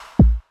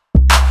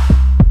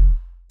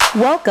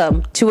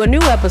Welcome to a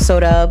new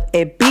episode of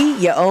It Be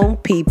Your Own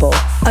People,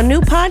 a new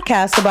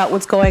podcast about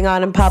what's going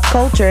on in pop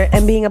culture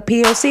and being a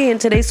POC in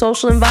today's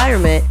social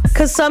environment.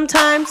 Because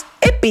sometimes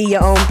it be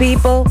your own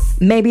people.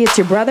 Maybe it's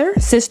your brother,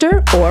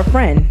 sister, or a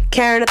friend.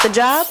 Karen at the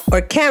job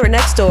or Karen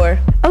next door.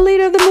 A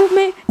leader of the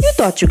movement you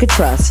thought you could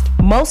trust.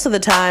 Most of the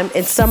time,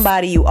 it's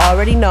somebody you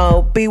already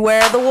know.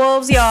 Beware the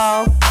wolves,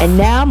 y'all. And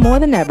now more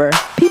than ever,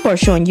 people are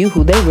showing you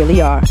who they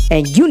really are.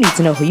 And you need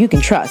to know who you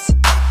can trust.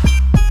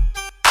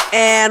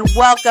 And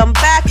welcome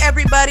back,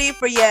 everybody,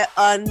 for yet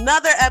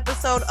another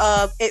episode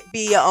of It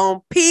Be Your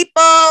Own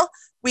People.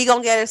 We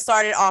gonna get it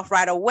started off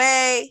right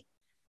away.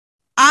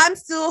 I'm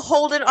still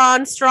holding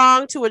on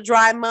strong to a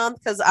dry month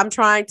because I'm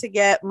trying to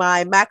get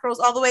my macros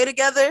all the way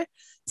together.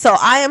 So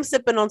I am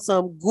sipping on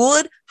some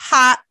good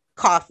hot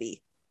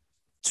coffee.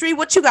 Tree,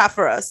 what you got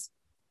for us?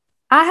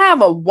 I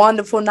have a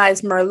wonderful,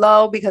 nice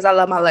Merlot because I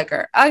love my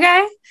liquor.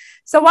 Okay.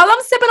 So while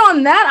I'm sipping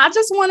on that, I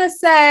just want to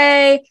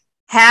say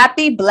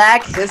Happy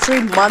Black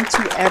History Month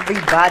to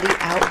everybody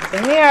out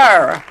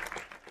there.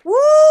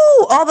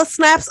 Woo! All the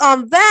snaps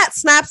on that.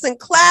 Snaps and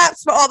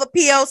claps for all the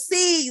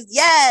POCs.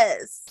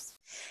 Yes.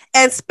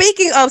 And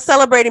speaking of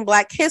celebrating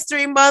Black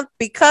History Month,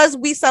 because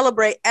we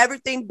celebrate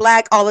everything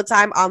Black all the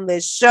time on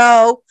this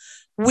show,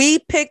 we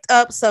picked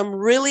up some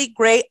really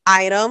great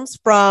items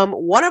from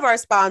one of our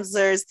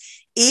sponsors,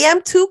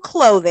 EM2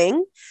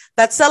 Clothing,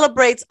 that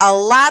celebrates a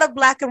lot of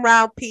Black and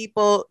brown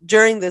people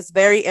during this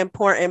very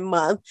important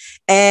month.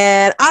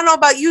 And I don't know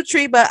about you,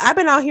 Tree, but I've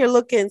been out here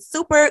looking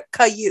super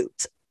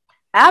cute.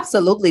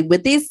 Absolutely.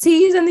 With these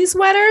tees and these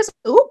sweaters.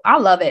 Ooh, I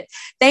love it.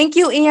 Thank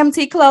you,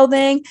 EMT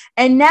Clothing.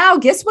 And now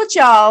guess what,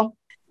 y'all?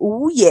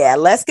 Ooh, yeah.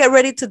 Let's get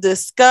ready to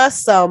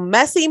discuss some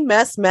messy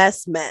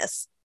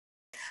mess.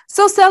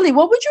 So, Sally,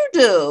 what would you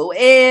do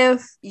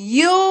if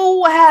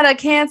you had a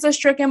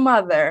cancer-stricken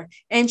mother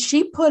and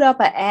she put up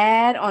an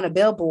ad on a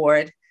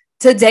billboard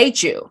to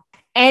date you?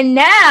 And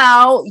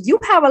now you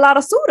have a lot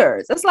of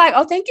suitors. It's like,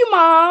 oh, thank you,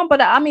 Mom.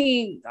 But I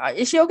mean,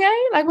 is she okay?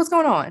 Like, what's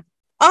going on?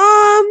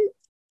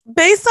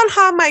 Based on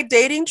how my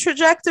dating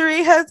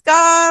trajectory has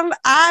gone,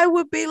 I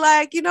would be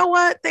like, you know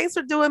what? Thanks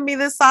for doing me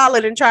this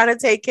solid and trying to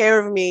take care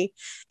of me,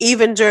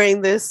 even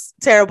during this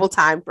terrible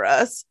time for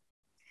us.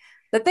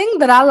 The thing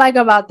that I like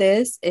about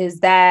this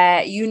is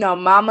that,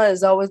 Mama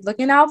is always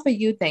looking out for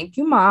you. Thank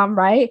you, Mom,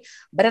 right?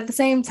 But at the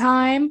same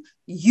time,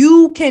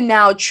 you can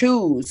now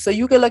choose. So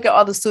you can look at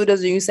all the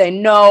suitors and you say,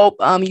 nope,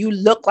 you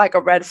look like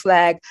a red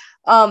flag.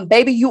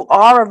 Baby, you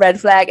are a red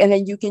flag. And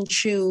then you can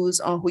choose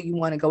on who you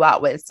want to go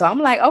out with. So I'm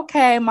like,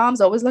 okay, Mom's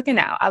always looking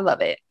out. I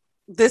love it.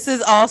 This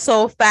is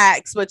also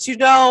facts, but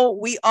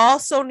we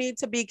also need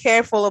to be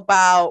careful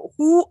about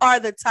who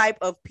are the type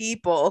of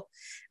people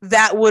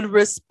that would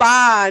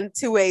respond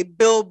to a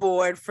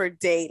billboard for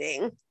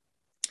dating.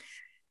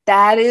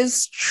 That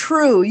is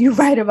true. You're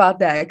right about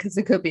that because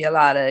it could be a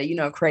lot of,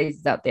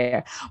 crazies out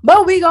there.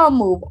 But we gonna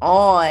move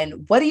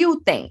on. What do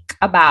you think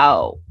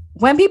about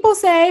when people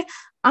say,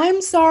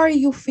 I'm sorry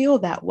you feel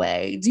that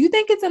way? Do you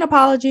think it's an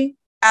apology?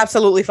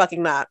 Absolutely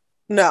fucking not.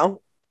 No.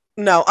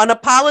 An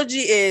apology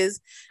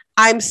is,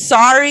 I'm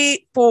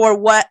sorry for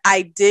what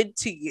I did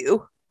to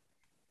you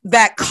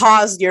that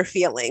caused your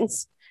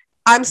feelings.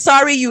 I'm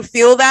sorry you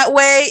feel that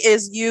way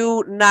is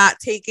you not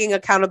taking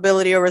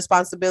accountability or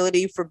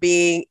responsibility for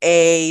being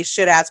a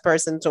shit ass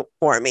person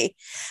for me.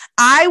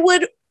 I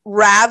would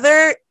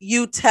rather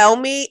you tell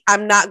me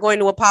I'm not going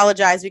to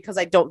apologize because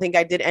I don't think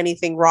I did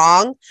anything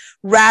wrong,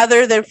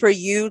 rather than for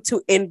you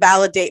to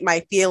invalidate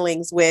my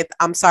feelings with,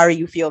 I'm sorry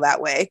you feel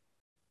that way.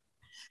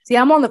 See,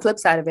 I'm on the flip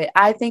side of it.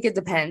 I think it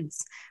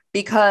depends.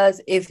 Because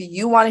if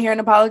you want to hear an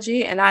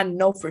apology, and I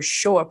know for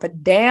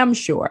damn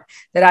sure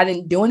that I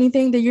didn't do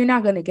anything, then you're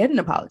not going to get an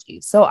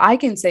apology. So I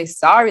can say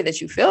sorry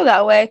that you feel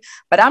that way,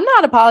 but I'm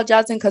not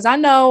apologizing because I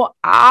know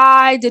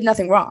I did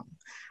nothing wrong.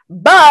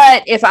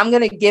 But if I'm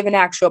going to give an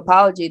actual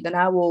apology, then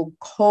I will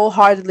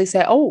wholeheartedly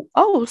say, oh,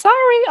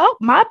 sorry. Oh,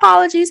 my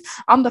apologies.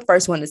 I'm the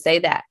first one to say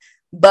that.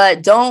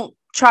 But don't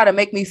try to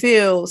make me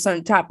feel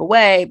some type of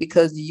way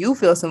because you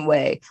feel some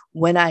way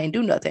when I ain't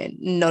do nothing.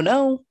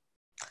 No.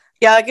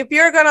 Yeah, like if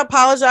you're going to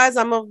apologize,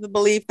 I'm of the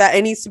belief that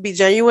it needs to be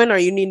genuine or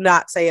you need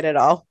not say it at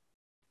all.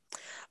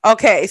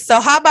 Okay, so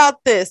how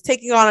about this?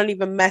 Taking on an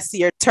even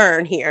messier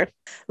turn here.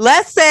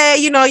 Let's say,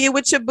 you're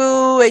with your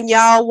boo and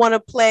y'all want to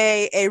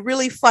play a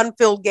really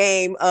fun-filled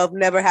game of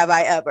Never Have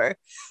I Ever,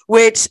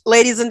 which,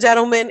 ladies and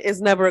gentlemen,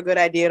 is never a good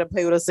idea to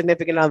play with a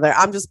significant other.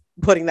 I'm just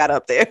putting that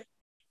up there.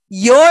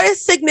 Your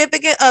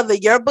significant other,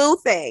 your boo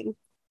thing,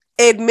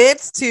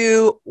 admits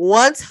to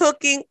once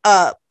hooking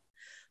up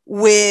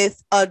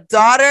with a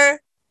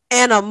daughter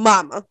and a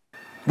mama.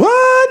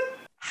 What?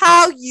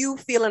 How you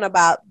feeling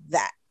about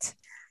that?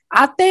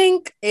 I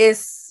think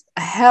it's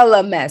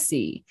hella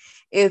messy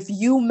if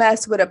you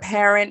mess with a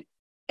parent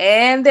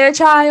and their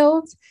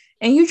child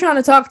and you trying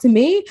to talk to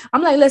me.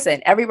 I'm like,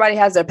 listen, everybody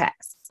has their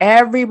past.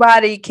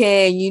 Everybody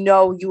can, you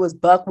was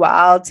buck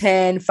wild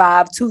 10,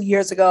 5, 2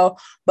 years ago.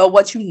 But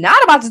what you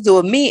not about to do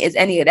with me is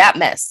any of that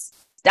mess.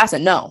 That's a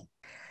no.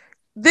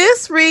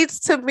 This reads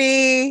to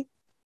me,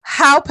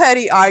 how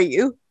petty are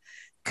you?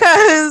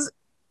 Because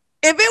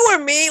if it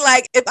were me,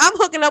 like if I'm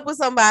hooking up with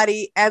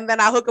somebody and then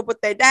I hook up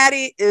with their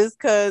daddy, is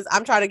because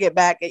I'm trying to get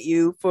back at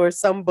you for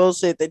some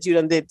bullshit that you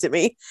done did to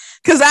me.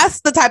 Because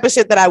that's the type of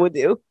shit that I would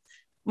do.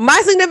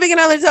 My significant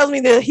other tells me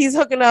that he's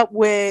hooking up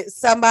with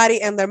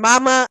somebody and their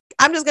mama.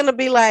 I'm just gonna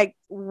be like,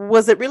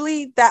 was it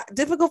really that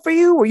difficult for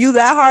you? Were you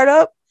that hard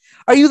up?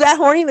 Are you that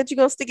horny that you're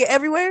gonna stick it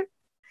everywhere?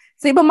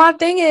 See, but my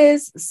thing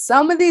is,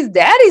 some of these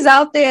daddies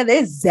out there,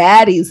 they're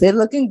zaddies. They're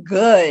looking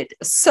good.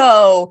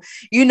 So,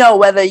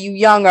 whether you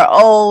young or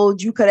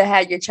old, you could have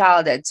had your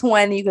child at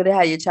 20, you could have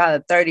had your child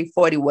at 30,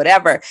 40,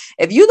 whatever.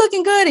 If you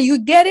looking good and you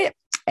get it,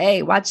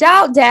 hey, watch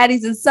out,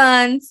 daddies and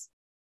sons.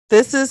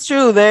 This is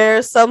true.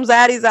 There's some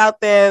zaddies out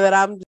there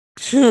that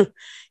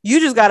you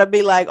just gotta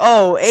be like,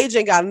 oh, age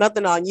ain't got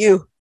nothing on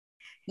you.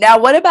 Now,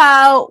 what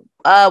about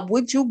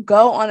would you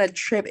go on a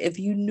trip if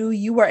you knew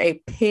you were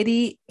a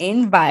pity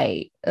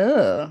invite?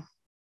 Ugh.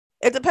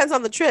 It depends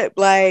on the trip.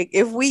 Like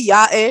if we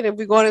yachting, if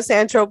we going to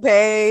San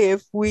Tropez,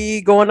 if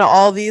we going to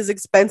all these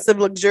expensive,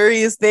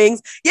 luxurious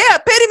things, yeah,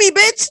 pity me,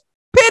 bitch.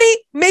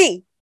 Pity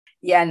me.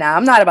 Yeah, nah,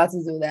 I'm not about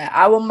to do that.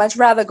 I would much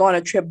rather go on a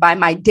trip by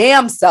my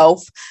damn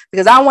self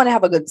because I want to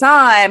have a good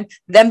time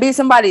than be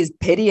somebody's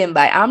pity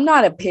invite. I'm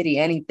not a pity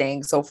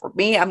anything. So for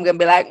me, I'm going to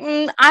be like,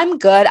 I'm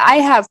good. I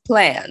have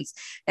plans.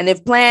 And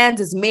if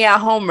plans is me at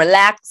home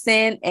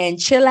relaxing and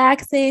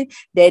chillaxing,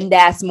 then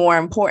that's more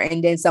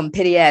important than some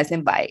pity ass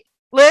invite.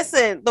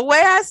 Listen, the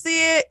way I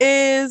see it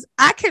is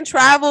I can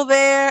travel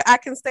there. I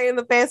can stay in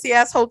the fancy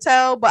ass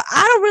hotel, but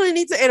I don't really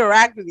need to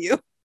interact with you.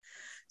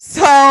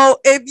 So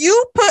if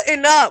you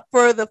putting up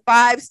for the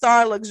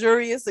 5-star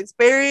luxurious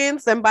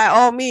experience, then by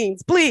all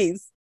means,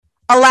 please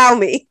allow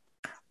me.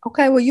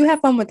 Okay, well, you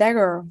have fun with that,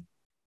 girl.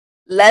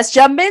 Let's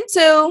jump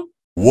into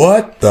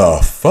What the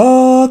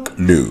fuck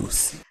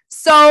news.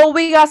 So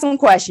we got some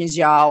questions,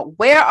 y'all.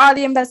 Where are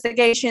the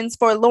investigations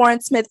for Lauren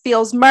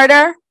Smithfield's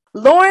murder?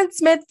 Lauren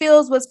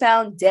Smithfield was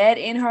found dead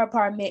in her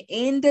apartment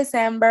in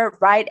December,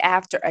 right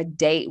after a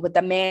date with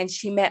a man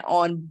she met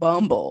on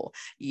Bumble.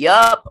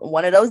 Yup,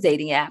 one of those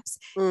dating apps.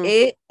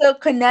 It took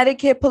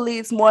Connecticut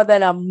police more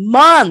than a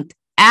month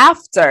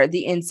after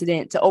the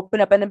incident to open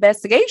up an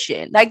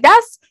investigation. Like,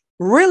 that's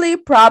really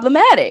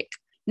problematic.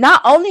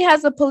 Not only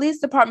has the police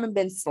department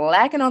been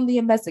slacking on the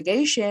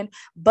investigation,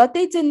 but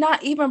they did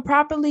not even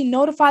properly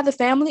notify the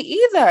family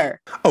either.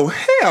 Oh,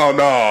 hell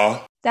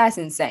no. That's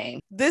insane.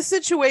 This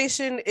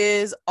situation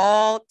is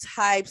all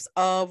types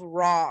of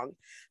wrong.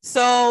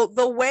 So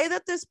the way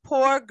that this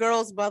poor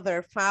girl's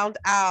mother found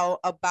out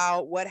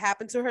about what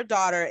happened to her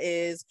daughter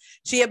is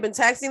she had been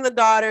texting the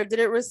daughter,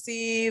 didn't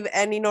receive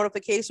any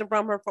notification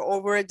from her for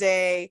over a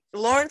day.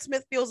 Lauren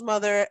Smithfield's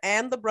mother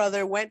and the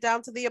brother went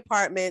down to the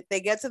apartment.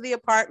 They get to the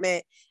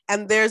apartment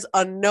and there's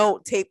a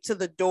note taped to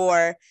the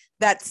door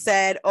that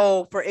said,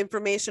 oh, for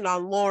information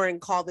on Lauren,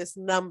 call this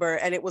number.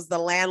 And it was the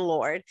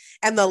landlord.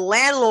 And the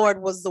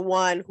landlord was the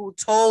one who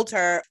told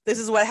her, this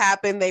is what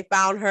happened. They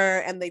found her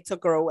and they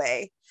took her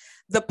away.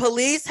 The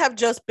police have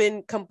just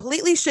been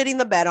completely shitting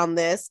the bed on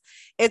this.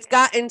 It's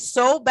gotten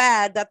so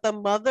bad that the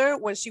mother,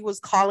 when she was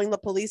calling the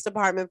police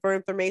department for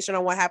information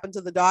on what happened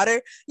to the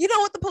daughter, you know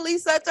what the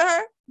police said to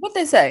her? What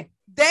they say?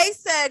 They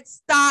said,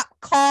 stop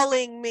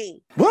calling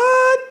me.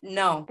 What?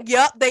 No.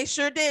 Yep, they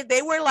sure did.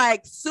 They were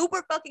like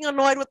super fucking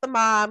annoyed with the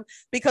mom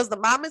because the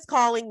mom is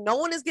calling. No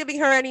one is giving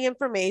her any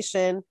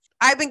information.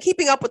 I've been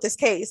keeping up with this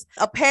case.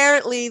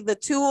 Apparently, the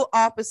 2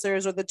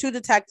 officers or the 2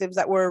 detectives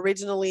that were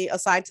originally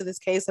assigned to this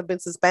case have been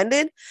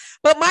suspended.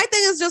 But my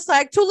thing is just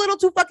like too little,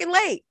 too fucking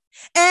late.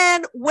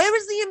 And where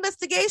is the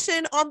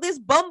investigation on this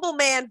Bumble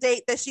man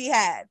date that she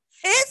had?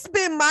 It's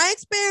been my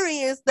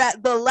experience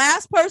that the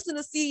last person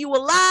to see you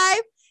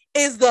alive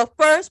is the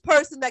first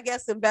person that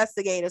gets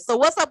investigated. So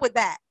what's up with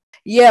that?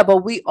 Yeah,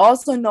 but we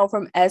also know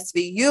from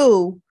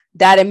SVU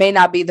that it may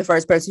not be the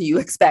first person you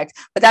expect,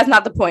 but that's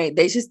not the point.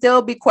 They should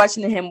still be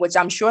questioning him, which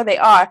I'm sure they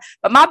are.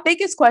 But my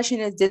biggest question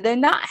is, did they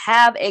not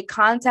have a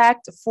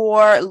contact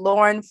for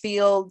Lauren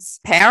Field's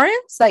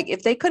parents? Like,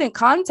 if they couldn't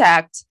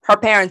contact her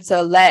parents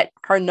to let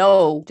her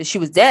know that she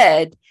was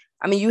dead,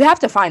 I mean, you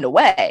have to find a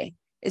way.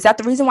 Is that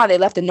the reason why they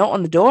left a note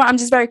on the door? I'm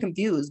just very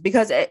confused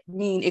because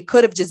it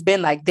could have just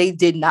been like they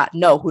did not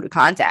know who to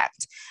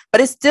contact,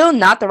 but it's still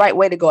not the right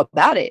way to go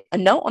about it. A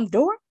note on the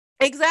door?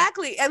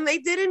 Exactly. And they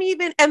didn't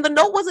even, and the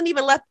note wasn't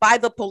even left by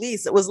the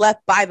police. It was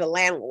left by the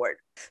landlord.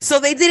 So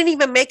they didn't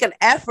even make an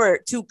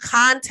effort to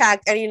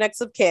contact any next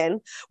of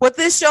kin. What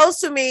this shows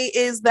to me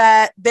is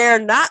that they're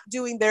not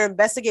doing their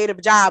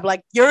investigative job.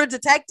 Like, you're a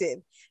detective.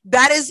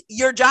 That is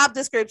your job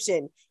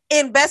description.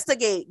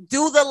 Investigate,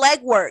 do the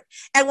legwork.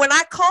 And when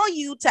I call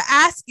you to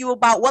ask you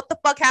about what the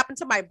fuck happened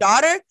to my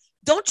daughter,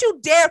 don't you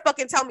dare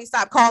fucking tell me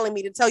stop calling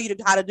me to tell you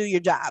how to do your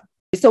job.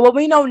 So what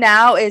we know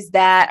now is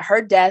that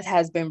her death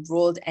has been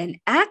ruled an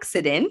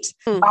accident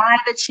by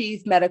the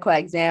chief medical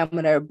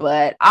examiner,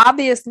 but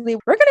obviously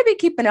we're going to be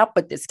keeping up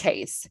with this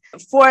case.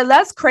 For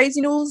less crazy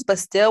news, but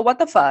still what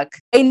the fuck,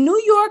 a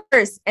New York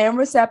nurse and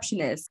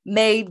receptionist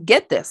made,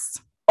 get this,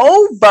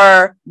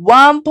 over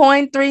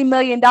 $1.3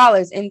 million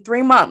in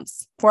 3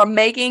 months for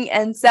making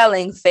and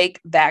selling fake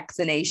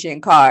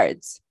vaccination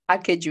cards. I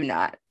kid you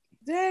not.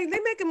 Dang, they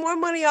making more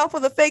money off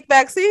of the fake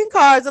vaccine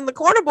cards than the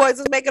corner boys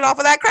is making off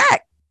of that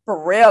crack.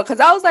 For real. Because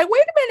I was like,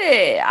 wait a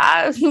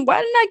minute.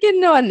 Why didn't I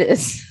get on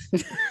this?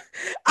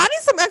 I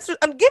need some extra.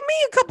 Give me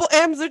a couple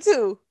M's or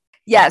two.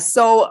 Yes,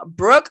 so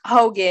Brooke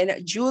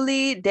Hogan,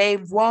 Julie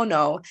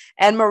DeVuono,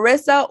 and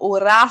Marissa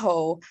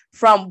Urajo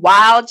from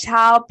Wild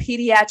Child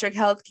Pediatric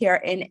Healthcare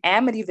in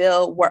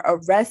Amityville were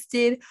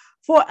arrested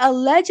for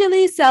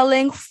allegedly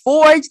selling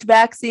forged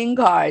vaccine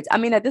cards. I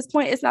mean, at this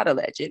point, it's not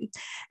alleged.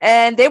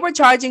 And they were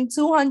charging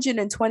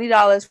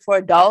 $220 for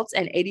adults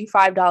and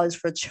 $85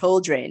 for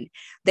children.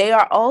 They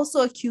are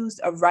also accused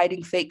of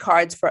writing fake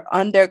cards for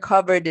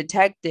undercover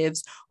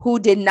detectives who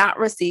did not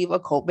receive a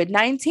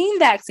COVID-19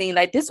 vaccine.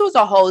 Like, this was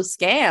a whole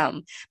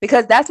scam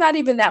because that's not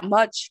even that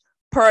much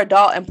per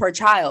adult and per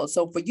child.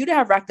 So for you to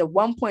have racked up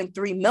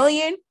 1.3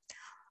 million,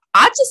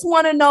 I just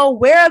want to know,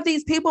 where are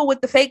these people with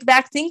the fake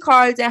vaccine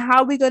cards and how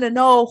are we going to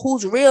know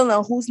who's real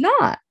and who's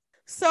not?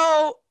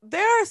 So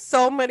there are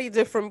so many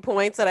different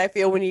points that I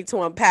feel we need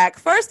to unpack.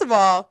 First of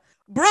all,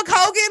 Brooke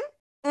Hogan,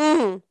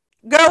 girl,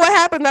 what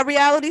happened? That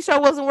reality show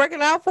wasn't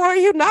working out for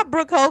you? Not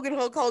Brooke Hogan,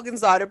 Hulk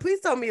Hogan's daughter. Please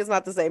tell me it's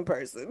not the same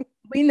person.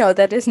 We know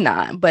that it's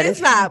not, but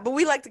it's not, but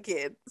we like the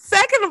kid.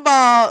 Second of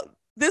all,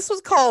 this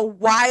was called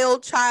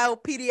Wild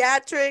Child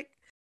Pediatric.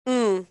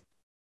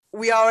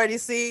 We already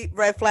see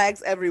red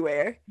flags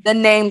everywhere. The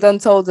name done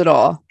told it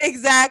all.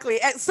 Exactly.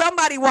 And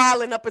somebody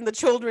wilding up in the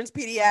children's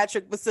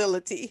pediatric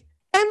facility.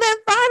 And then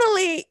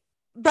finally,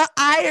 the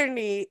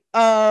irony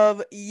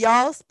of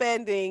y'all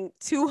spending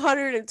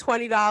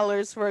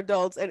 $220 for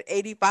adults and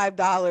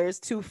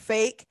 $85 to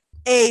fake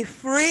a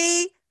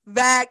free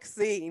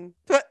vaccine.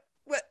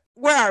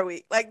 Where are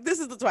we? Like, this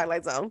is the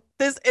Twilight Zone.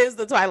 This is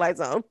the Twilight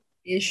Zone.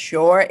 It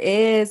sure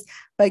is.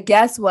 But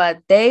guess what?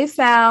 They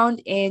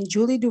found in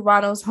Julie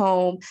DeVuono's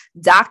home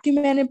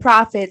documented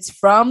profits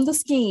from the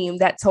scheme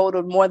that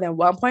totaled more than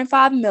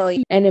 $1.5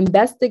 million. And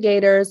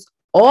investigators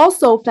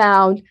also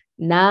found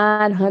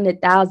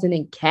 $900,000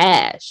 in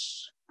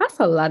cash. That's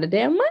a lot of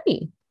damn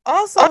money.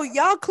 Also,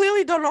 y'all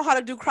clearly don't know how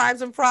to do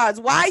crimes and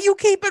frauds. Why are you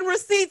keeping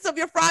receipts of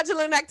your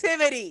fraudulent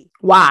activity?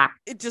 Why?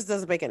 It just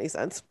doesn't make any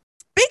sense.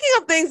 Speaking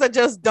of things that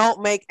just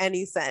don't make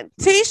any sense,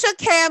 Tisha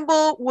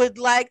Campbell would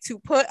like to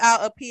put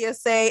out a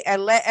PSA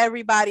and let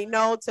everybody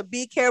know to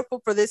be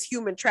careful for this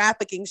human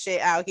trafficking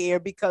shit out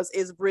here because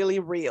it's really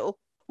real.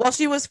 While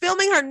she was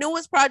filming her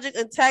newest project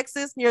in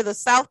Texas near the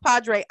South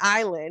Padre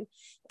Island,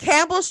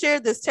 Campbell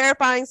shared this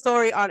terrifying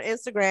story on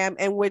Instagram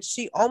in which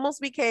she almost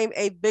became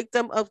a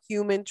victim of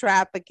human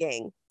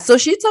trafficking. So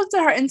she took to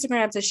her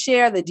Instagram to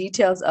share the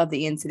details of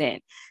the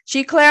incident.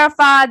 She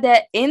clarified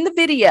that in the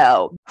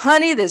video,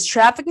 honey, this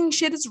trafficking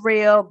shit is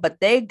real,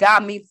 but they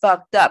got me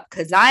fucked up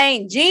because I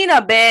ain't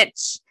Gina,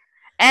 bitch.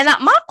 And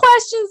my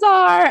questions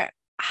are,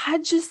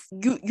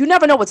 you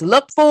never know what to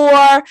look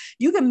for.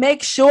 You can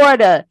make sure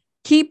to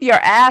keep your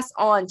ass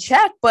on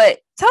check, but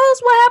tell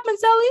us what happened,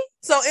 Sally.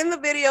 So in the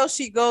video,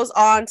 she goes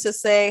on to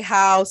say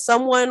how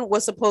someone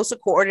was supposed to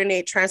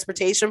coordinate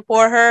transportation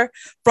for her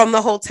from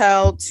the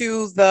hotel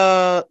to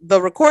the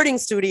recording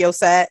studio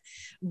set,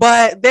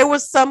 but there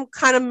was some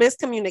kind of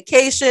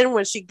miscommunication.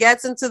 When she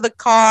gets into the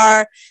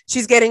car,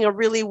 she's getting a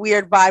really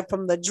weird vibe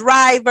from the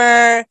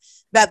driver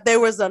that there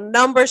was a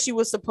number she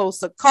was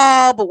supposed to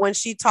call, but when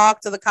she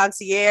talked to the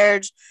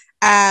concierge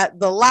at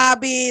the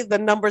lobby, the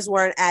numbers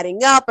weren't adding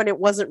up, and it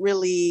wasn't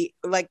really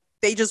like,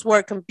 they just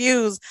were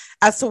confused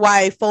as to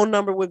why a phone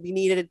number would be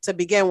needed to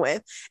begin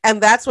with. And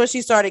that's when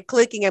she started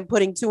clicking and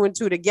putting two and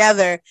two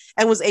together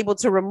and was able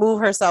to remove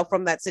herself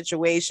from that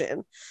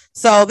situation.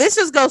 So this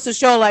just goes to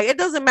show, like, it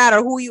doesn't matter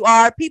who you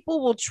are.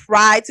 People will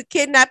try to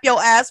kidnap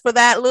your ass for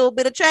that little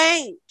bit of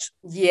change.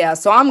 Yeah,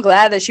 so I'm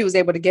glad that she was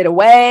able to get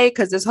away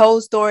because this whole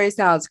story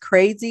sounds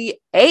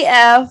crazy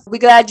AF. We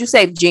glad you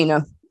saved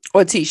Gina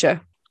or Tisha.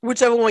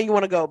 Whichever one you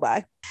want to go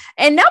by.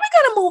 And now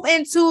we're going to move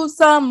into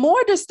some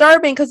more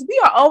disturbing, because we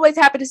are always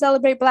happy to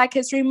celebrate Black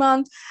History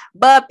Month,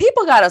 but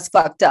people got us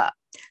fucked up.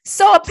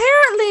 So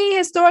apparently,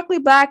 historically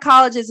Black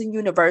colleges and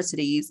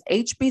universities,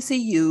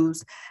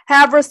 HBCUs,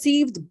 have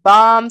received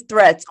bomb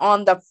threats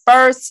on the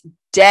first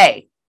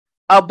day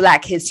of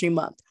Black History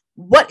Month.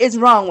 What is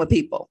wrong with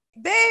people?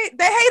 They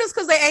hate us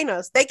because they ain't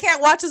us. They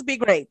can't watch us be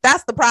great.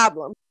 That's the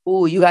problem.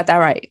 Ooh, you got that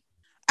right.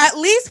 At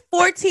least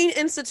 14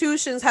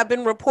 institutions have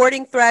been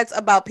reporting threats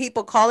about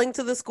people calling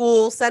to the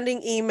school,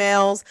 sending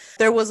emails.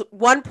 There was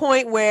one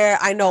point where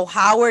I know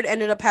Howard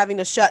ended up having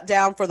to shut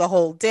down for the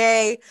whole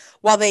day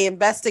while they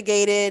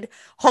investigated.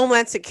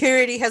 Homeland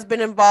Security has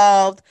been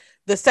involved.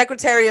 The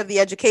Secretary of the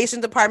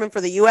Education Department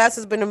for the U.S.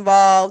 has been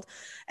involved.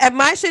 And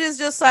my shit is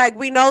just like,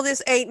 we know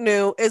this ain't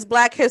new. It's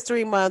Black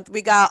History Month.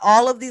 We got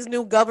all of these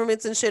new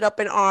governments and shit up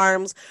in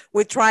arms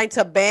with trying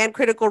to ban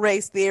critical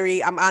race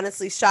theory. I'm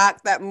honestly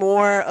shocked that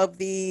more of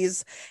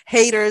these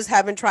haters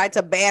haven't tried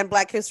to ban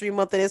Black History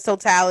Month in its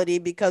totality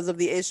because of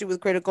the issue with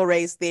critical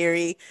race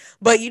theory.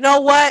 But you know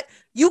what?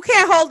 You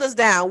can't hold us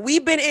down.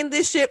 We've been in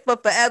this shit for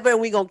forever,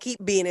 and we're going to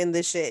keep being in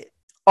this shit.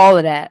 All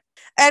of that.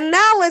 And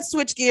now let's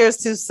switch gears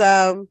to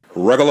some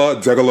Regular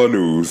degular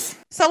news.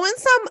 So in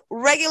some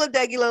regular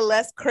degular,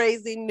 less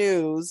crazy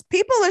news,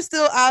 people are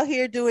still out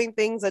here doing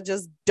things that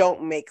just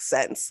don't make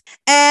sense.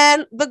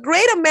 And the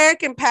great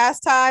American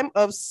pastime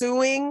of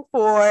suing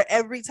for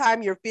every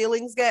time your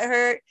feelings get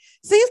hurt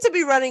seems to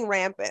be running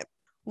rampant.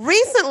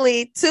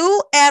 Recently,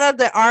 2 Ana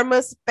de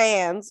Armas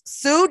fans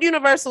sued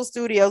Universal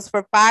Studios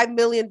for $5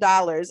 million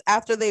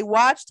after they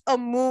watched a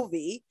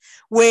movie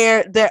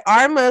where de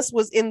Armas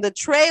was in the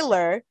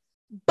trailer,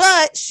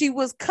 but she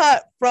was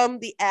cut from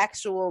the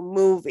actual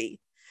movie.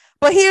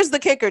 But here's the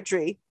kicker,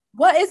 Tree.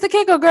 What is the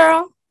kicker,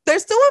 girl? They're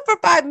suing for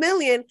 $5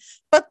 million,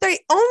 but they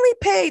only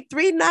paid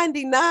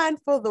 $3.99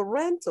 for the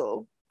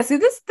rental. See,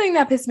 this thing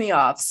that pissed me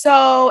off.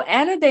 So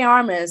Ana de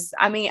Armas,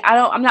 I mean,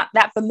 I'm not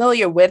that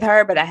familiar with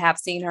her, but I have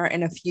seen her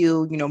in a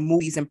few,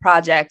 movies and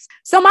projects.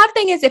 So my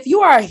thing is, if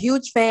you are a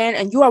huge fan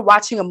and you are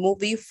watching a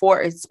movie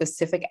for a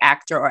specific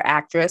actor or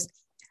actress,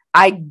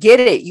 I get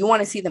it. You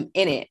want to see them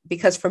in it,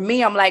 because for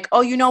me, I'm like,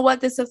 oh, you know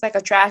what? This looks like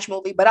a trash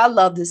movie, but I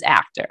love this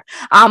actor.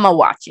 I'm going to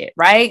watch it,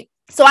 right?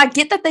 So I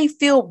get that they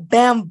feel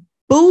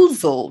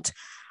bamboozled,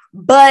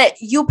 but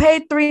you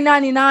paid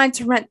 $3.99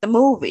 to rent the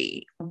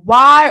movie.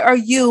 Why are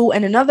you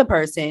and another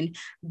person,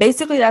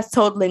 basically that's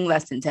totaling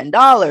less than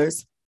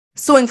 $10,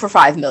 suing for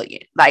 $5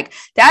 million? Like,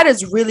 that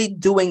is really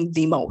doing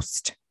the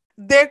most.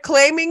 They're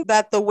claiming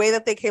that the way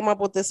that they came up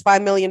with this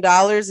 $5 million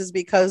is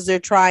because they're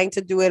trying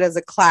to do it as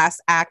a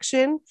class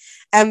action,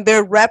 and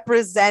they're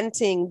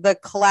representing the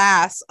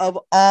class of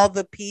all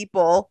the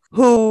people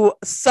who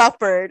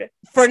suffered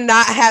for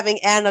not having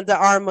Ana de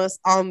Armas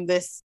on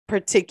this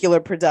particular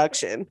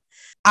production.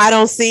 I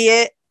don't see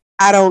it.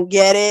 I don't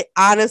get it.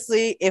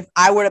 Honestly, if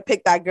I were to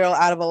pick that girl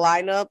out of a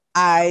lineup,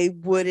 I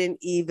wouldn't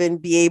even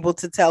be able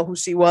to tell who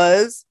she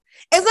was.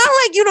 It's not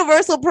like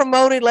Universal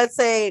promoted, let's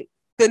say,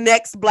 the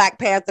next Black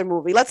Panther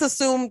movie. Let's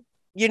assume,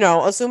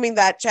 assuming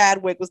that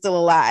Chadwick was still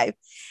alive,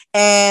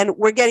 and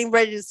we're getting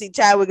ready to see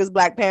Chadwick as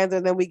Black Panther,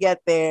 and then we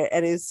get there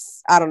and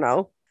it's, I don't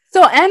know.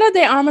 So Ana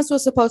de Armas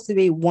was supposed to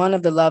be one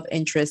of the love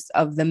interests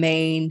of the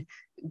main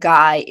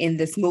guy in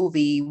this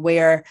movie,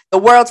 where the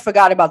world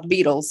forgot about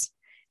the Beatles.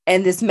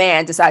 And this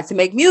man decides to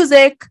make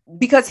music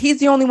because he's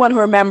the only one who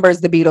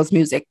remembers the Beatles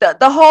music. The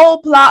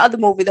whole plot of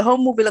the whole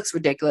movie looks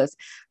ridiculous.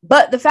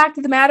 But the fact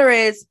of the matter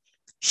is,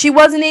 she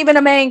wasn't even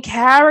a main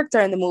character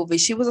in the movie.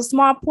 She was a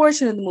small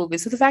portion of the movie.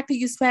 So the fact that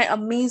you spent a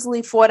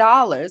measly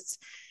 $4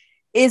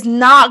 is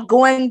not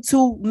going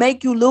to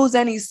make you lose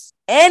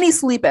any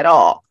sleep at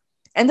all.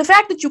 And the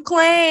fact that you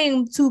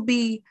claim to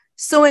be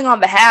suing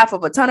on behalf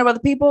of a ton of other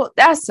people,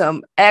 that's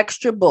some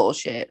extra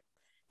bullshit.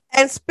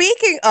 And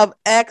speaking of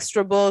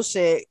extra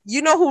bullshit,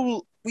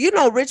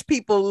 rich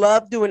people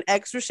love doing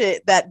extra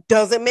shit that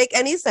doesn't make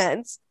any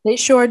sense. They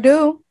sure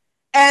do.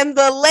 And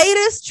the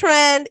latest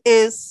trend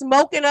is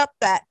smoking up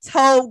that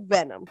toad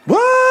venom.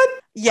 What?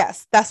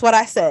 Yes, that's what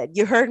I said.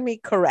 You heard me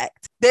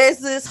correct. There's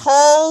this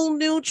whole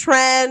new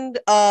trend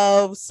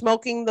of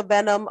smoking the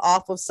venom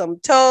off of some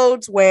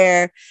toads,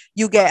 where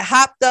you get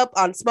hopped up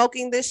on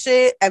smoking this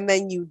shit and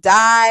then you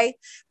die.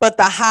 But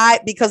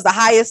because the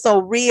high is so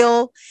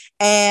real,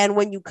 and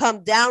when you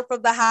come down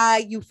from the high,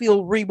 you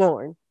feel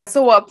reborn.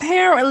 So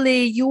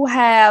apparently you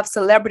have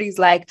celebrities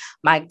like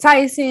Mike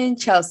Tyson,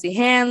 Chelsea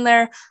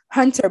Handler,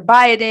 Hunter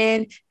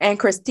Biden, and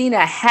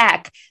Christina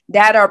Hack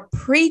that are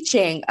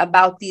preaching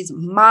about these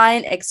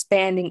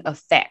mind-expanding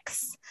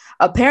effects.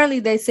 Apparently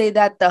they say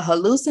that the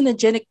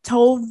hallucinogenic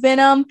toad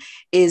venom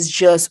is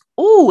just,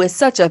 it's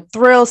such a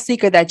thrill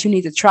seeker that you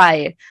need to try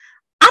it.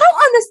 I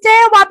don't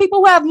understand why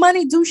people who have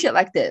money do shit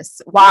like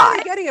this. Why? Where are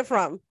you getting it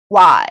from?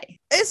 Why?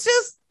 It's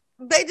just,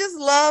 they just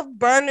love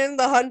burning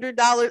the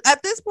 $100.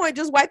 At this point,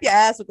 just wipe your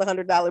ass with the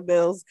 $100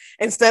 bills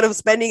instead of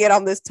spending it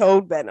on this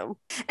toad venom.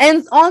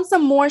 And on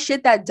some more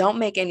shit that don't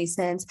make any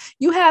sense,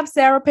 you have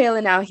Sarah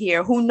Palin out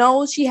here who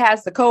knows she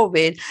has the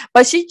COVID,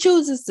 but she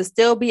chooses to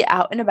still be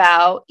out and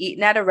about,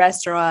 eating at a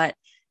restaurant,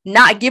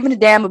 not giving a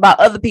damn about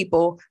other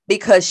people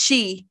because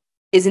she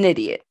is an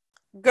idiot.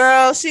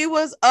 Girl, she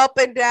was up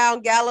and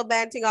down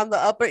gallivanting on the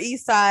Upper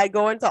East Side,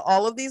 going to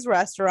all of these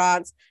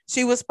restaurants.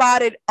 She was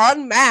spotted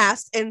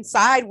unmasked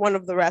inside one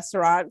of the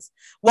restaurants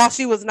while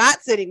she was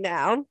not sitting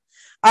down.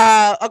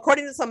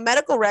 According to some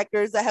medical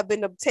records that have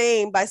been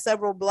obtained by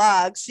several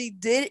blogs, she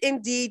did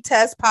indeed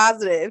test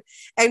positive.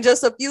 And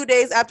just a few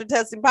days after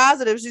testing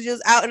positive, she's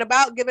just out and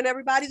about giving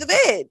everybody the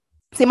vid.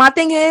 See, my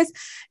thing is,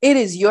 it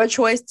is your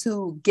choice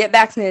to get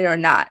vaccinated or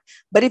not.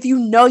 But if you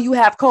know you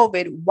have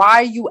COVID,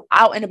 why are you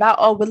out and about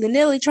all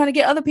willy-nilly trying to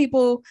get other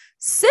people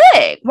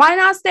sick? Why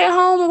not stay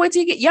home and wait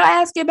till your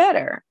ass get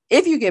better?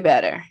 If you get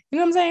better. You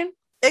know what I'm saying?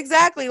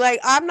 Exactly. Like,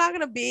 I'm not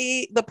going to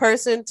be the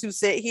person to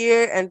sit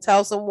here and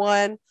tell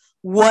someone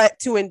what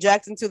to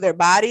inject into their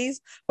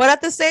bodies. But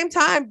at the same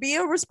time, be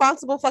a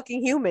responsible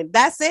fucking human.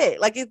 That's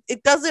it. Like,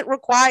 it doesn't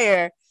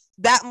require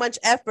that much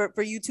effort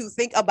for you to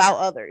think about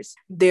others.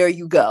 There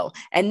you go.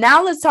 And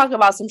now let's talk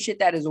about some shit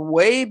that is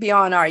way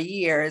beyond our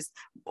years,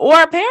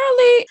 or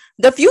apparently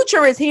the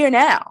future is here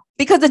now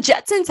because the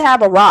Jetsons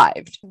have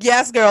arrived.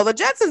 Yes, girl. The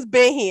Jetsons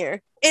been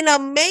here. In a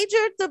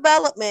major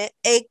development,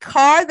 a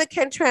car that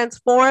can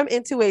transform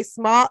into a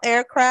small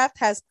aircraft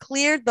has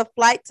cleared the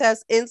flight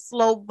test in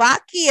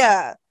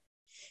Slovakia.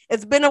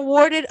 It's been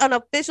awarded an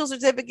official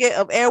certificate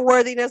of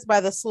airworthiness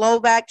by the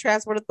Slovak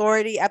Transport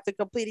Authority after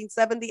completing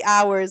 70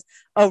 hours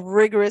of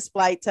rigorous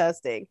flight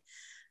testing.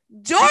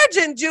 George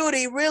and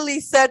Judy really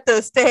set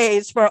the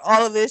stage for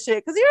all of this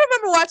shit. Because you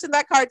remember watching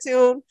that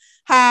cartoon,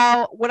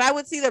 how when I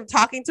would see them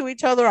talking to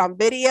each other on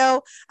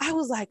video, I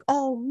was like,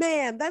 oh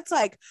man, that's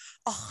like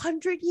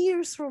 100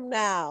 years from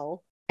now.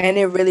 And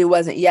it really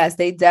wasn't. Yes,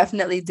 they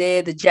definitely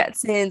did. The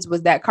Jetsons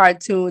was that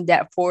cartoon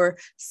that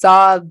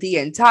foresaw the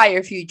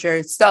entire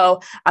future.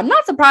 So I'm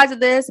not surprised at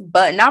this,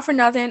 but not for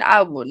nothing.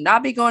 I will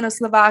not be going to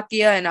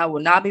Slovakia and I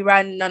will not be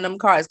riding none of them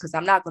cars because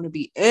I'm not going to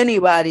be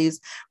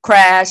anybody's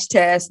crash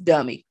test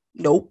dummy.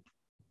 Nope.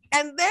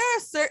 And there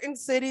are certain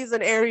cities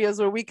and areas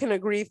where we can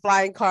agree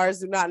flying cars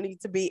do not need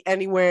to be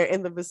anywhere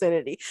in the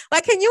vicinity.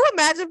 Like, can you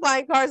imagine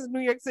flying cars in New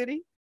York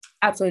City?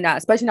 Absolutely not,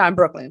 especially not in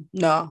Brooklyn.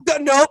 No.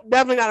 Nope,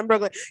 definitely not in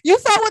Brooklyn. You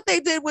saw what they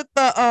did with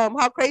the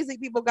how crazy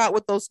people got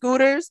with those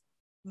scooters,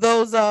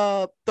 those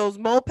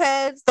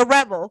mopeds, the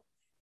Revel.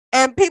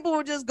 And people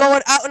were just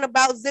going out and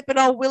about, zipping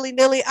on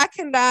willy-nilly.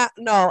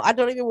 I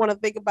don't even want to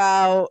think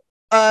about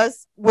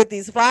us with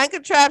these flying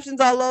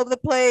contraptions all over the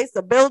place.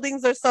 The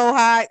buildings are so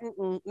high.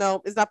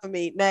 No, it's not for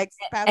me. Next.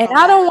 And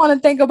I don't want to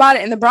think about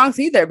it in the Bronx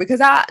either because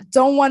I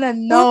don't want to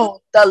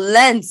know the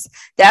lengths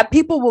that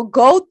people will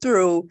go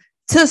through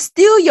to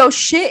steal your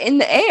shit in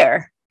the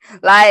air.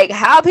 Like,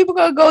 how people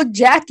gonna go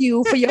jack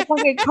you for your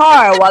fucking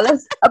car while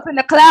it's up in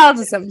the clouds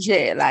or some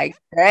shit? Like,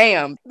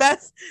 damn.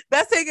 That's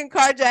taking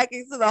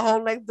carjacking to the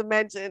whole next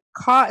dimension.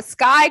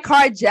 Sky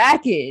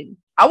carjacking.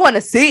 I want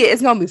to see it.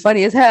 It's going to be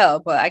funny as hell,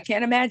 but I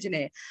can't imagine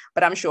it.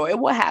 But I'm sure it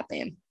will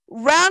happen.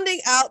 Rounding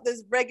out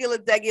this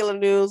degular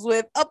news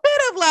with a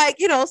bit of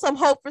like, some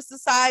hope for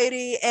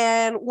society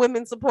and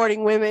women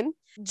supporting women.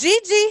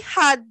 Gigi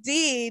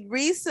Hadid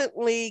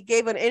recently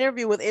gave an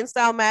interview with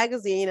InStyle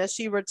magazine as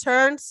she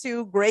returns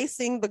to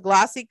gracing the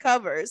glossy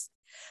covers.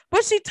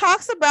 But she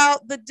talks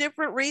about the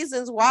different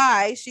reasons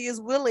why she is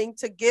willing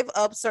to give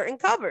up certain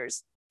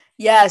covers.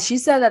 Yeah, she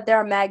said that there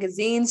are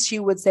magazines she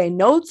would say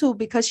no to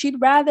because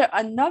she'd rather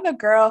another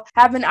girl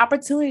have an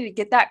opportunity to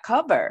get that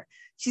cover.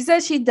 She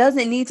says she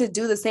doesn't need to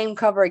do the same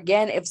cover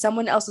again if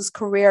someone else's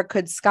career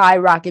could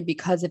skyrocket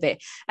because of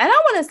it. And I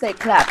want to say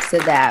claps to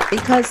that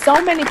because so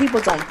many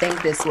people don't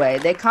think this way.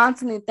 They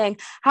constantly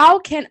think, how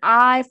can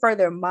I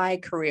further my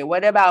career?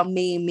 What about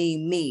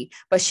me?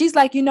 But she's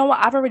like, you know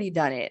what? I've already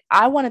done it.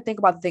 I want to think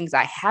about the things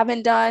I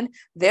haven't done,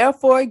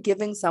 therefore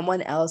giving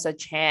someone else a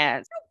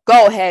chance.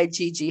 Go ahead,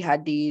 Gigi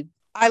Hadid.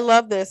 I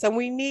love this. And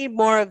we need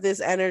more of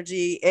this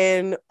energy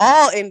in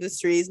all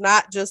industries,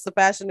 not just the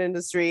fashion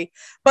industry.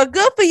 But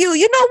good for you.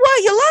 You know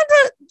what?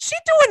 Yolanda, she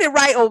doing it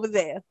right over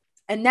there.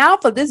 And now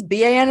for this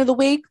BAN of the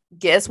week,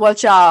 guess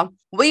what, y'all?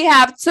 We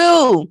have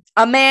two,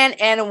 a man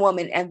and a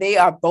woman, and they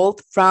are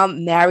both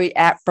from Married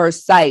at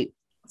First Sight.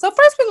 So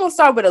first, we're going to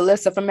start with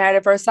Alyssa from Married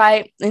at First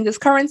Sight. In this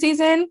current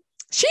season,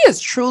 she is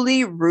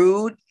truly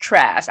rude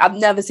trash. I've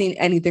never seen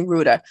anything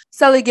ruder.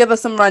 Sully, give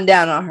us some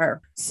rundown on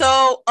her.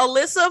 So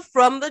Alyssa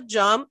from the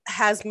jump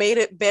has made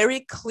it very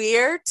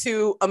clear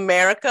to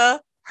America,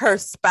 her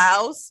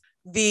spouse,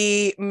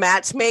 the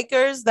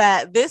matchmakers,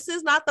 that this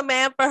is not the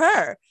man for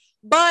her.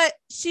 But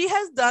she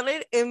has done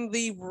it in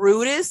the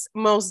rudest,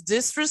 most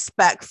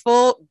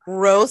disrespectful,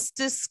 gross,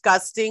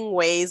 disgusting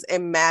ways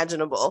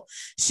imaginable.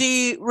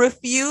 She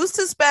refused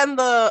to spend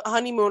the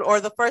honeymoon or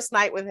the first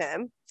night with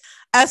him.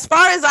 As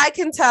far as I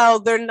can tell,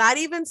 they're not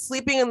even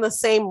sleeping in the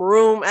same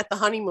room at the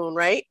honeymoon,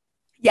 right?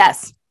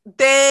 Yes.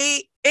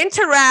 They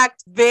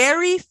interact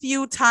very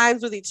few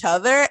times with each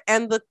other.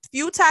 And the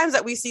few times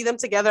that we see them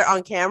together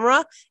on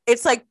camera,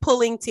 it's like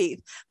pulling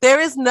teeth.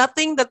 There is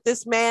nothing that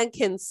this man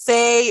can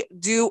say,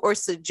 do, or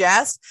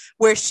suggest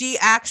where she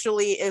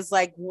actually is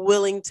like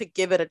willing to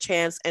give it a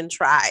chance and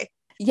try.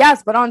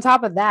 Yes, but on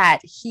top of that,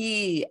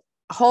 he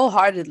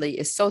wholeheartedly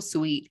is so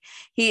sweet.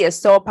 He is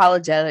so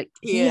apologetic.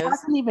 He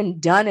hasn't even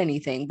done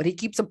anything, but he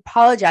keeps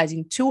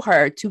apologizing to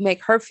her to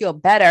make her feel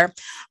better.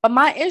 But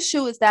my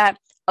issue is that,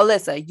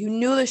 Alyssa, you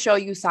knew the show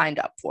you signed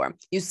up for.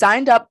 You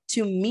signed up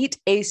to meet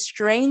a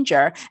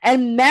stranger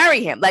and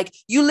marry him. Like,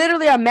 you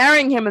literally are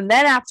marrying him, and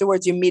then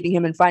afterwards you're meeting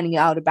him and finding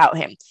out about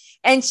him.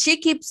 And she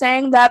keeps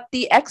saying that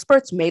the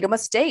experts made a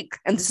mistake.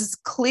 And this is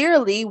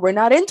clearly we're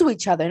not into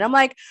each other. And I'm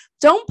like,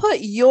 don't put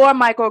your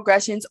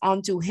microaggressions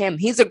onto him.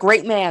 He's a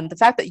great man. The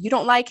fact that you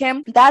don't like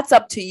him, that's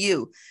up to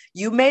you.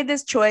 You made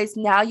this choice.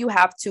 Now you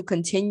have to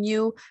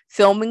continue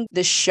filming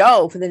the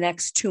show for the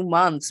next 2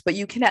 months, but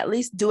you can at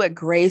least do it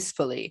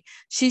gracefully.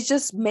 She's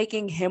just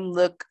making him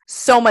look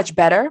so much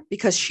better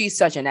because she's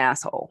such an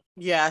asshole.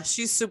 Yeah,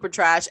 she's super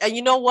trash. And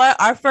you know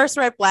what? Our first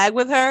red flag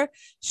with her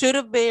should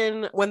have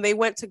been when they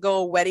went to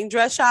go wedding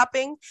dress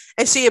shopping.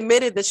 And she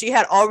admitted that she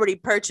had already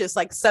purchased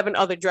like 7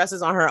 other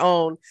dresses on her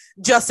own,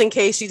 just in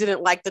case she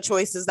didn't like the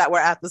choices that were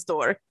at the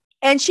store.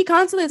 And she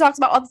constantly talks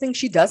about all the things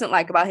she doesn't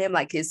like about him,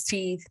 like his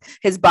teeth,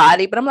 his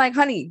body. But I'm like,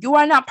 honey, you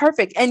are not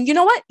perfect. And you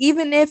know what?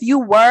 Even if you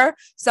were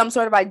some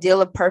sort of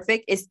ideal of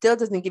perfect, it still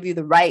doesn't give you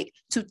the right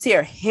to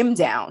tear him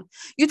down.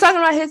 You're talking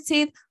about his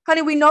teeth.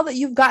 Honey, we know that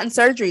you've gotten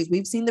surgeries.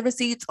 We've seen the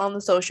receipts on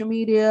the social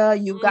media.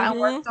 You've gotten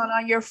work done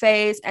on your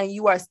face, and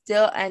you are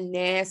still a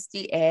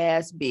nasty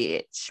ass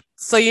bitch.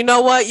 So you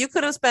know what? You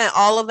could have spent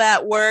all of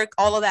that work,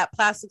 all of that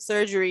plastic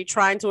surgery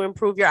trying to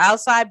improve your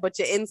outside, but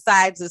your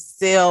insides is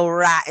still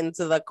rotten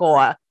to the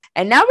core.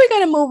 And now we're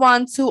going to move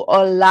on to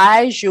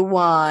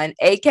Olajuwon,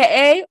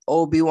 aka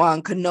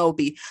Obi-Wan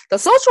Kenobi. The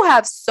social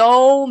have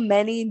so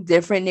many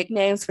different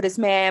nicknames for this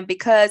man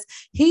because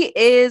he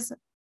is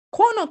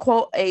quote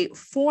unquote a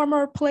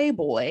former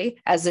playboy,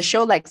 as the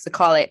show likes to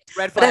call it.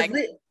 Red flag.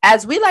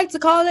 As we like to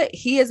call it,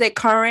 he is a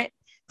current,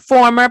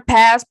 former,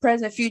 past,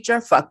 present, future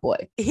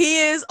fuckboy. He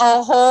is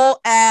a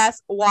whole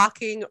ass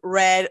walking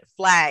red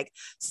flag.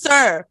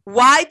 Sir,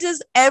 why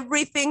does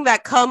everything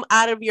that come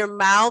out of your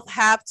mouth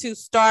have to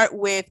start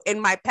with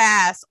in my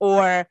past,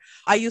 or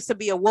I used to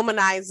be a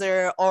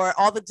womanizer, or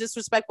all the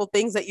disrespectful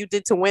things that you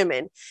did to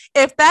women?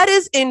 If that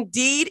is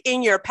indeed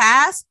in your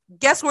past,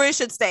 guess where it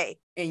should stay?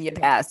 In your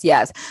past,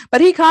 yes.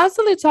 But he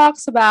constantly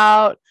talks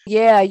about,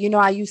 yeah, you know,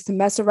 I used to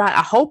mess around.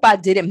 I hope I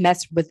didn't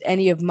mess with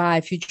any of my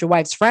future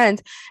wife's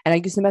friends. And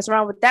I used to mess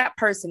around with that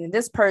person and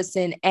this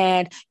person.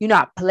 And, you know,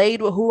 I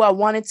played with who I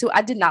wanted to.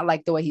 I did not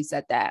like the way he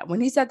said that.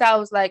 When he said that, I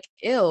was like,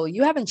 ew,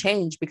 you haven't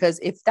changed, because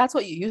if that's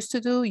what you used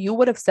to do, you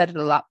would have said it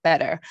a lot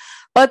better.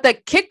 But the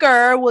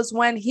kicker was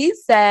when he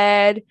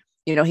said,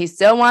 you know, he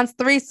still wants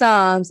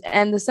threesomes.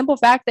 And the simple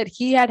fact that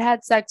he had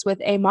had sex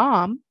with a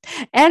mom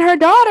and her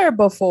daughter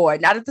before,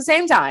 not at the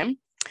same time.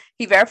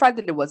 He verified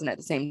that it wasn't at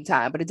the same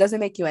time, but it doesn't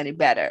make you any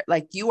better.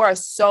 Like, you are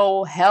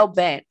so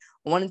hell-bent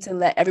wanting to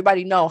let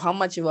everybody know how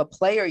much of a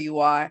player you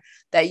are,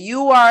 that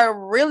you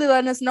are really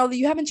letting us know that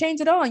you haven't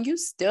changed at all. And you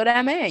still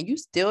that man. You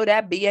still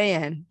that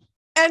BAN.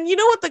 And you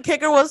know what the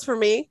kicker was for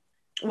me?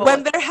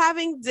 When they're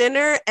having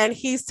dinner and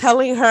he's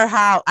telling her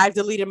how I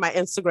deleted my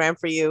Instagram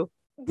for you.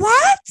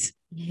 What?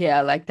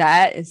 Yeah, like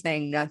that is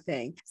saying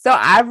nothing. So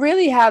I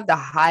really have the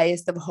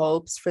highest of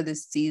hopes for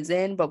this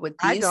season, but with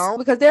these,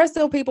 because there are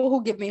still people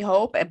who give me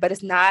hope, but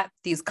it's not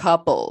these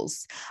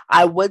couples.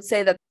 I would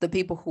say that the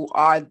people who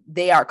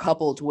they are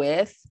coupled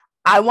with,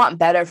 I want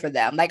better for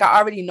them. Like, I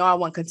already know I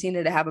want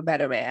Katina to have a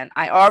better man.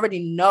 I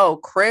already know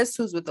Chris,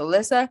 who's with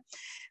Alyssa,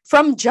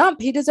 from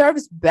jump, he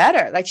deserves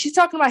better. Like, she's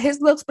talking about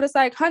his looks, but it's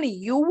like, honey,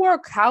 you wore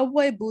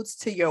cowboy boots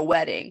to your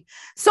wedding.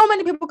 So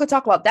many people could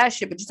talk about that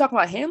shit, but you talking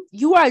about him,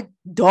 you are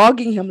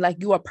dogging him like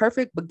you are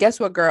perfect. But guess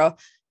what, girl?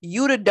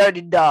 You the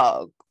dirty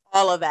dog.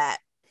 All of that.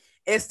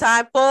 It's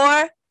time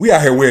for We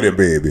out here winning,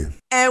 baby.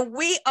 And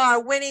we are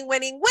winning.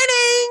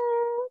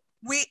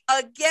 We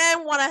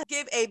again want to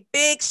give a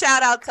big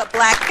shout out to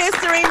Black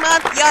History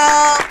Month,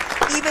 y'all.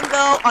 Even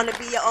though on the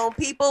Be Your Own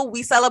People,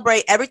 we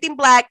celebrate everything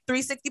Black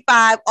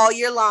 365 all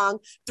year long,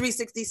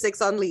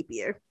 366 on leap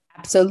year.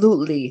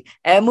 Absolutely.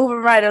 And moving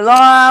right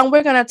along,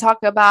 we're going to talk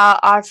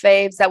about our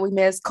faves that we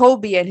miss.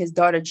 Kobe and his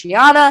daughter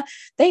Gianna.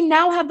 They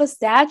now have a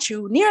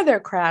statue near their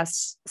craft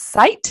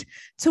site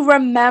to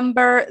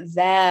remember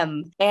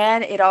them.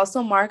 And it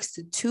also marks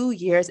the 2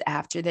 years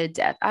after their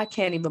death. I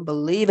can't even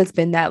believe it's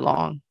been that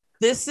long.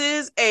 This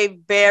is a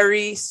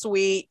very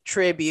sweet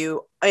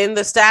tribute. In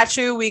the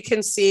statue, we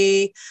can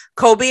see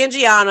Kobe and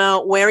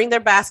Gianna wearing their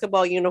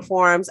basketball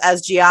uniforms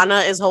as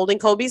Gianna is holding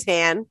Kobe's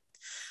hand.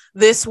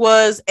 This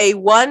was a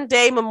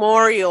one-day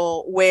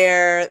memorial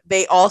where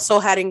they also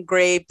had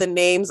engraved the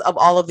names of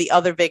all of the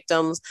other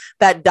victims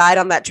that died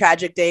on that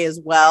tragic day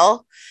as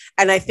well.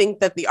 And I think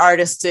that the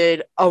artist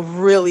did a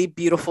really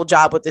beautiful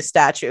job with this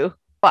statue.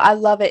 Well, I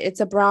love it. It's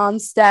a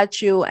bronze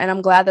statue, and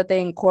I'm glad that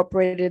they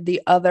incorporated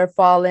the other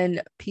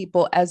fallen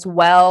people as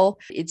well.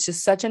 It's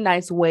just such a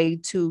nice way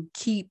to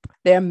keep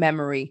their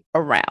memory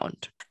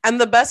around.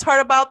 And the best part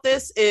about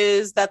this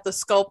is that the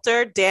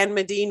sculptor, Dan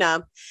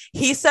Medina,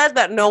 he said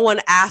that no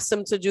one asked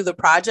him to do the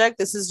project.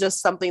 This is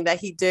just something that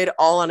he did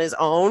all on his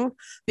own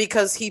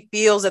because he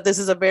feels that this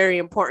is a very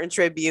important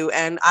tribute.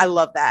 And I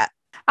love that.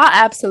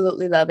 I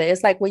absolutely love it.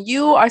 It's like when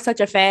you are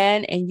such a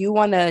fan and you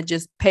want to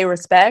just pay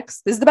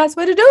respects, this is the best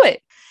way to do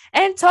it.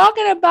 And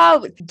talking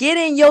about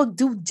getting your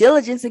due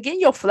diligence and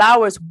getting your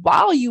flowers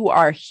while you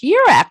are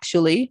here,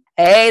 actually.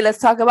 Hey, let's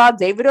talk about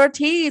David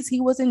Ortiz. He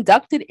was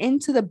inducted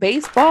into the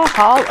Baseball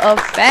Hall of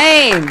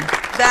Fame.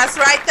 That's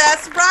right.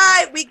 That's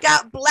right. We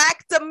got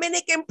Black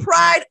Dominican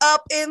Pride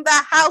up in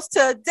the house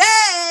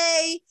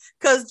today.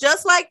 Because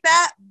just like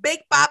that,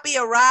 Big Papi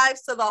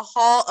arrives to the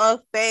Hall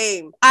of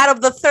Fame. Out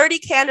of the 30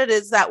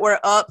 candidates that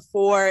were up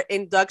for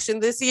induction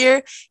this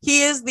year,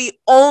 he is the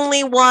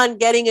only one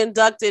getting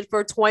inducted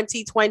for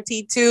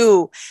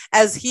 2022,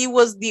 as he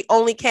was the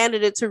only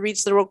candidate to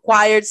reach the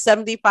required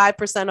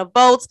 75% of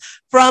votes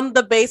from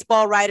the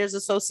Baseball Writers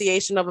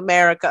Association of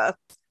America.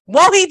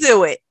 Won't he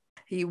do it?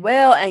 He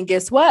will. And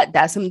guess what?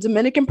 That's some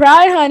Dominican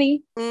pride,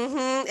 honey.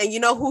 And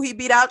you know who he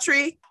beat out,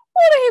 Tree?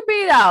 Who did he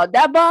beat out?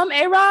 That bum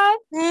A-Rod?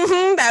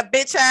 That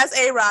bitch ass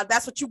A-Rod.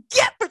 That's what you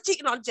get for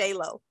cheating on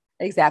J-Lo.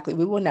 Exactly.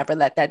 We will never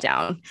let that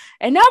down.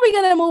 And now we're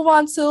going to move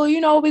on to,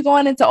 we're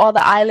going into all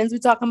the islands. We're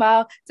talking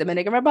about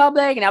Dominican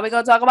Republic. And now we're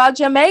going to talk about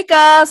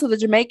Jamaica. So the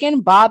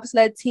Jamaican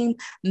bobsled team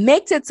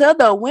makes it to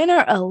the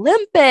Winter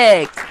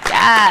Olympics.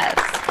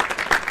 Yes.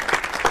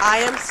 I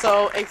am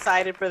so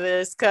excited for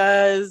this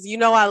because,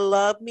 I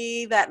love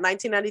me that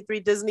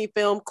 1993 Disney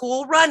film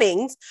Cool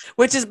Runnings,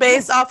 which is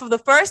based off of the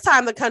first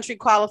time the country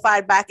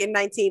qualified back in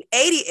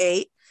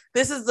 1988.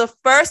 This is the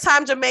first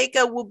time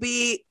Jamaica will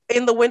be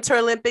in the Winter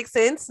Olympics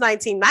since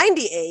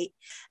 1998.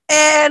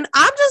 And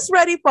I'm just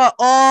ready for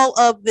all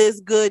of this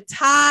good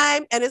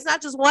time. And it's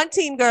not just one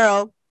team,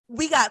 girl.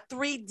 We got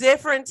 3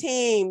 different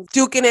teams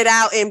duking it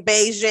out in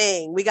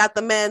Beijing. We got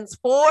the men's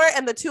 4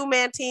 and the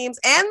 2-man teams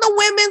and the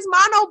women's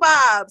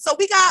monobob. So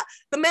we got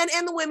the men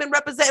and the women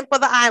representing for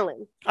the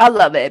island. I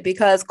love it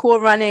because Cool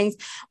Runnings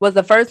was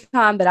the first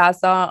time that I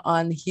saw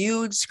on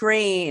huge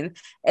screen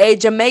a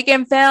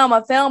Jamaican film,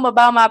 a film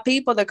about my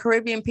people, the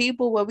Caribbean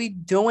people, where we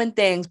doing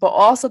things, but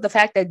also the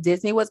fact that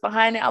Disney was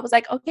behind it. I was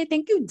like, okay,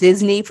 thank you,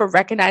 Disney, for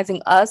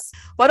recognizing us.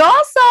 But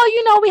also,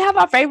 we have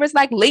our favorites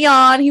like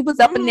Leon. He was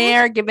up in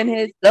there giving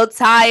his little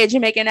Thai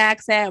Jamaican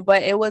accent,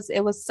 but it was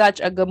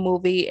such a good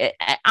movie.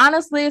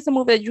 Honestly, it's a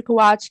movie that you can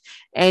watch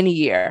any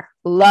year.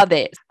 Love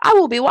it. I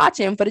will be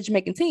watching for the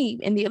Jamaican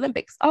team in the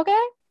Olympics. Okay.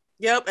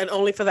 Yep, and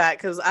only for that,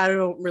 because I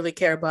don't really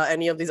care about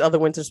any of these other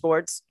winter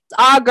sports.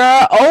 Our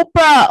girl,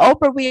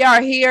 Oprah, we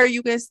are here.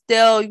 You can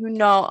still,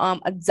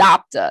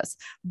 adopt us.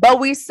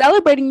 But we're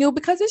celebrating you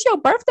because it's your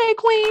birthday,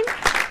 queen.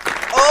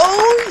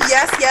 Oh,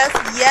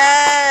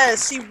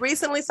 yes. She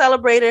recently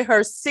celebrated her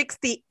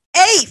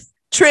 68th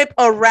trip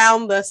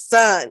around the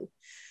sun.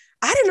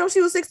 I didn't know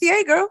she was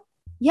 68, girl.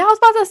 Yeah, I was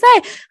about to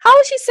say, how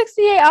is she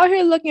 68 out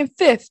here looking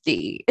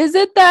 50? Is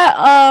it that,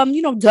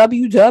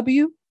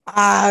 WW?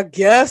 I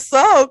guess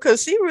so,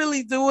 because she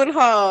really doing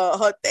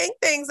her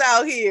things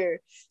out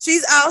here.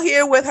 She's out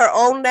here with her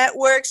own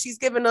network. She's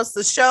giving us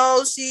the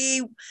show.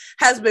 She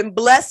has been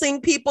blessing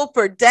people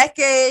for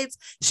decades.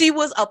 She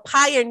was a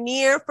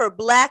pioneer for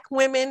Black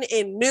women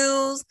in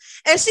news,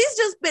 and she's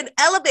just been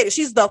elevated.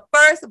 She's the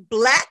first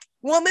Black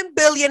woman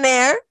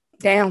billionaire.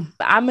 Damn,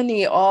 I'm gonna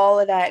need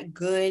all of that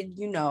good,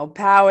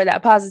 power,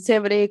 that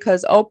positivity,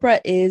 because Oprah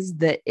is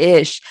the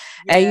ish.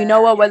 Yeah, and you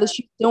know what? Whether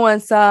she's doing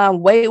some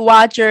Weight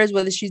Watchers,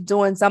 whether she's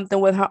doing something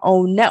with her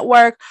own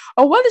network,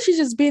 or whether she's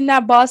just being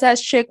that boss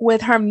ass chick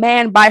with her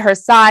man by her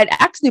side,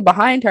 actually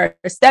behind her.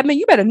 Stedman,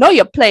 you better know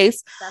your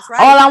place. That's right.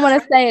 All I want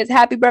to say is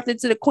happy birthday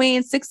to the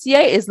queen.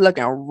 68 is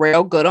looking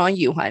real good on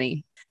you,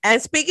 honey. And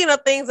speaking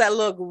of things that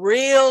look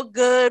real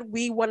good,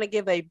 we want to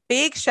give a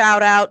big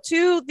shout out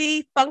to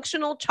the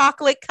Functional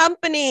Chocolate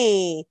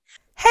Company.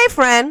 Hey,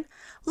 friend,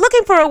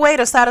 looking for a way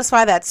to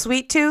satisfy that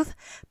sweet tooth?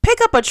 Pick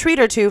up a treat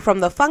or two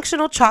from the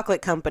Functional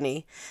Chocolate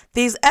Company.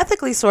 These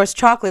ethically sourced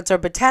chocolates are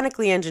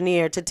botanically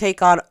engineered to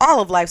take on all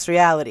of life's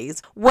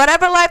realities.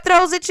 Whatever life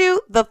throws at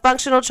you, the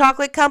Functional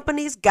Chocolate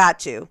Company's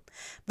got you.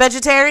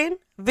 Vegetarian,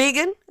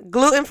 vegan,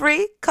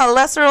 gluten-free,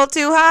 cholesterol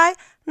too high?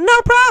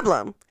 No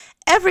problem.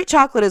 Every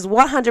chocolate is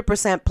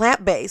 100%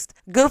 plant-based,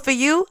 good for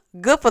you,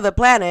 good for the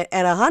planet,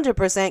 and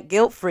 100%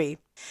 guilt-free.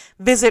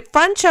 Visit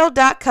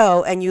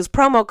funcho.co and use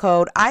promo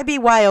code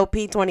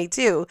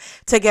IBYOP22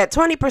 to get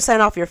 20%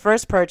 off your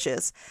first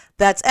purchase.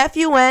 That's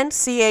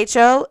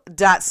funcho.co.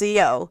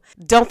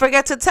 Don't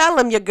forget to tell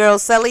them your girl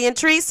Sally and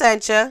Tree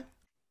sent you.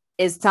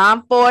 It's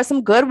time for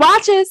some good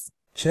watches.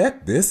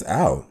 Check this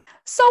out.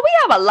 So we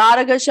have a lot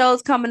of good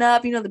shows coming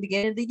up. The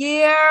beginning of the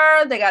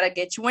year, they got to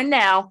get you in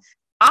now.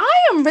 I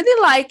am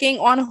really liking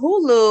on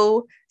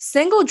Hulu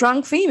Single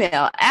Drunk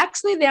Female.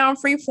 Actually, they're on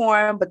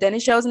Freeform, but then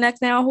it shows the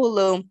next day on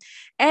Hulu.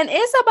 And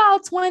it's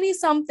about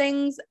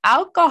 20-something's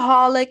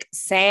alcoholic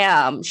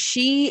Sam.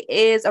 She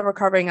is a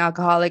recovering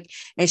alcoholic,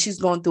 and she's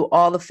going through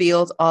all the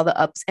feels, all the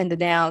ups and the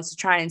downs to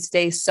try and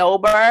stay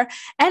sober.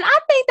 And I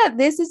think that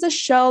this is a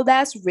show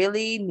that's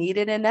really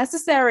needed and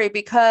necessary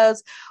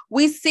because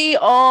we see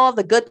all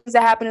the good things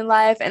that happen in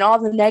life and all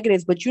the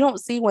negatives, but you don't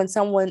see when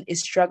someone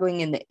is struggling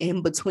in the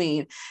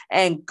in-between.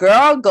 And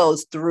girl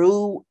goes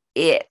through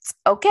it,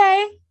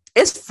 okay?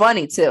 It's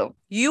funny too.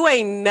 You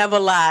ain't never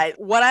lied.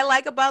 What I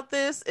like about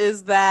this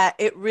is that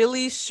it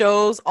really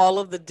shows all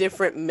of the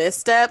different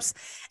missteps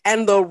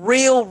and the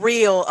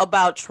real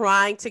about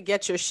trying to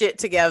get your shit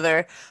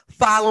together,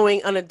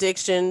 following an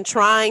addiction,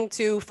 trying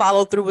to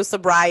follow through with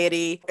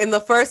sobriety. In the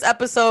first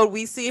episode,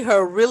 we see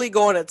her really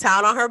going to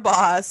town on her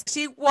boss.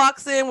 She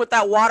walks in with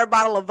that water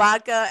bottle of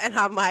vodka, and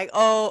I'm like,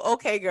 oh,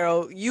 okay,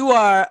 girl, you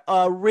are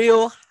a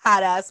real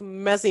hot ass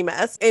messy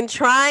mess. In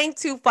trying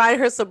to find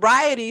her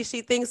sobriety,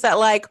 she thinks that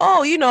like,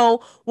 oh, you know,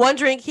 one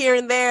drink here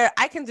and there,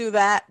 I can do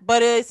that,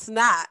 but it's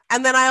not.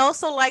 And then I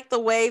also like the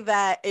way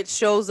that it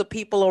shows the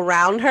people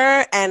around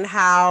her and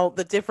how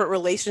the different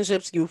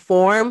relationships you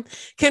form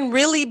can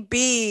really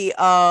be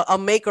a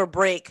make or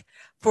break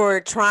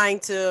for trying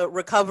to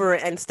recover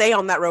and stay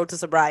on that road to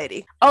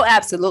sobriety. Oh,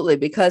 absolutely.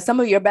 Because some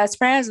of your best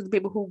friends are the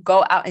people who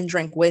go out and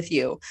drink with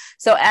you.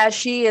 So as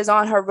she is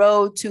on her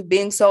road to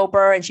being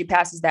sober and she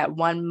passes that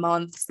 1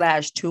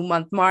 month/2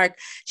 month mark,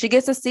 she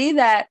gets to see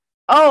that,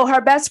 oh,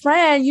 her best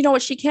friend, you know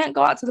what? She can't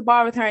go out to the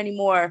bar with her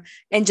anymore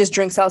and just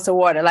drink seltzer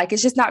water. Like,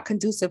 it's just not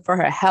conducive for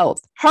her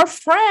health. Her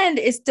friend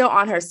is still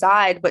on her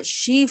side, but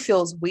she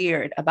feels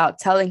weird about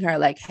telling her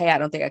like, hey, I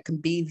don't think I can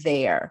be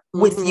there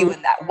with you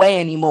in that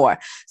way anymore.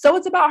 So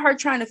it's about her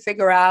trying to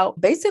figure out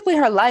basically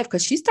her life,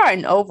 because she's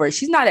starting over.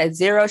 She's not at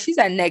 0. She's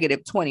at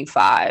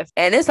 -25.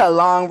 And it's a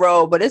long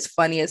road, but it's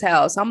funny as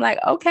hell. So I'm like,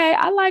 okay,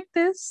 I like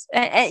this.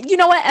 And you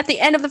know what? At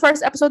the end of the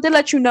first episode, they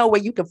let you know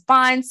where you can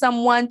find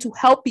someone to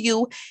help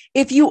you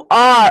if you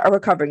are a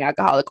recovering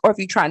alcoholic or if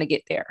you're trying to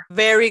get there.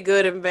 Very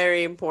good and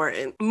very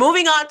important.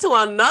 Moving on to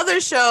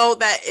another show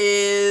that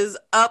is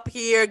up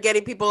here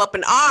getting people up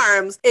in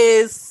arms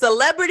is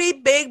Celebrity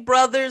Big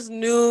Brother's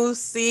new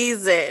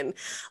season.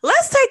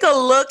 Let's take a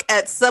look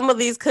at some of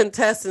these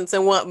contestants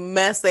and what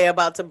mess they're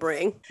about to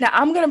bring. Now,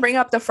 I'm going to bring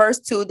up the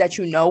first two that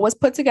you know was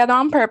put together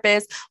on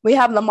purpose. We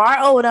have Lamar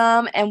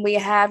Odom and we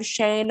have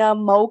Shayna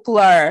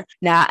Moakler.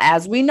 Now,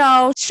 as we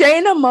know,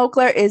 Shayna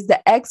Moakler is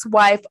the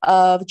ex-wife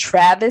of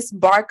Travis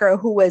Barker,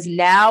 who is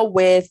now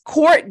with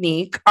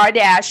Kourtney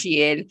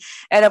Kardashian.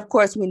 And of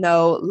course, we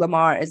know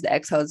Lamar is the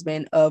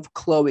ex-husband of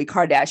Khloe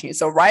Kardashian.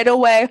 So right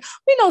away,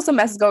 we know some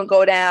mess is going to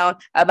go down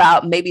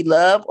about maybe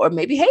love or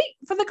maybe hate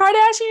for the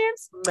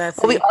Kardashians.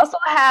 But we also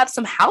have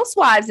some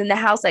housewives in the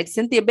house like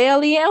Cynthia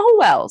Bailey and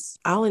who else?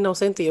 I only know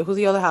Cynthia. Who's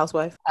the other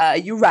housewife?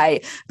 You're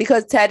right.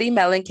 Because Teddy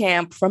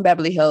Mellencamp from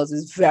Beverly Hills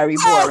is very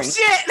boring. Oh,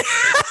 shit!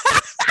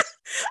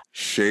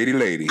 Shady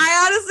lady.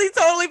 I honestly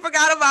totally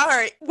forgot about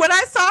her. When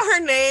I saw her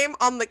name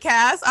on the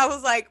cast, I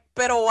was like,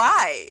 but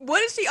why?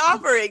 What is she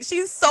offering?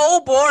 She's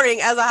so boring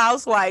as a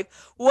housewife.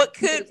 What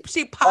could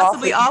she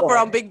possibly offer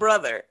on Big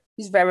Brother?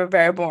 He's very,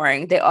 very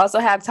boring. They also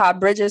have Todd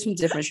Bridges from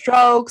Different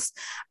Strokes.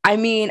 I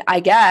mean, I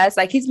guess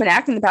like he's been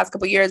acting the past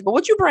couple of years, but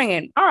what you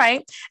bringing? All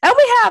right. And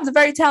we have the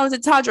very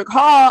talented Todrick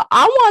Hall.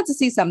 I wanted to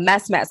see some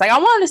mess. Like I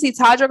wanted to see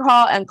Todrick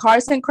Hall and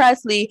Carson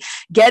Kressley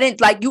getting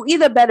like, you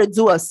either better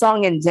do a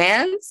song and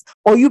dance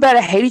or you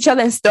better hate each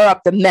other and stir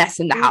up the mess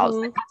in the house.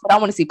 Like, that's what I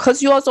want to see.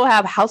 Because you also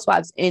have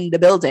housewives in the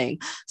building.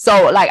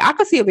 So like I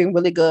could see it being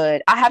really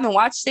good. I haven't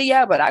watched it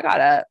yet, but I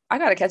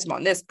gotta catch him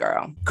on this,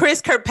 girl.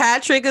 Chris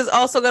Kirkpatrick is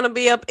also gonna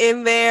be up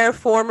in there,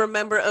 former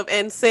member of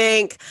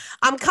NSYNC.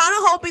 I'm kind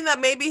of hoping that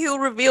maybe he'll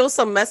reveal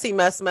some messy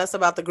mess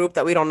about the group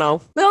that we don't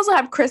know. We also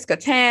have Chris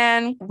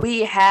Kattan.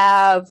 We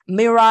have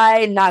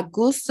Mirai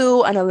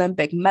Nagusu, an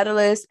Olympic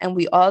medalist. And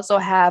we also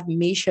have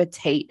Misha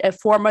Tate, a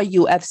former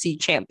UFC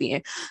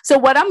champion. So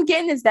what I'm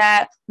getting is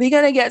that we're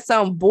going to get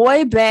some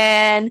boy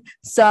band,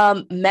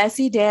 some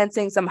messy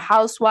dancing, some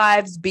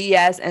housewives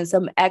BS, and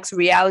some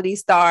ex-reality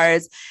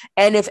stars.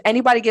 And if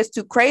anybody gets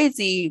too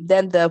crazy,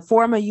 then the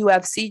former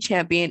UFC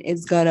champion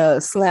is going to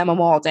slam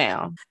them all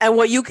down. And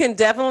what you can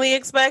definitely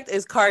expect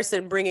is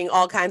Carson bringing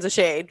all kinds of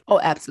shade. Oh,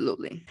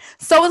 absolutely.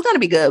 So it's going to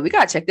be good. We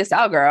got to check this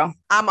out, girl.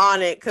 I'm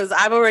on it because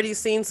I've already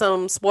seen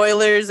some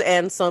spoilers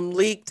and some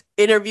leaked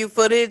interview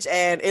footage,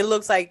 and it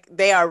looks like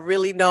they are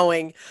really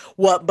knowing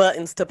what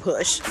buttons to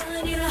push.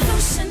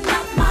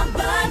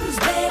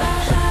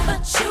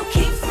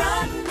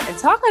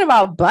 Talking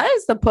about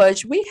buttons to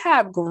push, we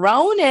have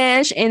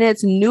Grownish in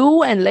its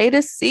new and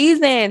latest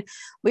season.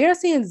 We are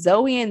seeing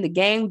Zoe and the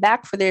gang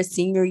back for their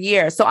senior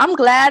year. So I'm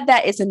glad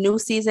that it's a new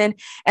season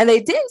and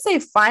they didn't say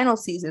final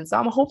season. So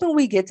I'm hoping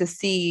we get to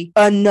see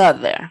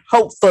another,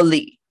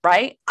 hopefully.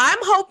 Right? I'm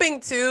hoping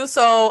too.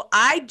 So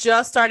I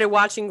just started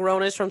watching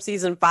Grownish from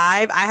season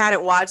 5. I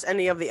hadn't watched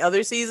any of the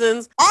other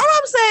seasons. All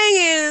I'm saying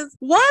is,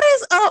 what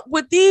is up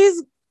with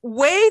these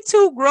way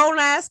too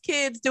grown-ass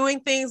kids doing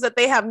things that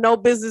they have no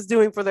business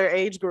doing for their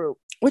age group?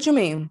 What you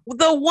mean?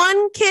 The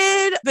one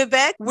kid,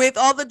 Vivek, with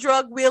all the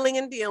drug wheeling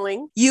and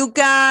dealing. You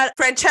got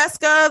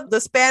Francesca,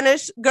 the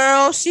Spanish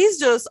girl. She's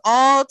just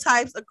all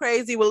types of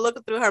crazy with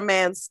looking through her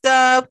man's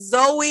stuff.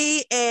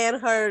 Zoe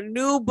and her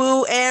new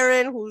boo,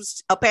 Aaron,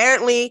 who's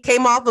apparently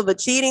came off of a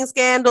cheating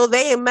scandal.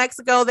 They in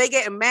Mexico. They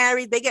getting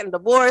married. They getting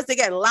divorced. They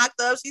getting locked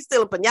up. She's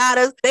stealing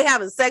piñatas. They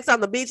having sex on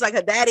the beach like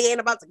her daddy ain't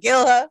about to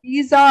kill her.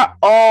 These are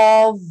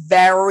all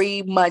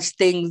very much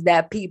things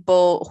that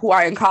people who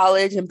are in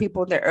college and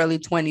people in their early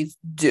 20s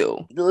do.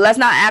 Let's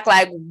not act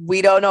like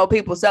we don't know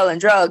people selling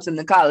drugs in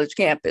the college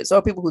campus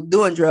or people who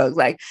doing drugs.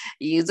 Like,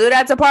 you do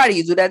that to party,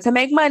 you do that to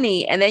make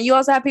money. And then you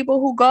also have people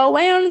who go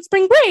away on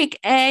spring break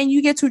and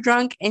you get too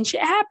drunk and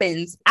shit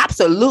happens.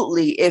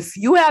 Absolutely. If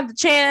you have the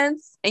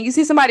chance and you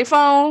see somebody's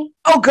phone,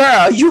 oh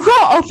girl, you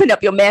go open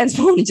up your man's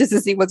phone just to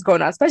see what's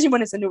going on, especially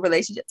when it's a new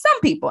relationship. Some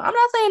people, I'm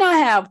not saying I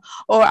have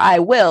or I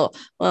will.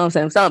 Well, I'm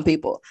saying some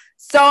people.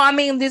 So, I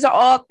mean, these are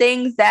all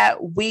things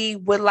that we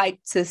would like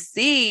to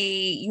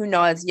see, you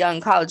know, as young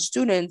college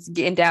students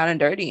getting down and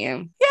dirty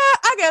in. Yeah,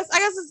 I guess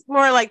it's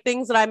more like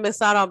things that I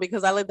miss out on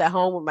because I lived at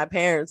home with my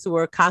parents who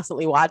were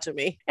constantly watching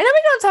me. And then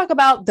we're going to talk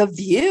about The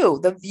View.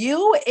 The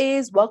View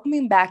is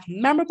welcoming back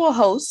memorable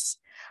hosts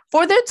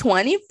for their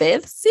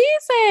 25th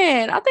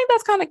season. I think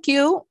that's kind of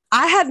cute.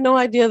 I had no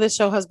idea this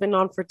show has been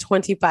on for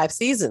 25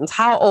 seasons.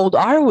 How old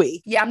are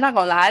we? Yeah, I'm not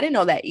gonna lie. I didn't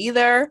know that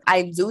either.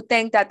 I do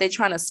think that they're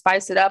trying to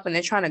spice it up and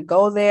they're trying to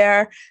go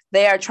there.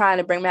 They are trying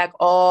to bring back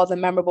all the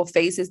memorable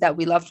faces that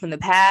we loved from the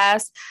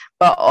past.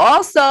 But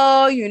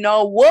also, you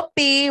know,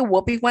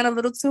 Whoopi went a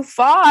little too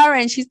far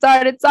and she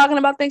started talking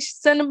about things she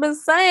shouldn't have been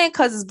saying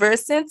because it's very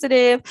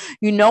sensitive.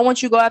 You know,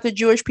 once you go after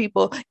Jewish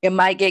people, it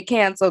might get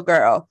canceled,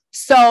 girl.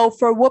 So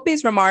for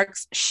Whoopi's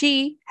remarks,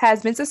 she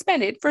has been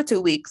suspended for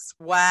 2 weeks.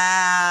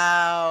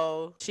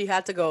 Wow. She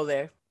had to go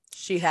there.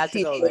 She had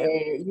to go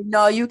there. You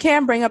know, you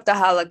can't bring up the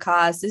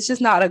Holocaust. It's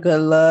just not a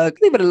good look.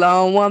 Leave it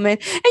alone, woman.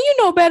 And you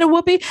know better,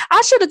 Whoopi.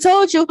 I should have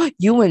told you,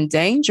 you in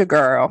danger,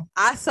 girl.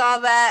 I saw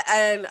that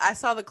and I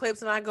saw the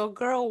clips and I go,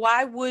 girl,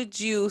 why would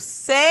you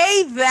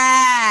say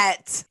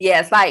that?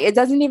 Yes, like it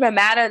doesn't even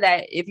matter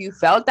that if you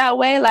felt that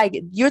way,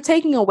 like you're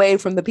taking away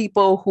from the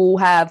people who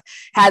have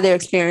had their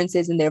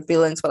experiences and their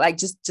feelings. But like,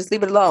 just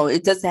leave it alone.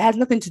 It has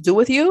nothing to do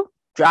with you.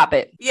 Drop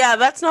it. Yeah,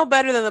 that's no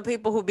better than the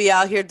people who be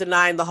out here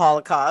denying the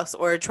Holocaust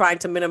or trying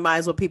to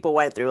minimize what people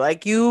went through.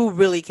 Like, you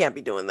really can't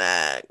be doing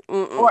that.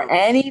 Or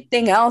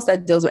anything else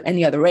that deals with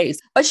any other race.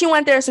 But she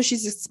went there, so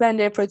she's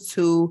suspended for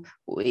 2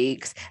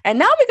 weeks. And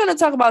now we're going to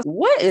talk about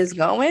what is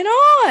going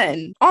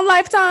on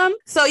Lifetime.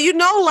 So, you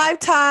know,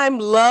 Lifetime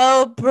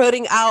love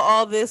putting out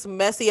all this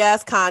messy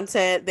ass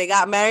content. They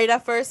got Married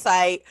at First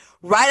Sight.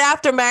 Right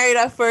after Married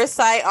at First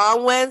Sight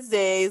on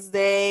Wednesdays,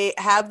 they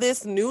have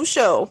this new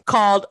show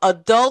called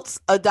Adults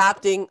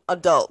Adopting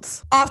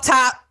Adults. Off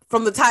top,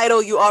 from the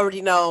title, you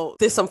already know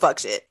this some fuck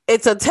shit.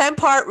 It's a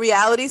 10-part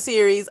reality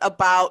series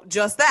about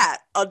just that,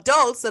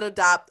 adults that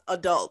adopt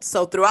adults.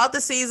 So throughout the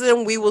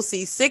season, we will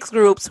see 6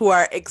 groups who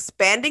are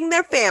expanding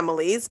their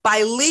families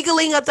by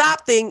legally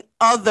adopting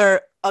other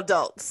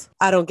adults.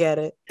 I don't get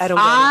it.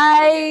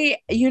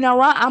 You know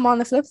what? I'm on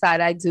the flip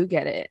side. I do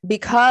get it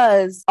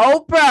because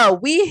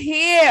Oprah, we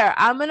here.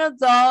 I'm an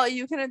adult.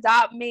 You can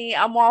adopt me.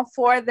 I'm all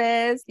for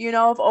this. You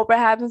know, if Oprah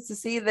happens to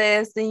see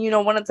this, then, you know,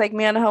 want to take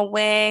me under her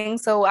wing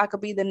so I could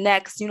be the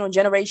next, you know,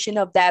 generation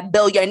of that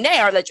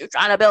billionaire that you're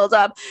trying to build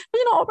up. But,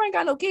 you know, Oprah ain't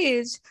got no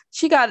kids.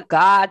 She got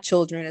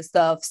godchildren and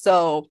stuff.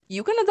 So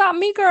you can adopt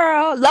me,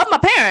 girl. Love my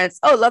parents.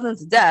 Oh, love them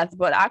to death.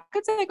 But I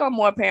could take on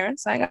more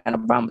parents. I ain't got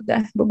no problem with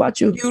that. What about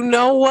you? You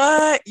know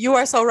what? You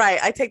are so right.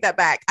 I take that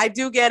back. I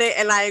do get it.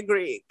 And I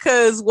agree.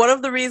 Because one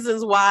of the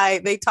reasons why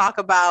they talk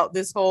about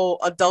this whole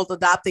adult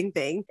adopting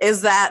thing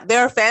is that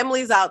there are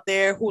families out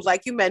there who,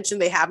 like you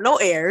mentioned, they have no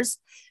heirs.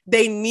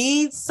 They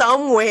need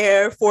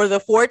somewhere for the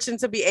fortune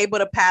to be able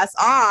to pass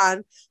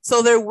on.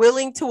 So they're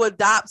willing to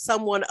adopt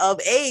someone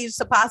of age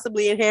to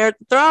possibly inherit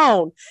the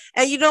throne.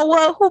 And you know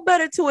what? Who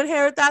better to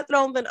inherit that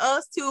throne than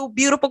us 2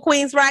 beautiful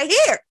queens right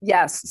here?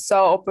 Yes.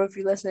 So Oprah, if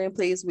you're listening,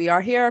 please, we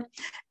are here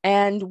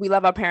and we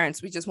love our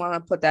parents. We just want to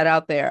put that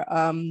out there.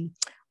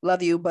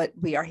 Love you, but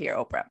we are here,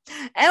 Oprah.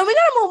 And we're going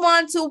to move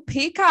on to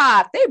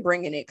Peacock. They're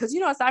bringing it because,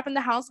 you know, aside from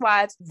the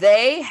Housewives,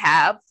 they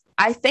have,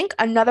 I think,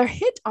 another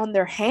hit on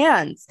their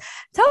hands.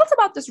 Tell us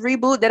about this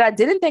reboot that I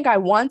didn't think I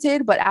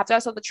wanted, but after I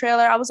saw the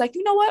trailer, I was like,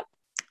 you know what?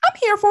 I'm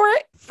here for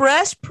it.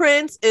 Fresh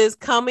Prince is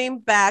coming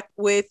back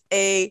with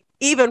a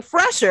even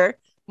fresher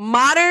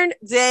modern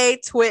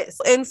day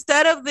twist.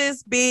 Instead of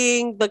this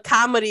being the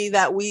comedy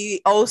that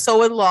we oh so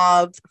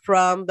loved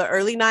from the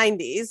early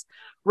 90s,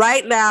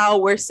 right now,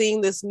 we're seeing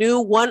this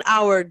new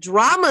 1-hour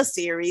drama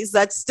series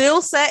that's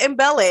still set in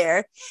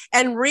Bel-Air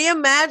and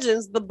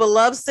reimagines the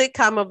beloved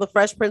sitcom of The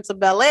Fresh Prince of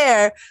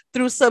Bel-Air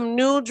through some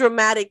new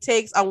dramatic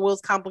takes on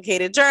Will's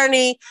complicated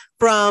journey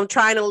from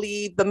trying to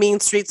leave the mean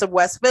streets of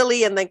West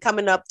Philly and then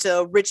coming up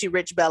to Richie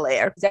Rich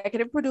Bel-Air.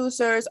 Executive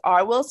producers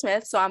are Will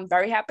Smith, so I'm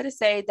very happy to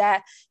say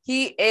that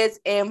he is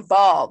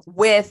involved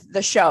with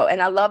the show.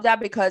 And I love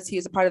that because he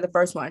is a part of the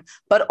first one.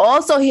 But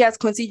also he has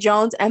Quincy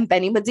Jones and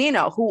Benny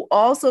Medina, who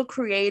also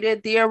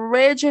created the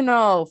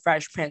original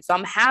Fresh Prince. So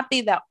I'm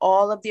happy that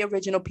all of the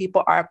original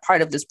people are a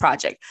part of this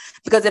project.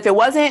 Because if it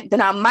wasn't,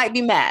 then I might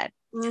be mad.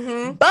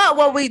 Mm-hmm. But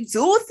what we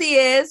do see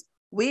is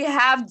we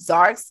have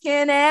dark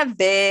skin and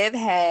Viv,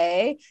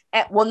 hey.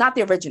 And, well, not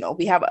the original.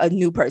 We have a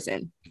new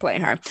person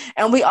playing her.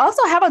 And we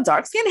also have a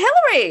dark skin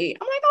Hillary.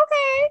 I'm like,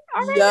 okay,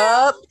 all right.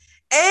 Yup.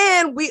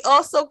 And we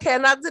also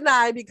cannot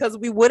deny, because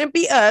we wouldn't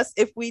be us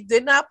if we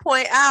did not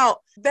point out,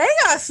 they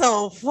got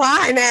some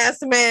fine ass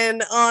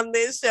men on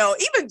this show.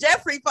 Even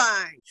Jeffrey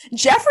fine.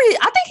 Jeffrey,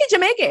 I think he's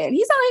Jamaican.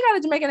 He sounds like he got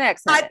a Jamaican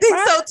accent. I think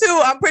so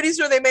too. I'm pretty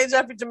sure they made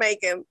Jeffrey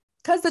Jamaican.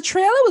 Because the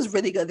trailer was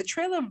really good. The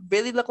trailer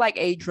really looked like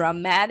a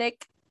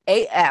dramatic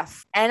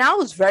AF. And I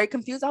was very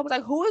confused. I was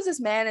like, who is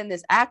this man in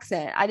this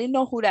accent? I didn't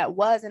know who that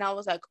was. And I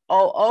was like,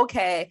 oh,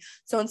 okay.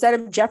 So instead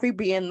of Jeffrey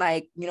being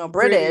like,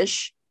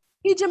 British,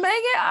 he Jamaican.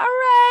 All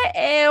right.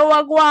 Hey,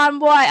 wagwan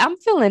boy. I'm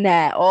feeling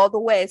that all the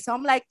way. So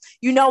I'm like,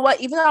 you know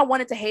what? Even though I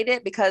wanted to hate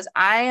it, because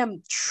I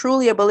am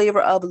truly a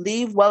believer of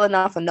leave well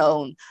enough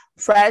alone.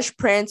 Fresh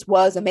Prince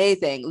was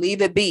amazing.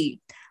 Leave it be.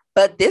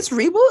 But this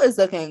reboot is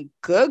looking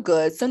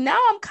good. So now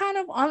I'm kind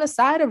of on the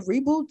side of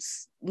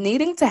reboots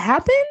needing to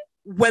happen.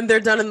 When they're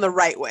done in the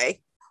right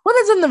way. Well,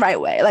 it's in the right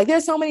way. Like,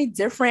 there's so many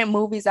different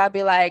movies I'd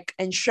be like,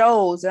 and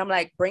shows, and I'm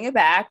like, bring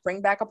back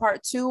a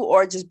part 2,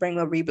 or just bring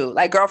a reboot.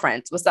 Like,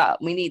 Girlfriends, what's up?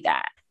 We need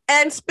that.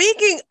 And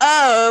speaking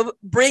of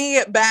bringing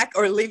it back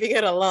or leaving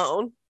it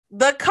alone,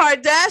 the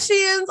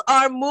Kardashians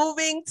are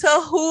moving to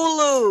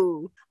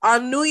Hulu.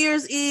 On New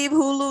Year's Eve,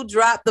 Hulu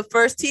dropped the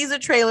first teaser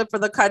trailer for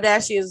the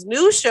Kardashians'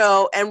 new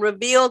show and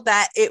revealed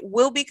that it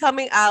will be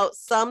coming out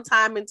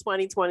sometime in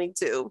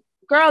 2022.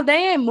 Girl,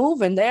 they ain't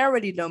moving. They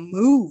already done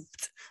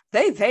moved.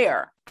 They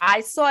there.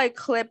 I saw a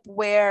clip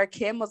where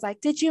Kim was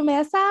like, did you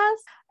miss us?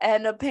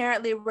 And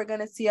apparently we're going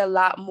to see a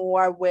lot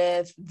more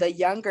with the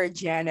younger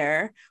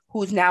Jenner,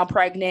 who's now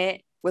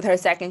pregnant with her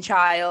second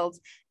child.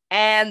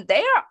 And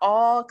they are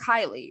all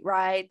Kylie,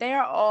 right? They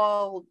are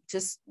all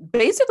just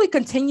basically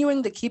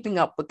continuing the keeping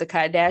up with the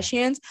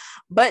Kardashians,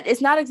 but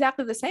it's not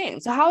exactly the same.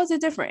 So how is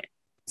it different?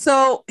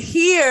 So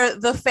here,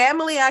 the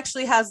family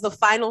actually has the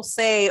final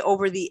say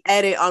over the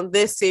edit on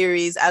this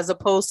series, as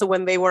opposed to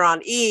when they were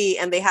on E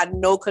and they had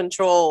no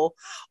control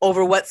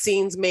over what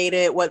scenes made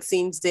it, what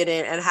scenes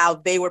didn't, and how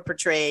they were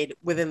portrayed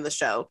within the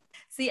show.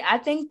 See, I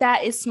think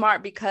that is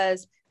smart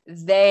because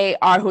they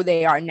are who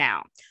they are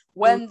now.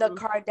 When the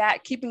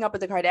Keeping Up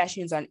with the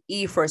Kardashians on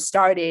E first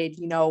started,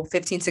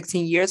 15,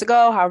 16 years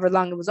ago, however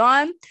long it was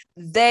on,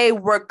 they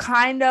were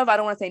kind of, I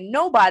don't want to say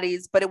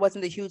nobodies, but it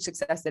wasn't the huge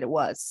success that it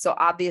was. So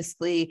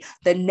obviously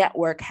the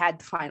network had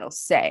the final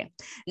say.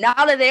 Now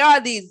that they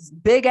are these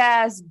big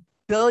ass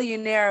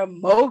billionaire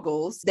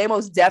moguls, they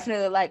most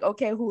definitely like,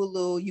 okay,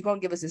 Hulu, you're going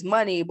to give us this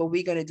money, but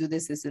we're going to do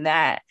this and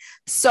that.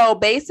 So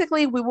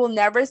basically, we will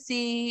never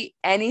see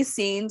any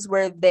scenes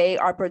where they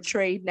are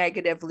portrayed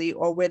negatively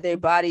or where their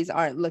bodies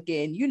aren't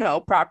looking,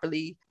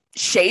 properly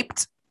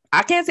shaped.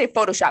 I can't say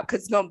Photoshop because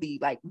it's going to be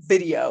like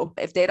video.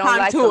 If they don't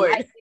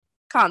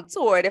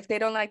contoured, if they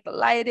don't like the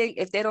lighting,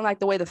 if they don't like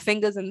the way the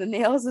fingers and the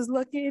nails is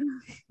looking,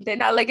 they're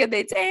not liking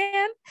their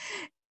tan,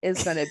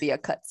 it's going to be a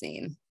cut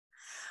scene.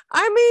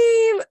 I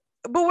mean,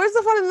 but where's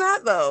the fun in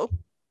that, though?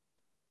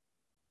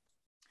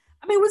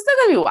 I mean, we're still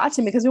going to be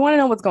watching because we want to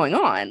know what's going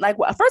on. Like,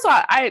 first of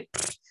all,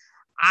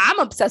 I'm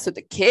obsessed with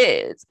the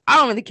kids. I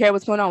don't really care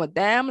what's going on with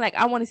them. Like,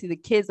 I want to see the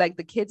kids. Like,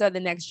 the kids are the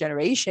next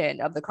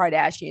generation of the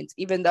Kardashians,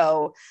 even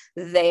though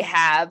they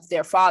have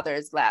their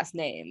father's last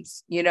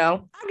names, I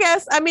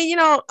guess. I mean,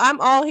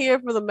 I'm all here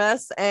for the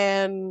mess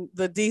and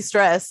the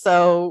de-stress.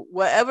 So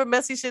whatever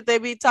messy shit they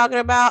be talking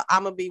about,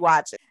 I'm going to be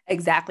watching.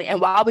 Exactly. And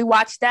while we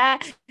watch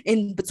that,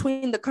 in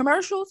between the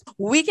commercials,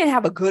 we can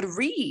have a good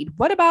read.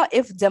 What about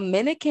if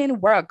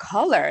Dominican were a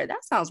color?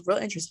 That sounds real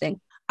interesting.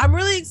 I'm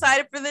really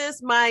excited for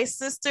this. My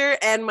sister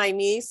and my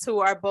niece, who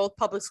are both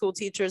public school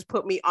teachers,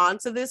 put me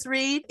onto this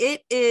read.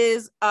 It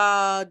is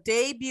a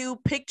debut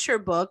picture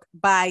book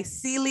by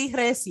Celie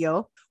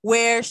Recio,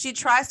 where she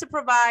tries to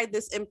provide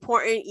this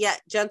important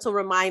yet gentle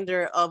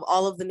reminder of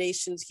all of the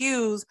nation's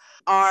hues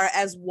are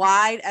as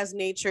wide as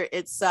nature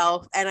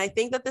itself. And I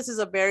think that this is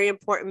a very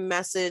important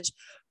message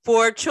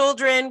for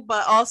children,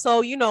 but also,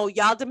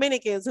 y'all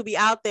Dominicans who be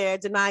out there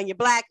denying your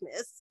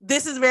blackness.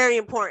 This is very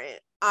important.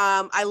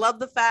 I love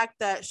the fact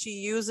that she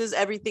uses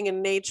everything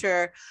in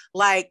nature,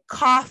 like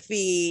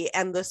coffee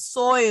and the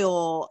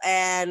soil.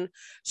 And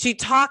she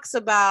talks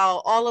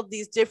about all of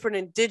these different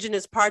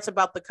indigenous parts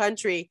about the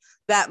country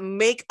that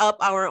make up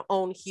our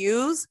own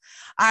hues.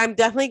 I'm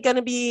definitely going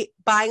to be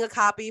buying a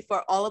copy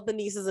for all of the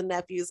nieces and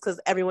nephews because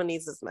everyone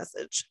needs this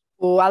message.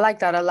 Oh, I like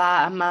that a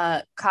lot. I'm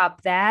going to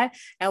cop that.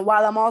 And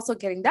while I'm also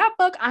getting that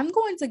book, I'm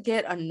going to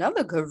get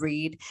another good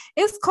read.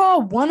 It's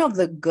called One of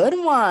the Good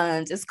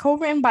Ones. It's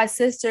co-written by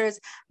sisters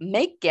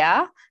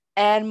Mekia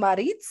and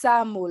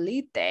Maritza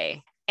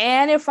Mulite.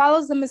 And it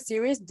follows the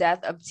mysterious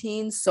death of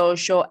teen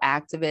social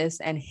activist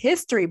and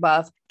history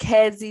buff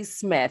Kezi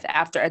Smith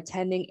after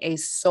attending a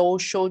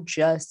social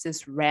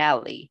justice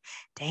rally.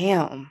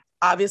 Damn.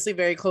 Obviously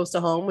very close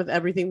to home with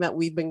everything that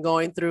we've been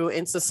going through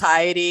in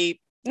society.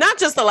 Not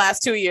just the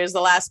last 2 years, the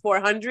last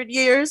 400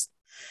 years.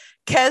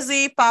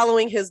 Kezi,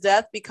 following his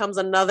death, becomes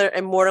another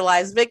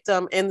immortalized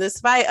victim in this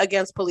fight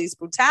against police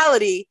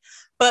brutality.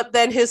 But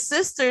then his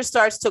sister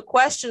starts to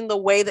question the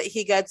way that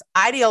he gets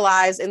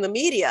idealized in the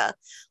media,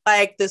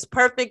 like this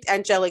perfect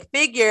angelic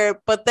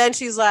figure. But then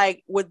she's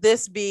like, would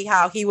this be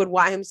how he would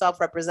want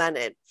himself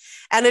represented?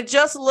 And it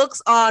just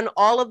looks on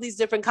all of these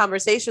different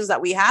conversations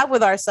that we have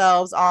with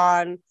ourselves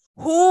on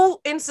who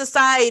in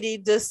society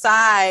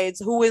decides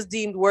who is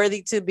deemed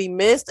worthy to be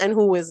missed and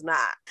who is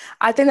not.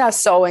 I think that's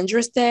so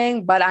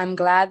interesting, but I'm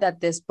glad that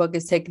this book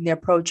is taking the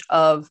approach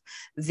of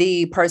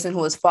the person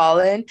who has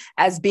fallen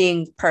as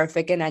being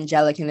perfect and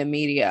angelic in the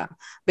media,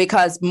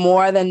 because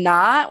more than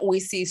not, we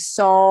see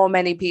so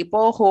many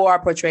people who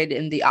are portrayed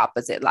in the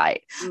opposite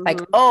light. Mm-hmm.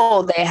 Like,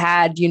 oh, they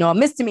had, a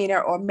misdemeanor,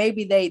 or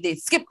maybe they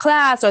skipped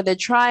class, or they're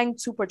trying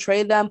to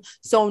portray them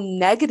so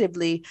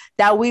negatively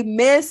that we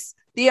miss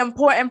the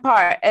important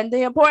part. And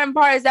the important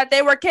part is that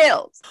they were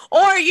killed.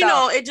 Or,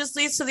 it just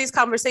leads to these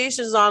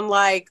conversations on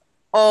like,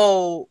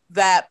 oh,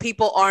 that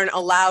people aren't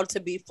allowed to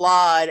be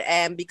flawed.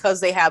 And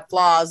because they have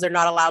flaws, they're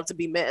not allowed to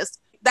be missed.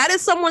 That is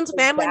someone's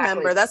family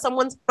member. That's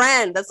someone's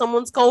friend. That's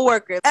someone's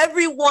coworker.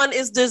 Everyone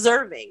is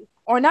deserving.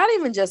 Or not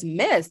even just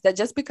missed. That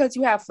just because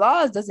you have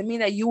flaws doesn't mean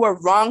that you were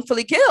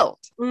wrongfully killed.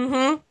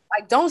 Mm-hmm.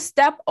 Like, don't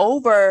step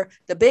over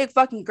the big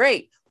fucking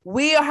great.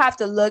 We have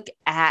to look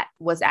at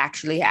what's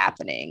actually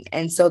happening.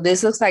 And so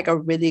this looks like a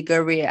really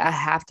good read. I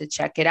have to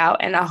check it out.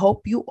 And I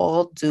hope you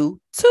all do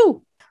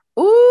too.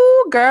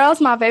 Ooh, girls,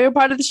 my favorite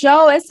part of the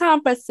show. It's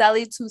time for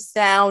Sally to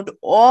sound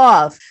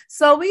off.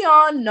 So we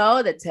all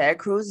know that Ted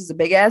Cruz is a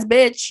big ass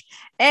bitch.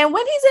 And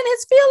when he's in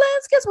his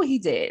feelings, guess what he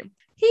did?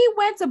 He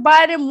went to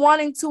Biden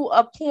wanting to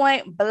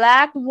appoint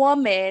Black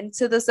women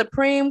to the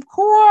Supreme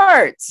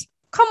Court.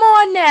 Come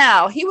on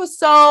now. He was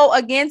so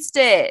against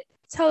it.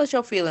 Tell us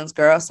your feelings,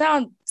 girl.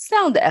 Sound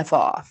the F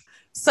off.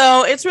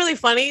 So it's really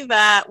funny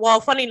that,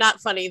 funny, not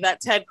funny,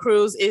 that Ted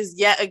Cruz is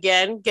yet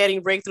again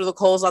getting raked through the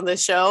coals on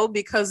this show,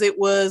 because it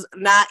was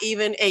not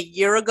even a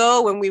year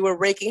ago when we were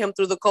raking him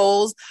through the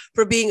coals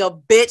for being a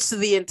bitch to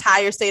the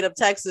entire state of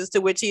Texas,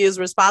 to which he is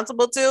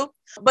responsible to.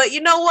 But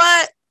you know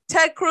what?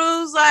 Ted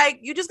Cruz, like,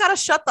 you just got to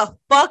shut the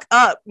fuck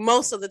up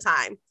most of the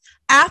time.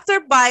 After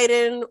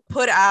Biden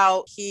put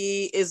out,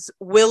 he is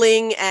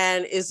willing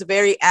and is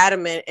very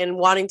adamant in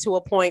wanting to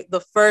appoint the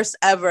first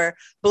ever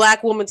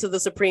Black woman to the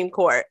Supreme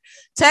Court.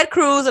 Ted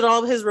Cruz and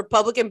all of his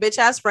Republican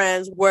bitch-ass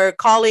friends were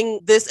calling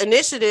this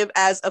initiative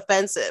as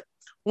offensive.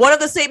 One of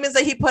the statements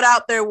that he put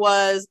out there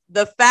was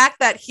the fact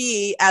that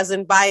he, as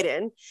in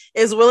Biden,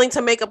 is willing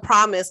to make a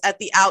promise at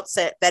the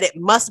outset that it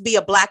must be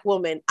a Black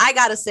woman. I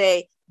gotta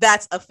say,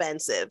 that's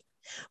offensive.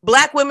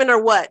 Black women are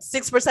what?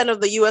 6%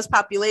 of the US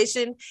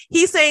population.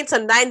 He's saying to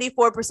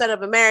 94%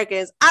 of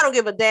Americans, I don't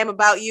give a damn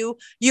about you.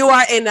 You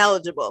are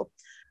ineligible.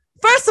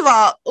 First of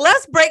all,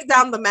 let's break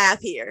down the math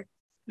here.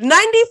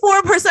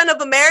 94%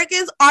 of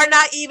Americans are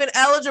not even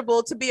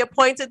eligible to be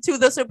appointed to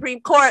the Supreme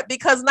Court,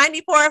 because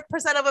 94%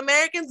 of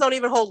Americans don't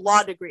even hold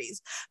law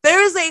degrees.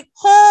 There is a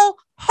whole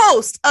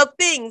host of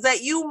things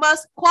that you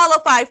must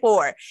qualify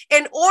for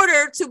in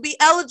order to be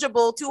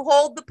eligible to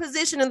hold the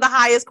position in the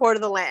highest court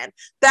of the land.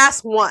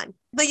 That's one.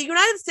 The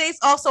United States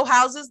also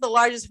houses the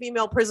largest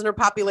female prisoner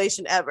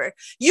population ever.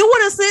 You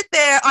want to sit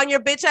there on your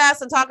bitch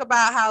ass and talk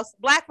about how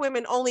Black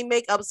women only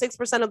make up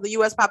 6% of the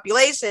US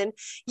population,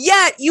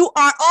 yet you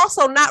are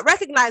also not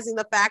recognizing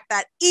the fact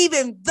that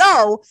even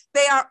though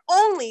they are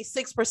only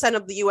 6%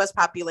 of the US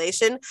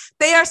population,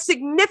 they are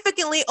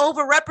significantly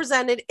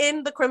overrepresented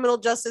in the criminal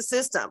justice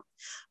system.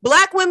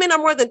 Black women are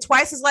more than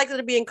twice as likely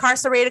to be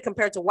incarcerated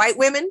compared to white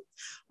women.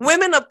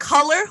 Women of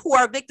color who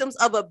are victims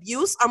of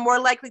abuse are more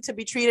likely to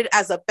be treated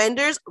as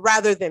offenders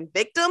rather than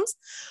victims.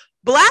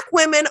 Black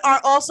women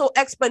are also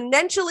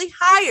exponentially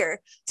higher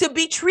to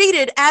be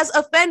treated as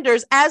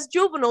offenders, as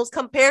juveniles,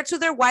 compared to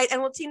their white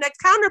and Latinx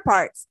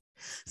counterparts.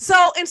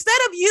 So instead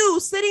of you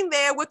sitting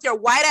there with your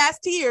white ass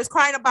tears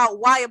crying about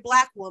why a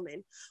Black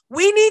woman,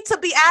 we need to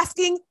be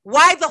asking,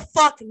 why the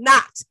fuck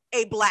not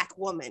a Black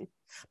woman?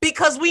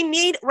 Because we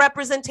need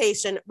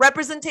representation.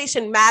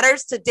 Representation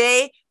matters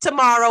today,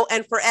 tomorrow,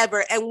 and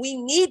forever. And we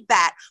need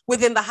that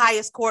within the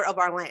highest court of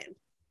our land.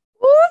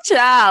 Ooh,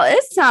 child,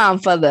 it's time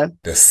for the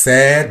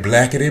sad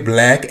blackity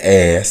black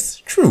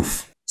ass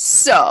truth.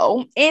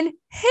 So in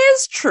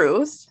his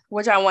truth,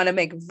 which I want to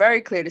make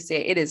very clear to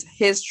say it is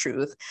his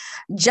truth,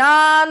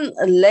 John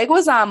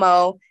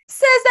Leguizamo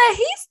says that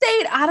he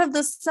stayed out of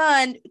the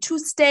sun to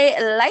stay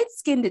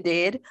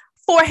light-skinned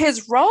for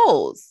his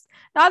roles.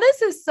 Now,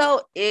 this is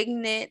so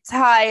ignorant,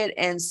 tired,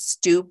 and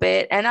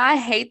stupid. And I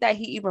hate that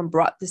he even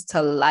brought this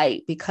to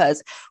light,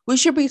 because we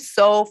should be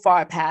so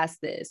far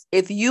past this.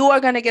 If you are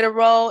going to get a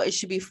role, it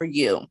should be for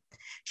you.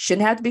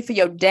 Shouldn't have to be for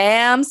your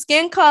damn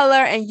skin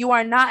color. And you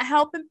are not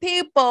helping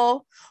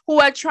people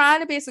who are trying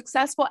to be a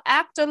successful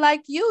actor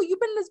like you. You've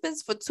been in this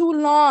business for too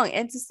long.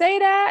 And to say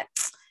that,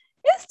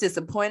 it's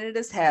disappointed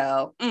as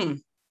hell.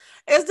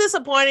 It's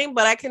disappointing,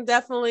 but I can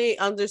definitely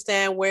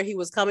understand where he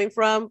was coming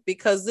from,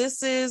 because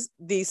this is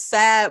the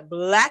sad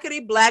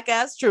blackity black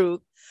ass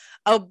truth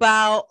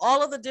about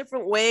all of the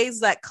different ways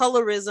that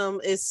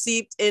colorism is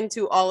seeped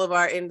into all of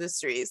our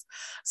industries.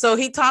 So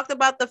he talked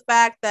about the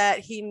fact that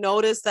he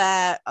noticed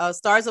that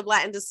stars of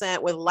Latin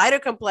descent with lighter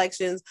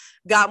complexions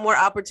got more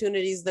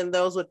opportunities than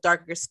those with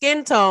darker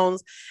skin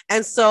tones.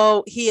 And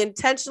so he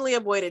intentionally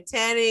avoided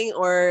tanning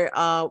or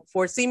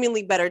for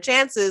seemingly better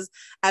chances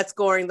at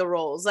scoring the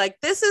roles. Like,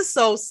 this is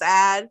so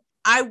sad.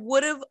 I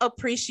would have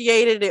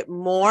appreciated it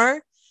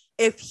more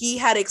if he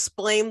had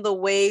explained the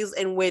ways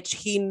in which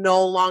he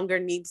no longer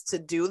needs to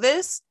do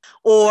this,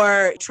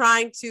 or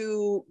trying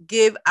to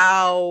give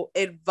out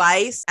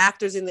advice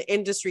actors in the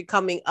industry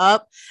coming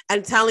up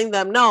and telling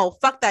them, no,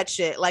 fuck that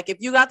shit. Like, if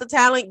you got the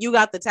talent, you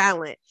got the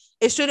talent.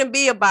 It shouldn't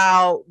be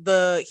about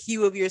the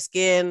hue of your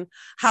skin,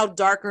 how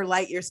dark or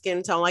light your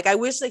skin tone. Like, I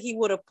wish that he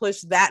would have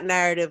pushed that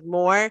narrative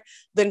more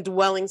than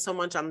dwelling so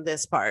much on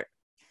this part.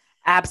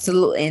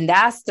 Absolutely. And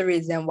that's the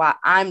reason why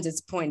I'm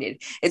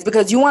disappointed. It's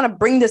because you want to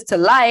bring this to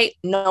light,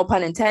 no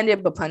pun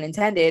intended, but pun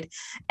intended.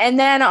 And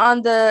then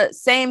on the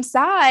same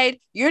side,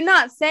 you're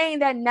not saying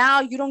that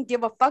now you don't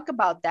give a fuck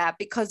about that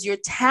because your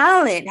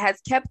talent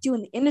has kept you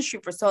in the industry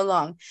for so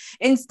long.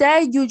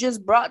 Instead, you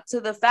just brought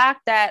to the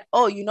fact that,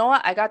 oh, you know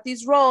what? I got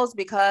these roles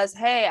because,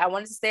 hey, I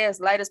wanted to stay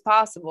as light as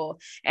possible.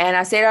 And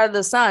I stayed out of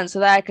the sun so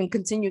that I can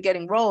continue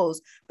getting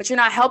roles. But you're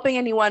not helping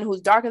anyone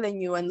who's darker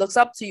than you and looks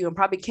up to you and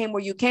probably came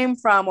where you came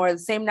from or the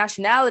same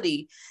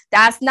nationality.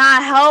 That's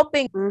not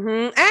helping.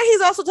 And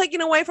he's also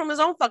taking away from his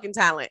own fucking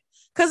talent.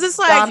 Because it's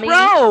like,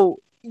 bro,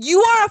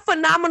 you are a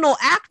phenomenal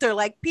actor.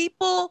 Like,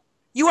 people,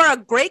 you are a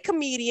great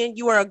comedian.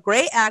 You are a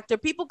great actor.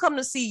 People come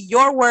to see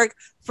your work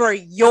for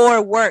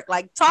your work.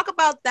 Like, talk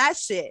about that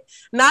shit.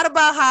 Not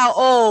about how,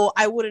 oh,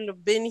 I wouldn't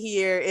have been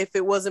here if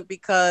it wasn't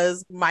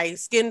because my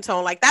skin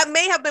tone. Like, that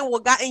may have been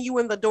what gotten you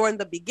in the door in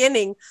the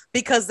beginning,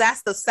 because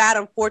that's the sad,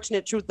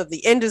 unfortunate truth of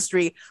the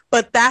industry.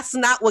 But that's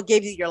not what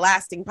gave you your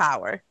lasting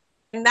power.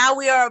 And now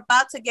we are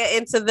about to get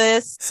into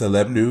this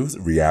Celeb News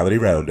Reality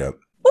Roundup.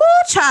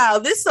 Ooh,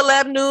 child, this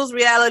Celeb News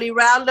Reality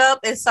Roundup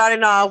is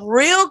starting off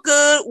real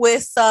good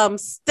with some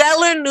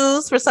stellar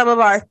news for some of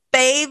our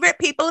favorite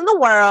people in the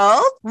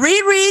world.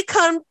 Riri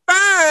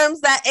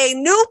confirms that a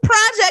new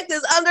project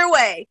is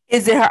underway.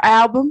 Is it her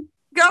album?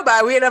 Girl,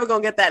 bye. We ain't never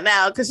gonna get that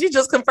now because she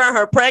just confirmed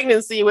her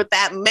pregnancy with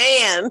that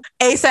man,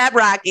 A$AP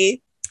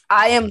Rocky.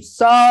 I am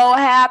so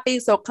happy.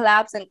 So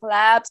claps and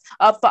claps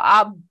up for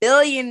our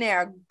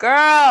billionaire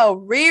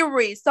girl,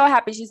 Riri. So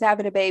happy she's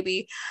having a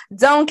baby.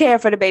 Don't care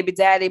for the baby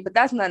daddy, but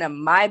that's none of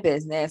my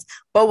business.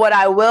 But what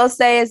I will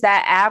say is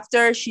that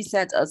after she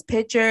sent us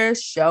pictures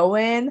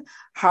showing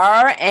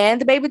her and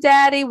the baby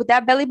daddy with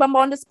that belly bump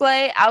on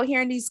display out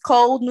here in these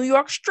cold New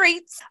York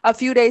streets, a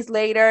few days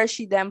later,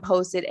 she then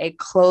posted a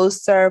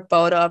closer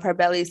photo of her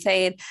belly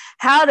saying,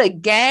 how the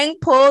gang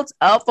pulled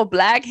up for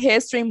Black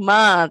History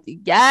Month.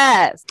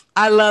 Yes.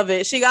 I love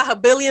it. She got her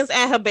billions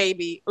and her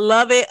baby.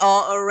 Love it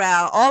all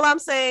around. All I'm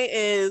saying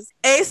is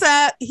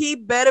A$AP, he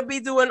better be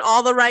doing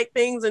all the right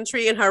things and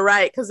treating her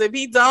right. Because if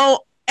he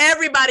don't,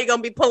 everybody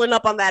gonna be pulling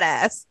up on that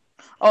ass.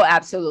 Oh,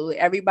 absolutely.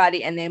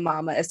 Everybody and their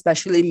mama,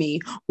 especially me,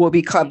 will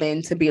be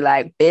coming to be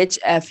like, bitch,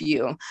 F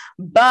you.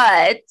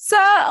 But we're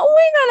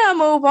going to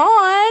move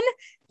on.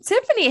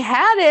 Tiffany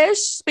Haddish,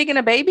 speaking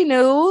of baby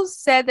news,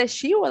 said that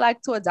she would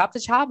like to adopt a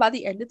child by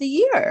the end of the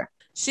year.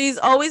 She's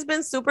always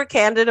been super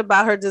candid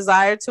about her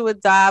desire to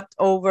adopt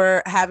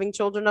over having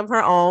children of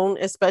her own,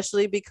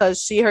 especially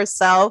because she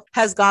herself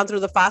has gone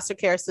through the foster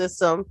care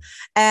system.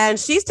 And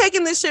she's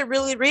taking this shit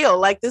really real.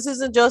 Like, this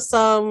isn't just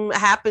some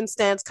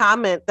happenstance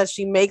comment that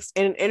she makes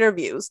in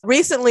interviews.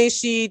 Recently,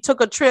 she took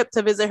a trip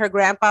to visit her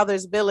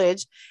grandfather's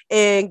village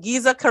in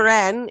Giza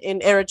Karen in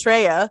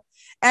Eritrea.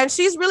 And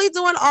she's really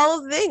doing all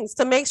of the things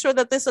to make sure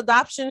that this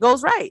adoption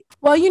goes right.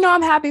 Well, you know,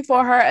 I'm happy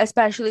for her,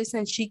 especially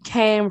since she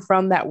came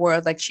from that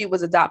world. Like, she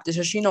was adopted,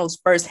 so she knows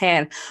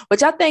firsthand,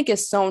 which I think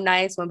is so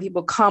nice when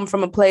people come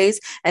from a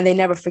place and they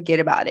never forget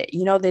about it.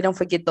 You know, they don't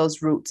forget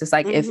those roots. It's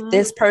like, if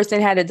this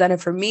person had done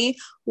it for me,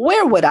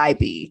 where would I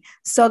be?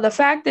 So the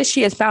fact that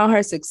she has found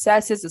her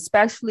successes,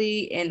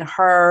 especially in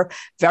her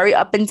very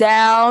up and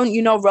down,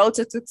 you know, road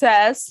to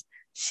success,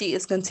 she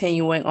is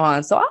continuing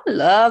on. So I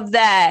love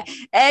that.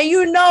 And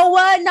you know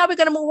what? Now we're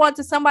going to move on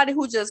to somebody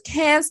who just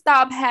can't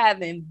stop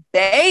having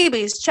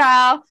babies,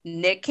 child.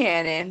 Nick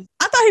Cannon.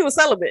 I thought he was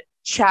celibate.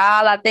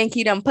 Child, I think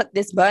he done put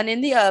this bun in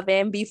the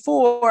oven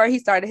before he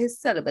started his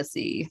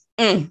celibacy.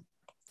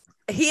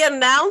 He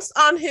announced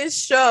on his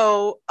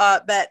show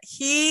that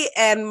he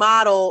and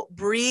model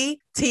Brie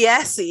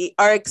Tiesi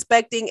are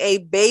expecting a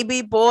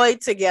baby boy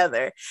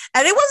together.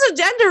 And it was a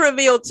gender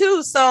reveal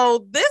too.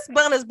 So this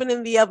bun has been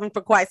in the oven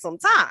for quite some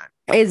time.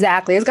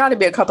 Exactly. It's got to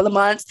be a couple of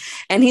months.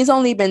 And he's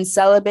only been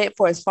celibate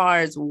for, as far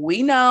as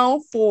we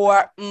know,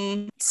 for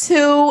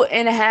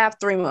 2.5,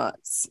 3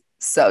 months.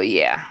 So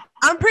yeah.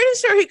 I'm pretty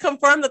sure he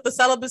confirmed that the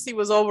celibacy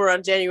was over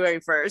on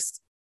January 1st.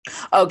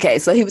 Okay,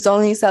 so he was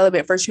only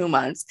celibate for 2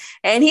 months.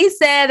 And he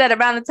said that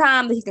around the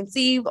time that he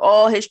conceived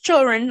all his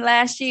children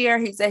last year,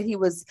 he said he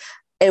was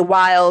a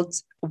wild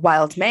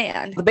wild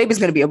man. The baby's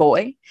going to be a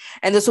boy,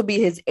 and this will be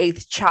his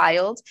 8th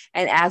child.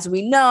 And as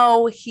we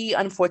know, he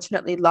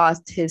unfortunately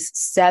lost his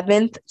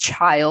 7th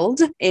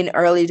child in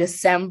early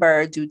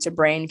December due to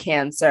brain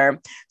cancer.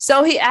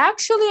 So he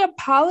actually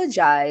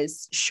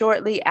apologized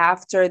shortly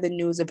after the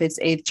news of his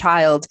 8th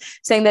child,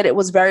 saying that it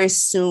was very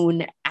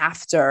soon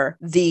after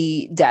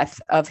the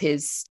death of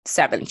his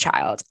 7th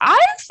child. I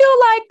feel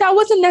like that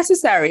wasn't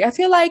necessary. I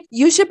feel like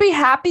you should be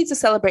happy to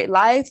celebrate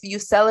life. You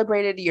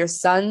celebrated your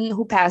son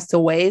who passed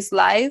away's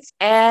life,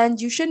 and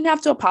you shouldn't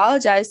have to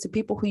apologize to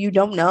people who you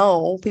don't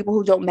know, people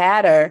who don't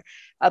matter,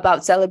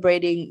 about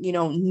celebrating,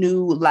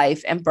 new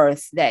life and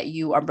birth that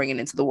you are bringing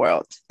into the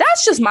world.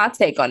 That's just my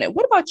take on it.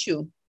 What about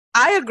you?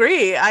 I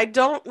agree. I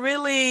don't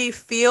really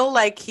feel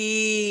like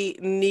he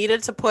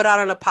needed to put out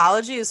an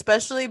apology,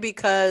 especially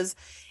because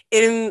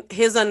in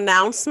his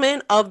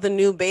announcement of the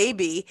new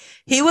baby,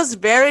 he was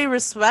very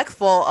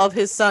respectful of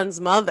his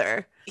son's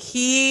mother.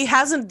 He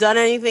hasn't done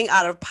anything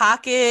out of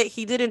pocket.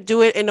 He didn't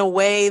do it in a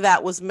way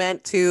that was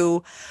meant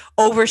to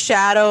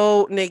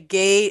overshadow,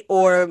 negate,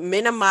 or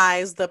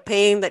minimize the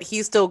pain that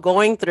he's still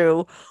going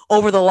through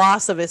over the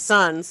loss of his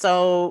son.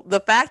 So the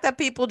fact that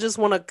people just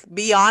want to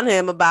be on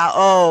him about,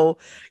 oh,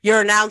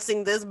 you're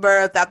announcing this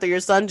birth after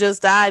your son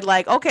just died,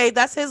 like, okay,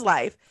 that's his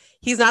life.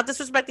 He's not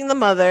disrespecting the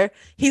mother.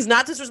 He's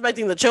not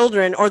disrespecting the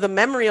children or the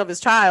memory of his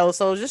child.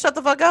 So just shut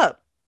the fuck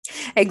up.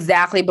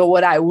 Exactly. But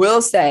what I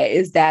will say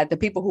is that the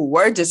people who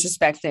were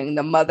disrespecting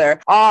the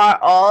mother are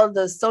all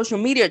the social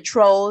media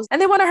trolls.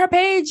 And they went on her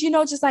page,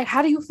 just like,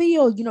 how do you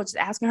feel? Just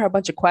asking her a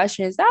bunch of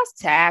questions. That's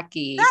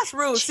tacky. That's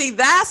rude. See,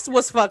 that's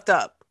what's fucked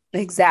up.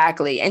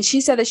 Exactly. And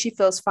she said that she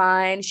feels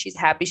fine. She's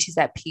happy. She's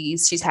at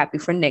peace. She's happy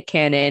for Nick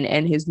Cannon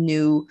and his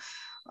new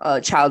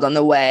child on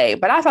the way.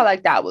 But I felt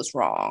like that was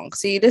wrong.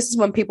 See, this is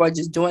when people are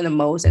just doing the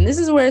most. And this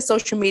is where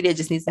social media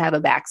just needs to have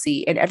a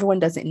backseat, and everyone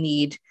doesn't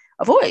need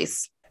a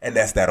voice. And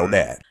that's that on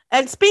that.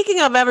 And speaking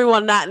of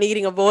everyone not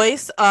needing a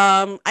voice,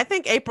 I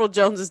think April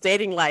Jones's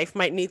dating life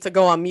might need to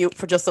go on mute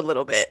for just a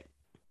little bit.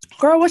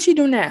 Girl, what she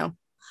do now?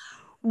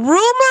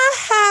 Rumor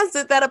has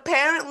it that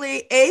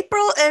apparently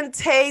April and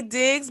Taye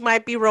Diggs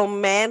might be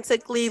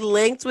romantically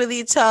linked with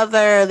each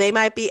other. They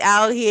might be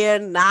out here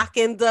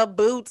knocking the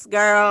boots,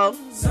 girl.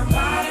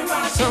 Somebody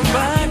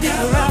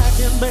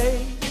rockin',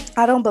 babe.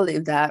 I don't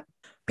believe that.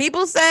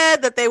 People said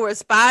that they were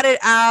spotted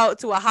out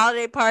to a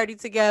holiday party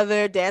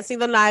together, dancing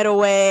the night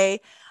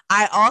away.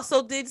 I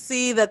also did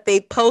see that they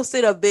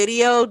posted a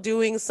video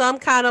doing some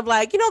kind of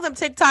them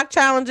TikTok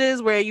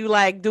challenges where you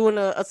doing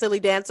a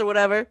silly dance or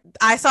whatever.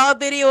 I saw a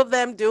video of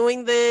them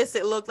doing this.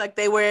 It looked like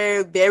they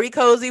were very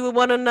cozy with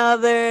one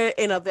another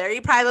in a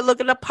very private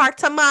looking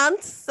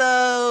apartment.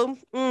 So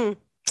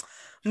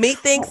me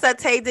thinks that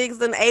Taye Diggs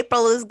and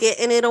April is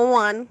getting it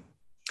on.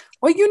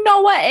 Well, you know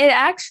what? It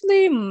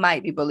actually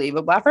might be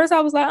believable. At first,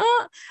 I was like,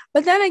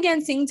 but then again,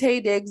 seeing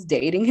Taye Diggs'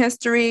 dating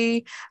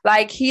history,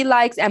 he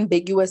likes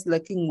ambiguous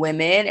looking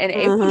women, and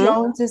April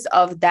Jones is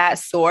of that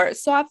sort.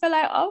 So I feel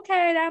like,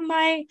 okay, that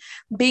might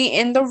be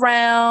in the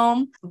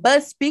realm.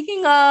 But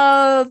speaking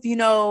of,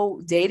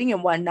 dating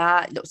and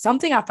whatnot,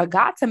 something I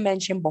forgot to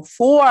mention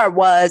before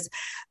was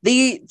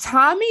the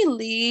Tommy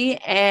Lee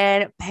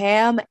and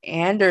Pam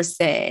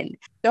Anderson,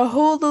 the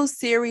Hulu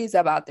series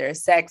about their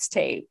sex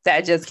tape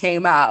that just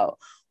came out,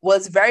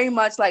 was very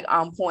much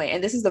on point.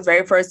 And this is the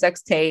very first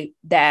sex tape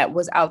that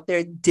was out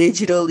there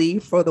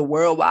digitally for the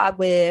World Wide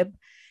Web.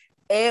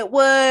 It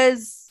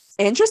was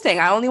interesting.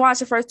 I only watched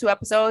the first 2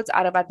 episodes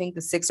out of, I think,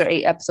 the 6 or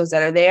 8 episodes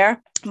that are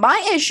there.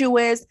 My issue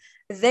is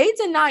they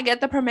did not get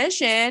the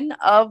permission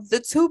of the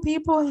 2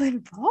 people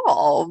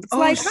involved.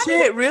 Oh,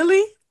 shit,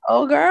 really?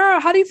 Oh,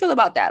 girl, how do you feel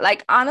about that?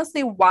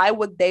 Honestly, why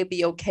would they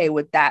be okay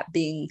with that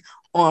being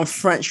on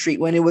Front Street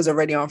when it was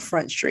already on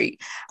Front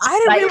Street? I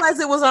didn't realize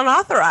it was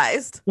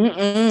unauthorized.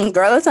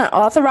 Girl, it's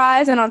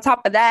unauthorized. And on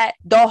top of that,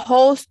 the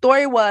whole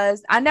story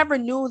was, I never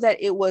knew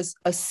that it was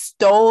a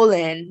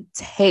stolen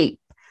tape.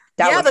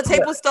 The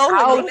tape was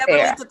stolen. They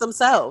never leaked it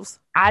themselves.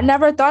 I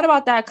never thought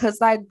about that because,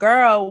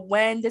 girl,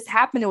 when this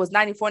happened, it was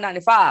 94,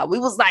 95. We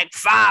was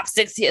 5,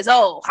 6 years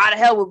old. How the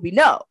hell would we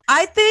know?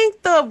 I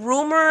think the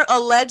rumor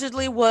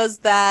allegedly was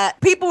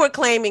that people were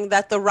claiming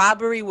that the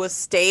robbery was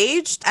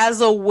staged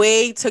as a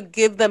way to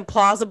give them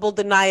plausible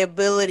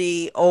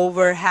deniability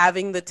over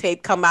having the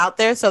tape come out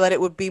there so that it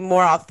would be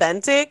more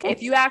authentic.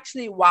 If you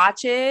actually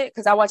watch it,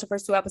 because I watched the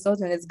first 2 episodes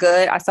and it's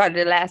good. I started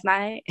it last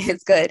night.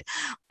 It's good.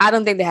 I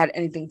don't think they had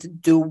anything to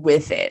do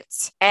with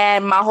it.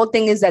 And my whole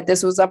thing is that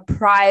this was a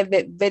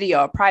private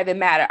video, a private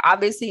matter.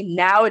 Obviously,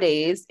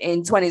 nowadays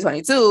in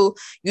 2022,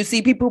 you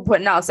see people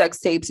putting out sex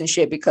tapes and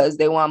shit because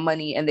they want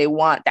money and they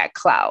want that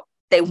clout.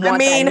 They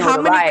want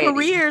how many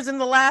careers in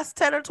the last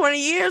 10 or 20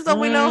 years that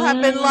we know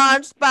have been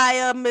launched by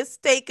a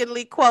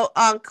mistakenly quote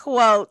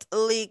unquote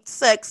leaked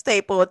sex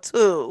tape or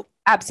 2?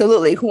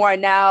 Absolutely, who are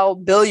now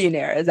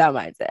billionaires, I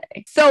might say.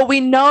 So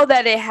we know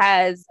that it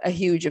has a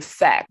huge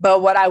effect.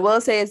 But what I will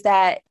say is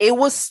that it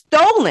was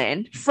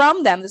stolen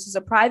from them. This is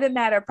a private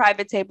matter,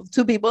 private tape of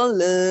two people in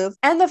love.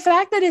 And the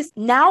fact that it's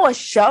now a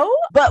show.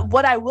 But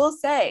what I will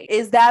say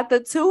is that the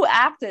two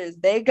actors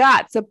they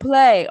got to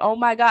play, oh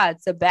my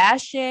God,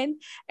 Sebastian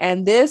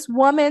and this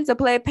woman to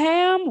play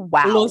Pam.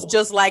 Wow. Looks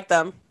just like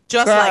them.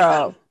 Just like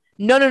them.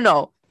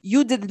 No.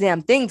 You did the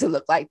damn thing to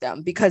look like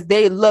them because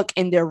they look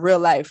in their real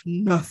life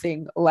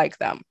nothing like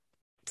them.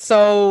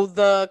 So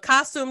the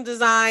costume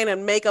design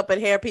and makeup and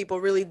hair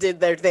people really did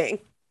their thing.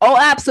 Oh,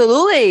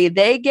 absolutely.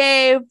 They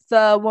gave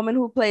the woman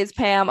who plays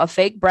Pam a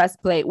fake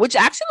breastplate, which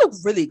actually looked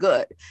really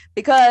good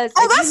because...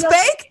 Oh, that's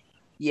fake?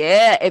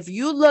 Yeah, if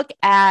you look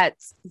at,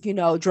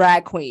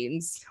 drag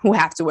queens who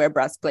have to wear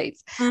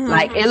breastplates,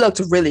 like it looked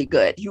really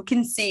good. You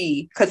can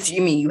see, because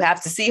you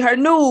have to see her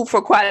nude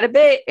for quite a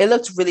bit. It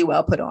looks really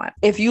well put on.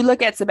 If you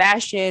look at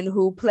Sebastian,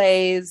 who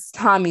plays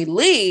Tommy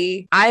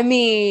Lee,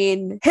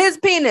 his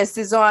penis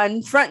is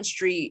on Front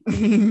Street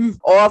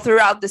all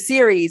throughout the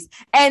series,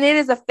 and it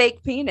is a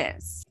fake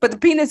penis. But the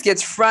penis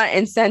gets front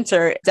and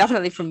center,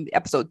 definitely from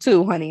episode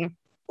 2, honey.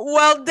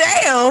 Well,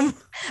 damn.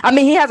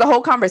 He has a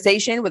whole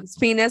conversation with his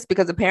penis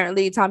because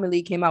apparently Tommy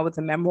Lee came out with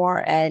a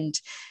memoir and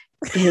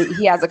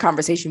he has a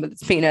conversation with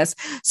his penis.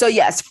 So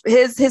yes,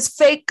 his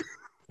fake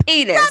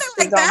penis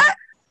is on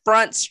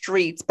Front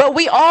Street. But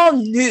we all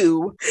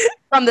knew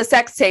from the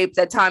sex tape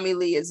that Tommy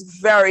Lee is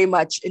very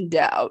much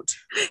endowed.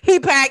 He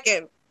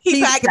packing.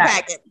 He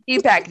pack.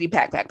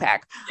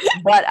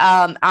 But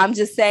I'm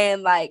just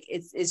saying, like,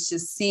 it's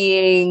just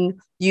seeing,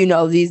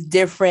 these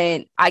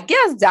different, I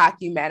guess,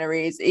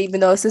 documentaries, even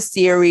though it's a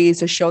series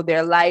to show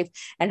their life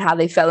and how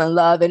they fell in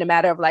love in a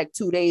matter of like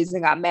 2 days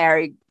and got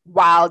married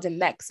wild in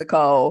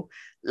Mexico.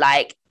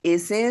 Like,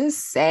 it's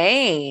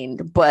insane.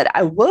 But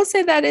I will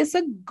say that it's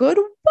a good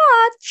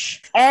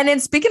watch. And in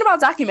speaking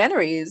about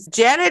documentaries,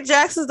 Janet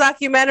Jackson's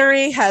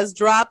documentary has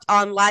dropped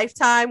on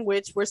Lifetime,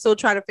 which we're still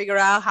trying to figure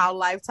out how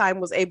Lifetime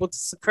was able to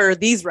secure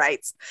these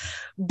rights.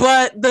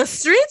 But the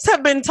streets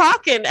have been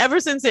talking ever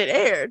since it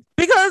aired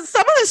because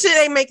some of the shit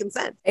ain't making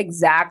sense.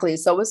 Exactly.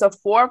 So it's a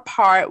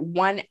 4-part,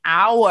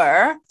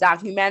 1-hour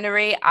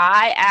documentary.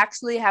 I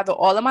actually have it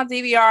all on my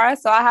DVR.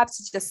 So I have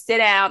to just sit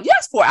down.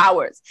 Yes, 4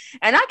 hours.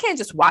 And I can't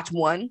just watch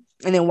one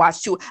and then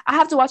watch 2. I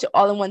have to watch it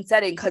all in one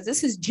setting because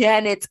this is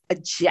Janet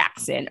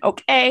Jackson,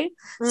 okay?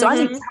 So I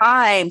need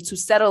time to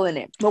settle in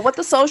it. But what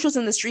the socials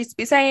in the streets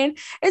be saying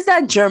is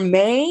that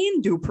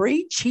Jermaine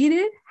Dupri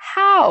cheated.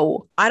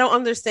 How? I don't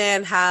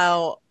understand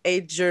how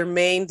a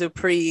Jermaine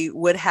Dupri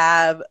would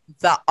have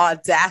the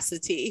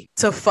audacity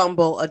to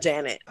fumble a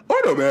Janet.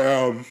 Oh no,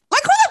 ma'am.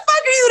 Like, who the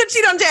fuck are you to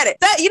cheat on Janet?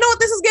 You know what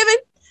this is giving?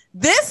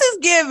 This is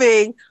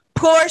giving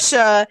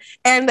Portia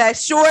and that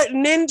short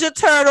Ninja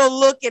Turtle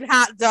looking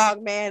hot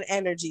dog man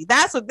energy.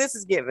 That's what this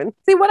is giving.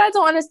 See, what I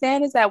don't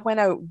understand is that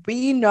when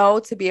we know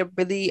to be a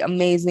really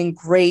amazing,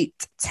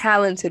 great,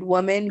 talented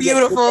woman,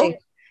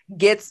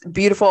 gets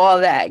beautiful,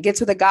 all that, gets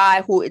with a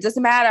guy who, it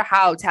doesn't matter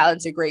how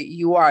talented, great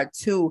you are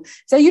too.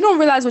 So you don't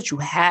realize what you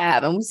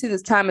have. And we see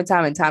this time and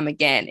time and time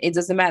again. It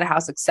doesn't matter how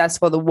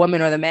successful the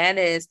woman or the man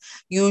is.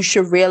 You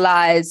should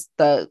realize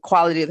the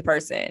quality of the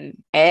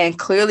person. And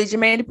clearly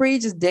Jermaine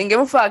Dupri just didn't give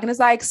a fuck. And it's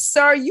like,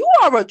 sir, you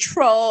are a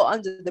troll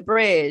under the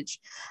bridge.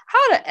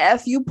 How the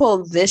F you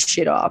pull this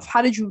shit off?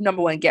 How did you,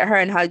 number 1, get her?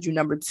 And how did you,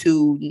 number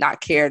 2, not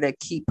care to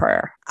keep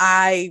her?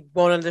 I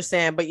won't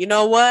understand. But you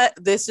know what?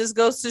 This just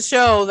goes to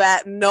show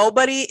that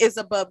nobody is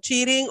above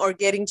cheating or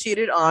getting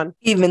cheated on.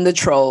 Even the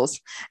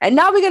trolls. And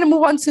now we're going to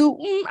move on to,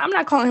 I'm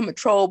not calling him a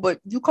troll, but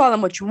you call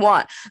him what you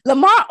want.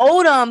 Lamar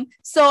Odom.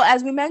 So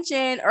as we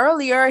mentioned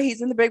earlier,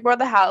 he's in the Big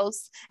Brother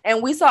house.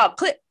 And we saw a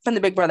clip from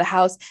the Big Brother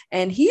house.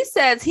 And he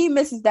says he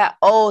misses that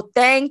old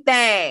thing.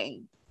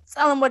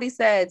 Tell him what he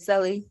said,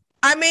 Sally.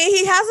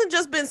 He hasn't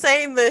just been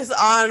saying this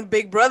on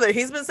Big Brother.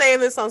 He's been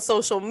saying this on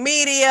social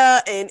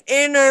media, in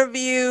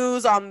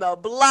interviews, on the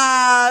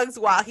blogs,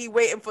 while he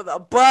waiting for the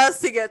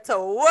bus to get to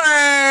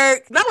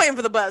work. Not waiting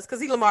for the bus,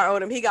 because he Lamar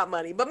Odom, he got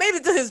money. But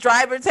maybe to his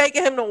driver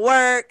taking him to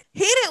work.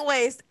 He didn't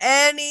waste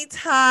any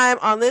time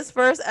on this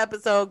first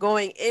episode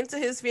going into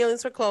his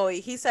feelings for Chloe.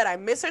 He said, I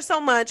miss her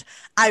so much.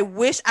 I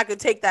wish I could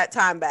take that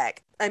time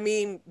back.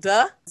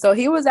 Duh. So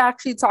he was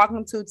actually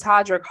talking to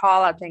Todrick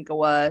Hall, I think it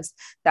was,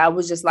 that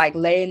was just like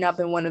laying up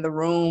in one of the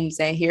rooms.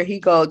 And here he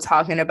go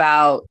talking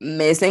about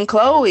missing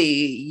Chloe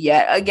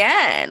yet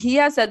again. He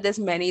has said this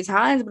many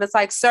times, but it's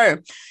like,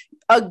 sir,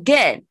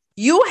 again,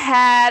 you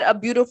had a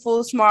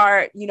beautiful,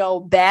 smart,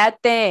 bad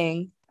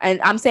thing.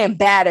 And I'm saying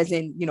bad as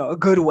in, a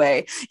good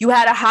way. You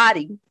had a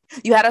hottie.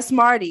 You had a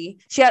smartie.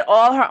 She had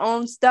all her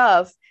own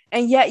stuff.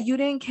 And yet you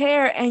didn't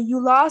care and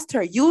you lost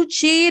her. You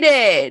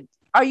cheated.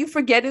 Are you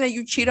forgetting that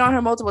you cheated on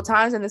her multiple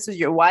times and this is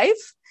your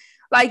wife?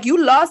 Like,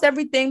 you lost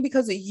everything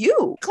because of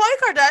you. Khloe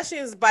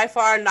Kardashian is by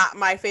far not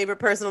my favorite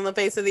person on the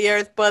face of the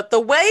earth, but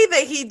the way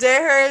that he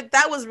did her,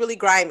 that was really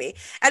grimy.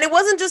 And it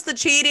wasn't just the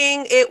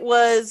cheating, it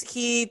was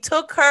he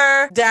took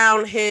her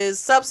down his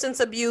substance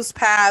abuse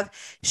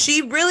path.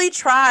 She really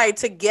tried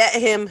to get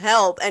him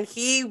help, and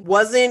he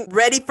wasn't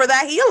ready for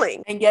that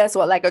healing. And guess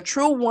what? Like a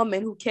true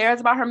woman who cares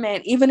about her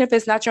man, even if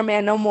it's not your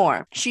man no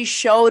more, she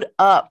showed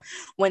up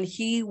when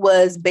he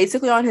was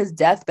basically on his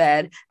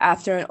deathbed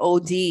after an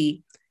OD.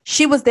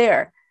 She was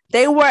there.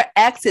 They were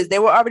exes. They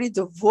were already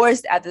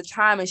divorced at the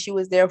time, and she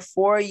was there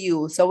for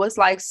you. So it's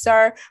like,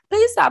 sir,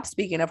 please stop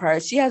speaking of her.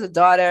 She has a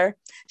daughter.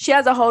 She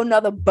has a whole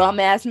nother bum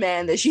ass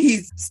man that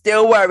she's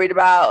still worried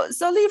about.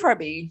 So leave her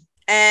be.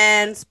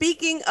 And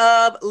speaking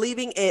of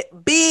leaving it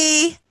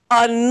be,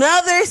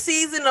 another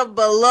season of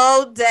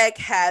Below Deck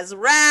has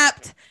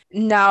wrapped.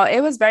 No,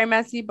 it was very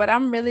messy, but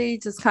I'm really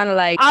just kind of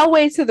like, I'll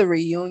wait to the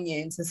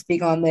reunion to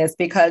speak on this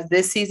because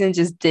this season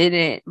just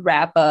didn't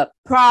wrap up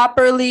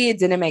properly. It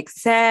didn't make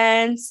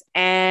sense.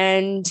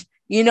 And,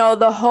 you know,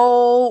 the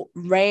whole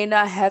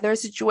Raina Heather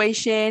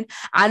situation,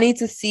 I need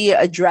to see it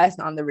addressed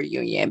on the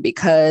reunion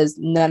because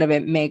none of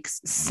it makes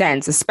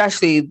sense,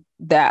 especially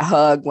that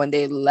hug when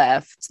they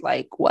left.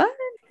 Like, what?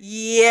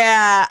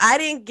 Yeah, I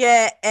didn't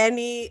get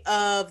any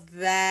of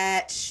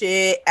that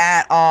shit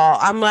at all.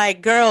 I'm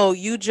like, girl,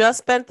 you just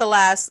spent the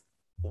last,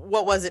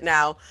 what was it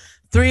now?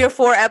 3 or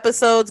 4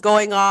 episodes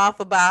going off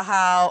about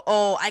how,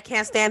 oh, I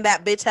can't stand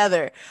that bitch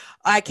Heather.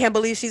 I can't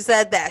believe she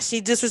said that.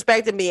 She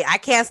disrespected me. I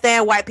can't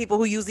stand white people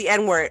who use the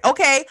N-word.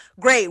 Okay,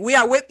 great. We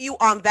are with you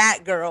on that,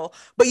 girl.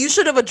 But you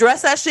should have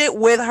addressed that shit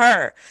with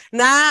her.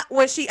 Not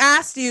when she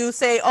asked you,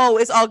 say, oh,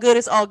 it's all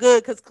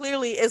good, because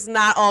clearly it's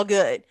not all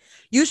good.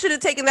 You should have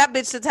taken that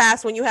bitch to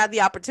task when you had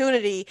the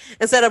opportunity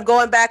instead of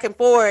going back and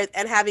forth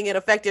and having it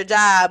affect your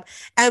job.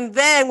 And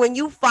then when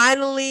you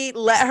finally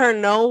let her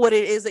know what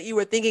it is that you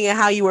were thinking and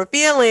how you were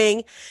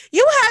feeling,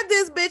 you had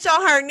this bitch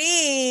on her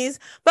knees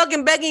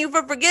fucking begging you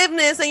for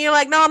forgiveness. And you're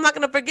like, no, I'm not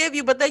going to forgive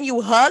you. But then you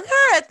hug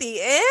her at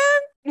the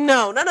end?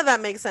 No, none of that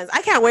makes sense.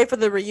 I can't wait for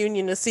the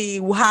reunion to see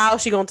how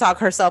she going to talk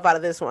herself out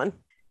of this one.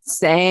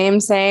 Same.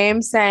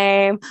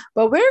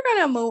 But we're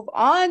going to move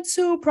on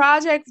to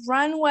Project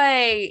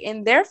Runway.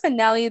 In their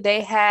finale,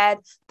 they had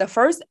the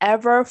first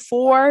ever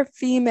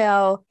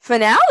 4-female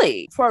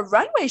finale for a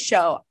runway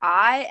show.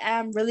 I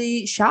am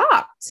really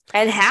shocked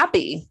and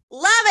happy.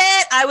 Love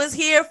it. I was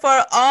here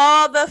for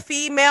all the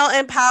female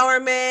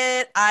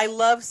empowerment. I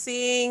love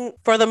seeing,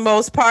 for the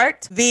most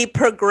part, the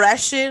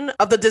progression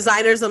of the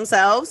designers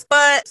themselves.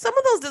 But some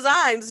of those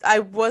designs I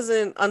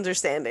wasn't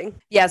understanding.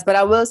 Yes, but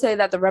I will say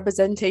that the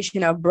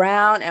representation of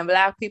brown and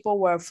Black people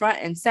were front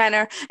and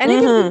center. And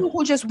even people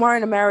who just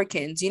weren't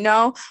Americans, you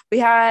know? We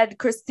had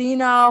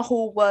Christina,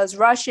 who was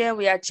Russian.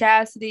 We had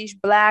Chastity,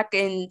 Black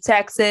in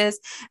Texas.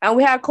 And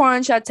we had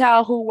Corin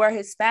Chattel, who were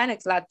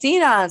Hispanics,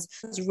 Latinas.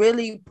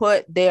 Really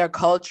put their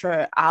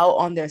culture out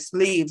on their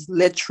sleeves,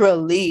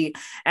 literally.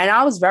 And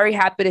I was very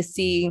happy to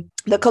see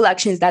the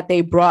collections that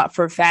they brought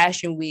for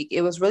Fashion Week.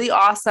 It was really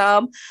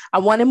awesome. I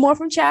wanted more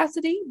from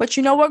Chastity, but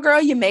you know what,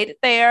 girl? You made it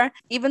there.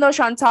 Even though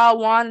Chantal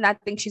won, and I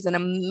think she's an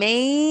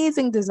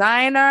amazing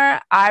designer,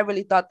 I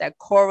really thought that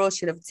Coral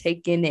should have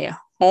taken it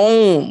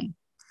home.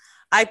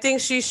 I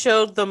think she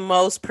showed the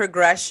most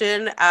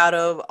progression out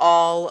of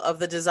all of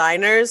the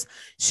designers.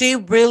 She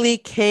really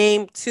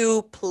came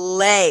to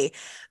play.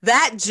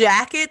 That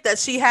jacket that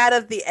she had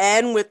at the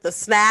end with the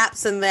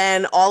snaps and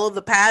then all of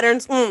the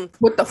patterns.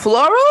 With the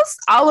florals,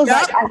 I was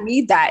like, I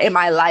need that in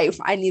my life.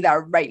 I need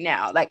that right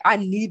now. Like, I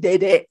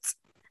needed it.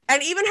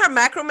 And even her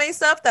macrame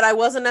stuff that I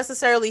wasn't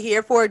necessarily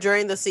here for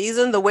during the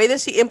season, the way that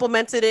she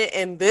implemented it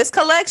in this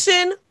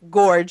collection,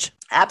 gorge.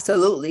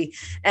 Absolutely.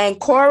 And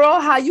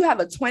Coral, how you have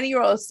a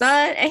 20-year-old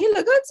son and he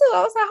looked good too.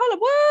 I was like, hold up,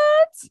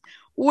 what?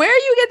 Where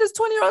you get this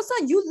 20-year-old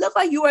son? You look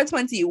like you are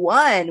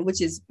 21,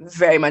 which is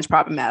very much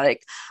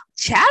problematic.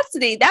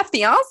 Chastity, that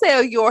fiance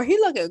of yours, he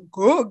looking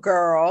good,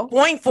 girl.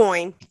 Point.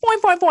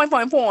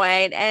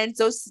 And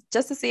so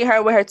just to see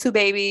her with her 2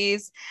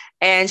 babies,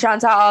 and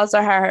Chantal also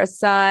had her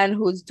son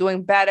who's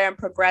doing better and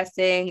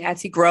progressing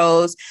as he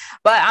grows.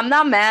 But I'm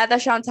not mad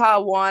that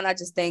Chantal won. I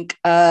just think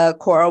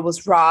Coral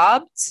was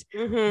robbed.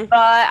 But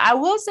I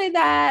will say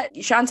that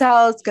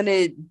Chantal is going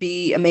to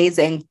be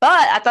amazing.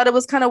 But I thought it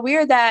was kind of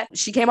weird that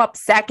she came up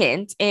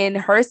second in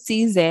her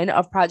season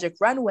of Project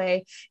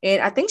Runway.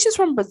 And I think she's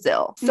from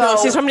Brazil. No,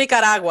 she's from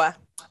Nicaragua.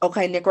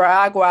 Okay,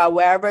 Nicaragua,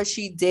 wherever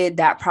she did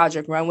that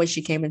Project Runway,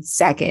 she came in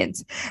second.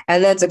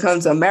 And then to come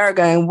to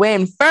America and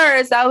win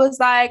first, I was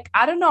like,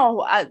 I don't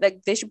know.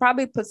 Like, they should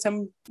probably put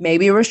some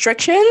maybe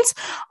restrictions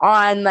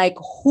on like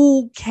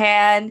who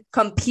can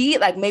compete.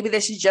 Like, maybe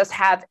they should just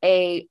have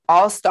a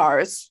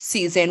All-Stars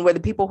season where the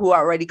people who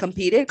already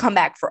competed come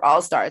back for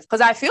All-Stars.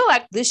 Because I feel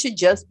like this should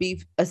just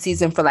be a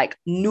season for like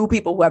new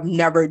people who have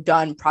never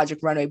done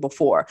Project Runway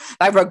before.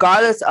 Like,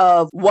 regardless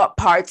of what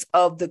parts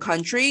of the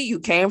country you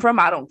came from,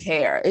 I don't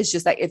care. there. It's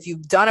just like if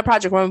you've done a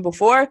Project Runway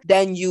before,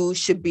 then you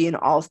should be in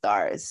All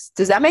Stars.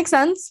 Does that make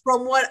sense?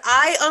 From what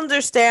I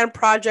understand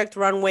Project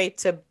Runway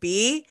to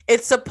be,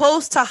 it's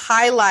supposed to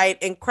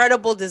highlight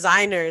incredible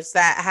designers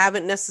that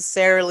haven't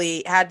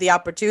necessarily had the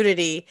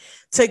opportunity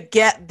to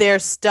get their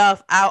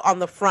stuff out on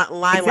the front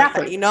line.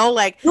 Exactly. Like that, you know,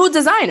 like new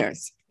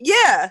designers.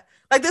 Yeah.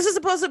 Like this is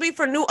supposed to be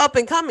for new up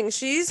and coming.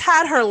 She's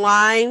had her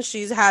line.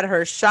 She's had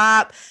her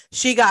shop.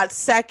 She got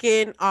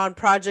second on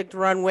Project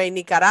Runway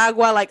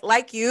Nicaragua.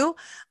 Like you,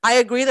 I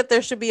agree that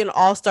there should be an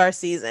all-star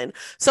season.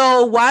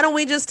 So why don't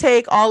we just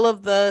take all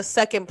of the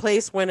second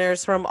place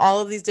winners from all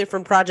of these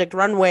different Project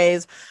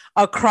Runways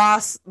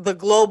across the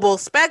global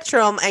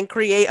spectrum and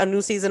create a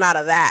new season out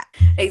of that?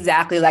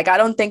 Exactly. Like, I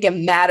don't think it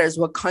matters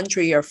what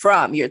country you're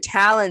from. You're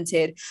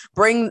talented.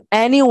 Bring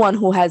anyone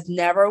who has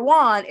never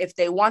won. If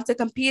they want to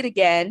compete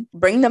again,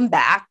 bring them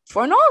back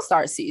for an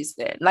all-star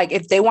season. Like,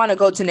 if they want to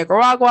go to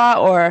Nicaragua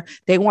or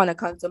they want to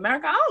come to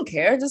America, I don't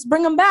care. Just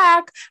bring them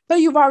back. But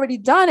you've already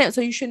done it.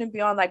 So you shouldn't be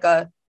on like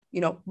a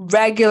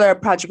regular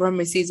Project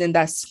Runway season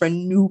that's for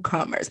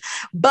newcomers.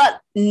 But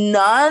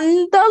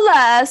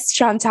nonetheless,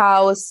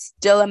 Chantal was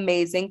still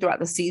amazing throughout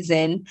the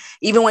season.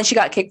 Even when she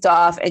got kicked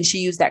off and she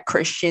used that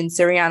Christian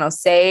Siriano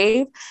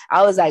save,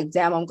 I was like,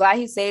 damn, I'm glad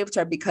he saved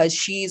her because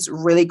she's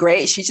really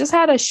great. She just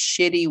had a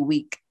shitty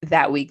week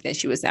that week that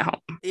she was at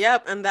home.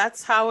 Yep, and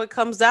that's how it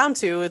comes down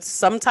to. It's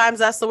sometimes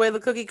that's the way the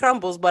cookie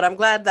crumbles, but I'm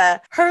glad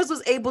that hers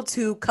was able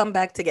to come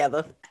back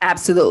together.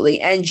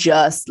 Absolutely. And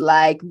just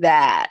like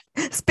that.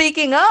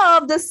 Speaking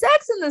of the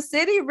Sex and the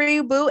City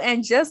reboot,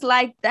 and just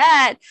like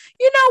that,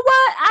 you know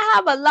what? I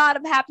have a lot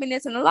of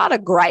happiness and a lot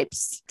of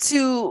gripes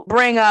to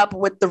bring up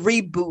with the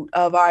reboot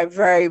of our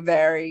very,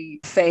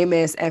 very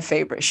famous and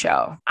favorite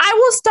show. I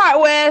will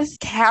start with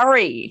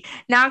Carrie.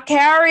 Now,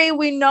 Carrie,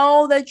 we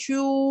know that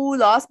you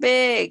lost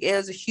Big. It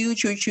was a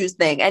huge, huge, huge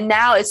thing. And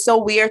now it's so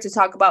weird to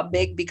talk about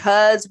Big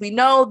because we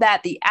know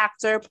that the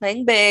actor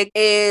playing Big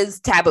is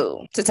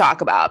taboo to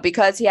talk about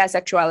because he has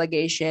sexual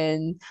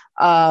allegation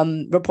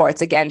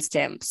reports against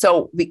him.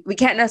 So we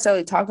can't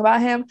necessarily talk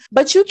about him,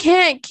 but you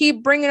can't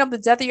keep bringing up the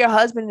death of your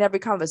husband in every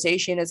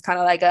conversation. It's kind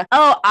of like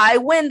I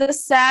win the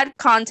sad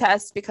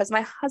contest because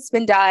my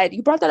husband died.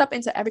 You brought that up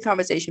into every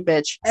conversation,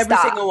 bitch. Every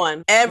Stop. single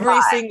one.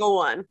 Every single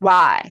one.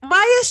 Why?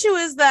 My issue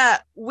is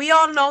that we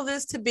all know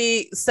this to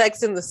be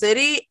Sex in the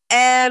City.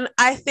 And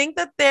I think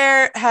that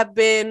there have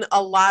been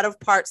a lot of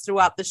parts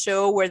throughout the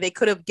show where they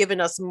could have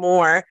given us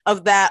more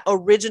of that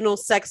original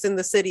Sex in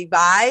the City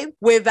vibe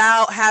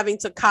without having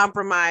to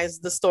compromise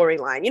the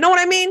storyline. You know what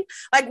I mean?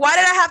 Like, why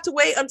did I have to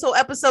wait until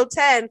episode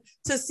 10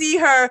 to see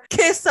her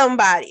kiss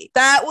somebody?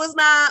 That was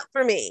not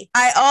for me.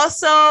 I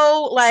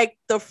also like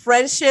the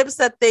friendships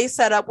that they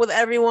set up with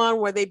everyone,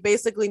 where they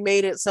basically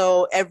made it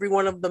so every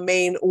one of the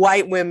main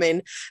white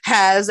women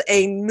has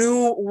a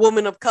new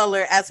woman of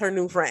color as her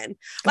new friend.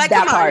 Like,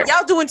 that come part. on,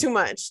 y'all doing too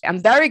much. I'm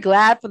very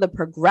glad for the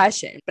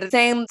progression, but at the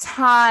same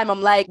time,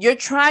 I'm like, you're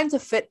trying to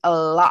fit a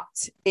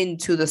lot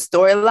into the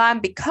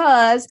storyline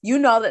because you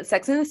know that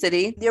Sex and the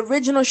City, the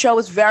original show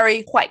was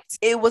very white.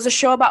 It was a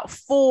show about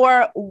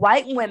 4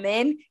 white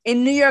women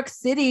in New York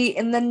City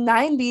in the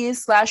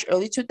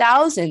 90s/early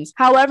 2000s.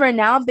 However,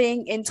 now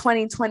being in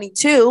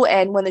 2022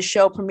 and when the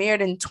show premiered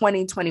in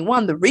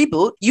 2021, the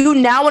reboot, you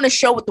now want to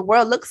show what the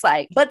world looks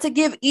like, but to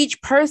give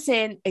each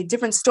person a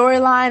different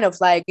storyline of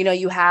like,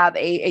 you have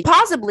a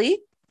possibly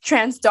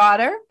trans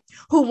daughter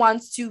who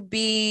wants to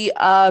be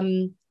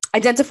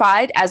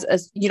identified as a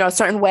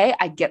certain way.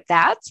 I get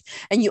that.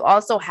 And you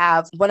also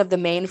have one of the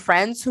main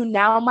friends who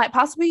now might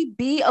possibly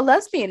be a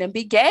lesbian and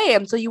be gay.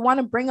 And so you want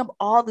to bring up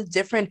all the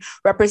different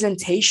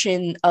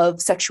representation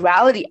of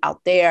sexuality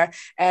out there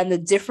and the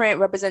different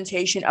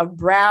representation of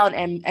brown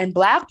and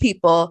black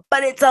people.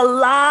 But it's a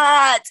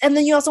lot. And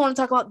then you also want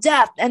to talk about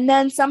death. And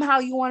then somehow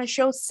you want to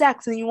show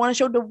sex and you want to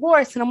show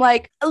divorce. And I'm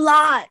like, a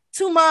lot,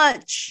 too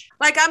much.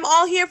 Like, I'm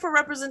all here for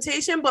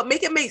representation, but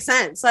make it make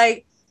sense.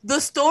 Like, the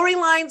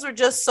storylines are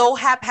just so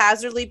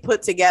haphazardly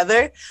put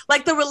together.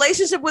 Like the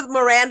relationship with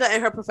Miranda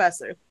and her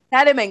professor.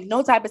 That didn't make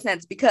no type of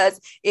sense because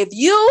if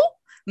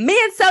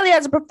me and Sally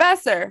as a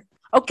professor,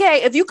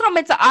 okay, if you come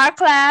into our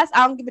class,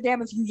 I don't give a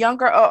damn if you're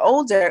younger or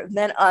older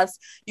than us,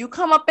 you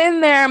come up in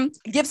there,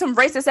 give some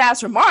racist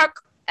ass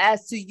remark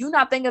as to you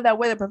not thinking that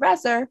we're the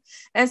professor,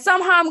 and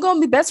somehow I'm going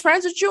to be best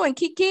friends with you and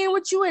kikiing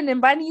with you and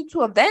inviting you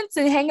to events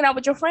and hanging out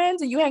with your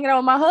friends and you hanging out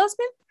with my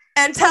husband.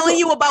 And telling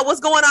you about what's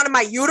going on in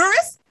my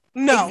uterus?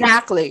 No.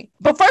 Exactly.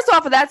 But first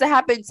off, for that to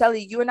happen,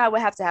 Sally, you and I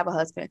would have to have a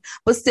husband.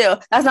 But still,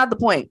 that's not the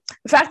point.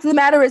 The fact of the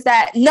matter is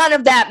that none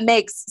of that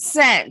makes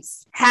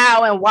sense.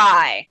 How and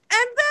why?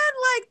 And then,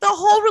 like, the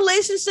whole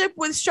relationship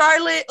with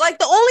Charlotte, like,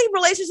 the only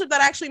relationship that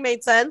actually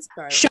made sense.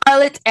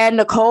 Charlotte and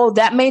Nicole,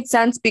 that made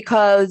sense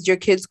because your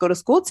kids go to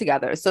school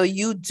together. So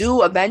you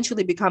do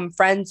eventually become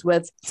friends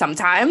with,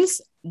 sometimes,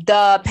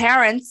 the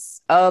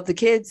parents of the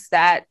kids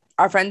that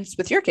are friends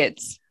with your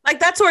kids. Like,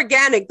 that's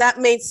organic. That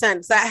made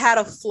sense. That had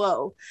a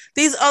flow.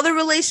 These other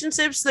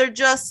relationships, they're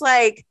just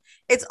like,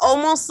 it's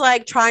almost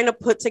like trying to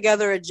put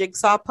together a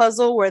jigsaw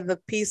puzzle where the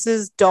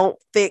pieces don't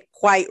fit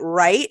quite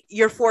right.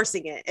 You're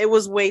forcing it. It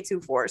was way too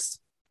forced.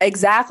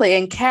 Exactly.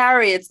 And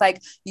Carrie, it's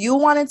like you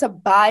wanted to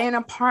buy an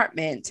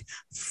apartment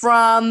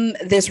from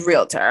this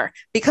realtor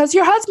because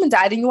your husband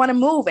died and you want to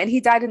move and he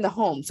died in the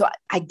home. So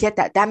I get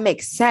that. That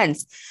makes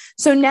sense.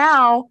 So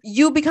now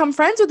you become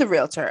friends with the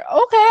realtor.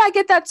 Okay, I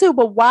get that too.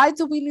 But why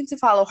do we need to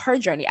follow her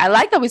journey? I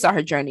like that we saw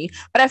her journey,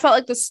 but I felt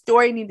like the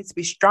story needed to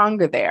be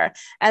stronger there.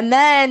 And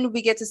then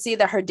we get to see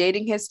that her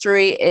dating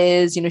history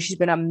is, she's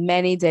been on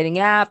many dating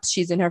apps.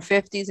 She's in her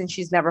 50s and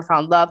she's never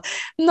found love.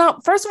 No,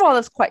 first of all,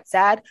 that's quite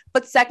sad.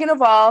 But second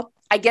of all,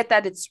 I get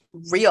that it's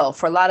real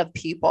for a lot of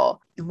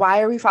people.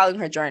 Why are we following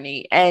her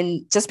journey?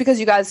 And just because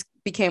you guys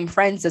became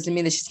friends doesn't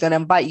mean that she's going to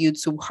invite you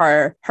to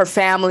her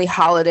family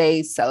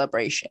holiday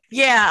celebration.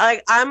 Yeah,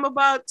 like I'm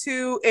about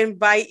to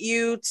invite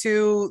you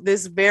to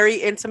this very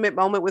intimate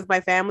moment with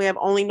my family. I've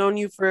only known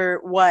you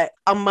for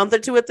a month or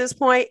two at this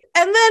point.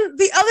 And then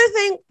the other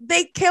thing,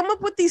 they came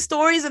up with these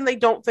stories and they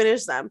don't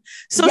finish them.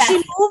 So She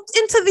moved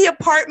into the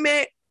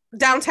apartment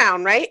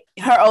downtown, right?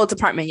 Her old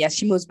apartment. Yes,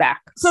 she moves back.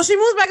 So she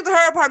moves back into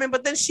her apartment,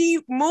 but then she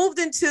moved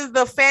into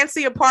the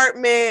fancy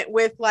apartment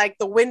with like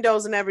the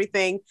windows and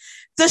everything.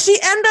 Does she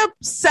end up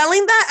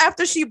selling that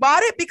after she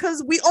bought it?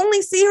 Because we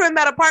only see her in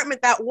that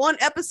apartment that one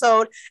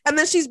episode, and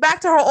then she's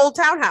back to her old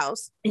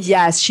townhouse.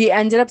 Yes, she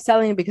ended up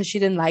selling it because she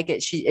didn't like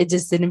it. It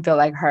just didn't feel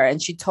like her. And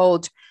she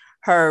told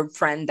her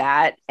friend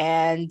that,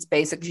 and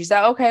basically she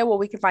said, okay, well,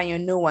 we can find you a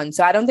new one.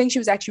 So I don't think she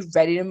was actually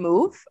ready to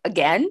move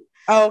again.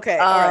 Oh, okay.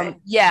 All right.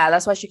 Yeah,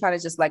 that's why she kind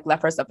of just like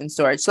left her stuff in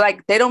storage. So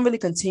like they don't really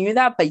continue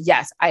that, but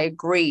yes, I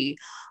agree.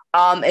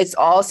 It's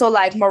also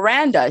like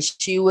Miranda.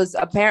 She was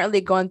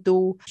apparently going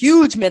through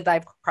huge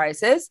midlife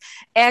crisis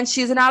and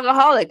she's an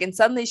alcoholic. And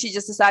suddenly she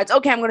just decides,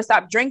 okay, I'm going to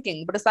stop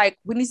drinking. But it's like,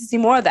 we need to see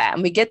more of that.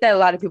 And we get that a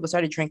lot of people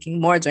started drinking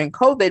more during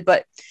COVID,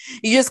 but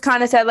you just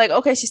kind of said like,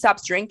 okay, she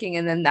stops drinking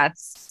and then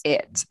that's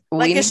it.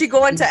 Like, is she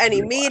going to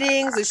any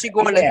meetings? Is she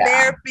going to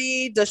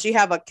therapy? Does she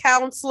have a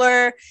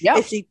counselor? Yep.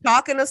 Is she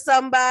talking to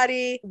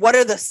somebody? What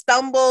are the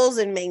stumbles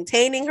in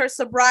maintaining her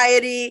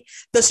sobriety?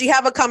 Does she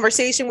have a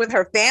conversation with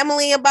her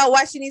family about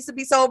why she needs to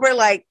be sober?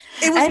 Like,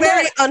 it was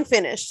very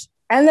unfinished.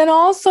 And then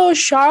also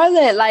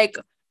Charlotte, like,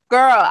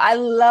 girl, I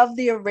love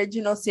the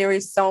original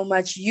series so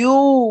much.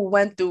 You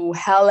went through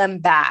hell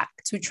and back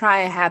to try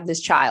and have this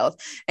child,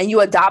 and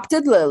you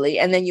adopted Lily,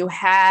 and then you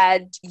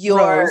had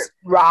your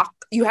Rock.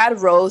 You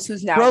had Rose,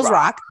 who's now Rose.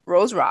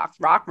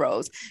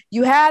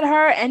 You had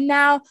her, and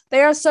now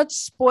they are such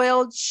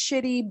spoiled,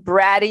 shitty,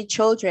 bratty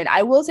children.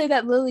 I will say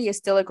that Lily is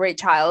still a great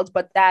child,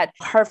 but that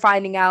her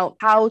finding out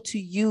how to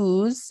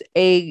use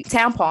a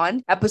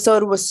tampon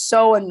episode was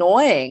so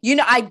annoying.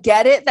 I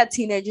get it that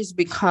teenagers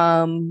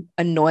become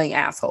annoying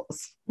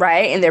assholes,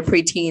 right? In their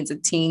preteens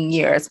and teen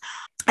years.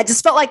 I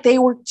just felt like they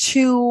were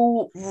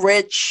too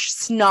rich,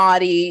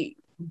 snotty,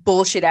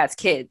 bullshit ass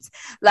kids.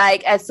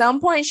 Like at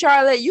some point,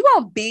 Charlotte, you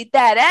gonna beat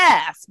that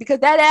ass because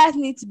that ass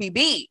needs to be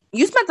beat.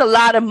 You spent a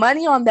lot of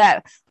money on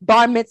that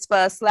bar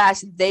mitzvah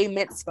 / they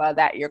mitzvah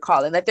that you're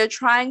calling. Like they're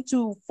trying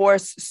to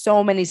force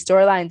so many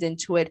storylines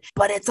into it,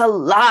 but it's a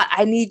lot.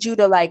 I need you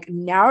to like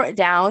narrow it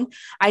down.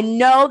 I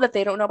know that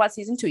they don't know about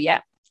season 2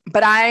 yet,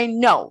 but I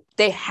know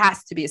there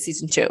has to be a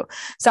season 2.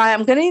 So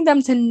I'm going to need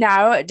them to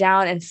narrow it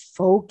down and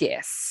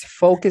focus.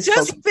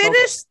 Just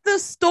finish the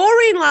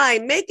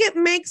storyline. Make it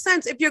make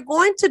sense. If you're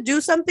going to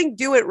do something,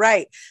 do it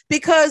right.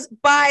 Because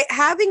by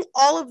having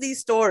all of these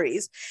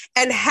stories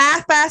and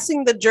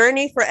half-assing the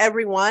journey for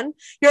everyone,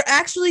 you're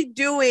actually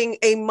doing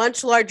a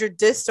much larger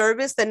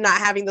disservice than not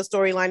having the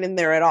storyline in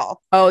there at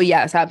all. Oh,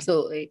 yes,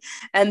 absolutely.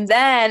 And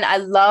then I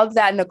love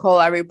that Nicole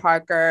Ari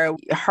Parker,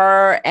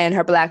 her and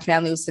her Black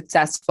family was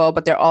successful,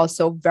 but they're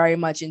also very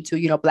much into,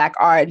 Black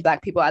art and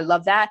Black people. I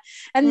love that.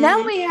 And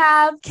then we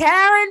have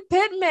Karen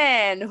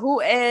Pittman,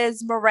 who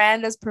is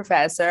Miranda's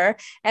professor.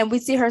 And we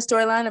see her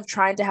storyline of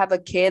trying to have a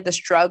kid, the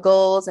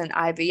struggles and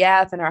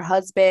IVF and her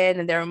husband.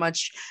 And they're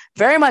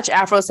very much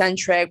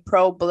Afrocentric,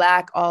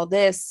 pro-Black, all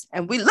this.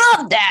 And we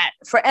love that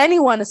for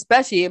anyone,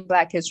 especially in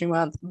Black History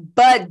Month.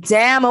 But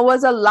damn, it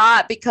was a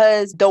lot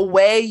because the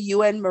way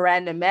you and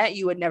Miranda met,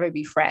 you would never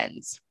be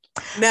friends.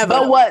 Never.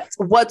 But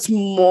what's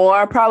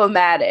more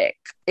problematic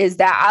is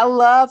that I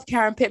love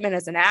Karen Pittman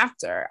as an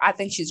actor. I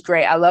think she's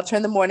great. I loved her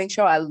in The Morning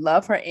Show. I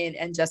love her in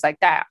And Just Like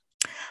That.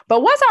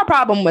 But what's our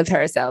problem with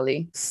her,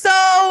 Sally? So,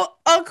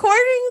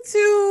 according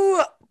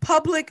to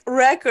public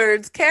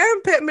records,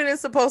 Karen Pittman is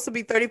supposed to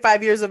be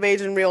 35 years of age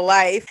in real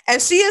life.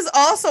 And she is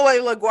also a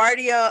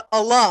LaGuardia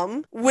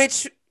alum,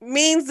 which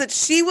means that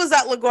she was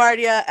at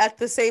LaGuardia at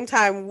the same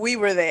time we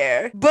were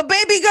there. But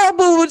baby girl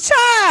boo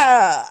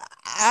child,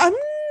 I'm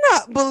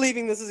not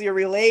believing this is your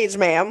real age,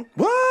 ma'am.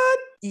 What?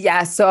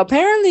 Yeah, so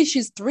apparently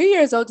she's 3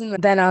 years older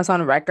than us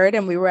on record,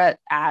 and we were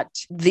at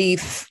the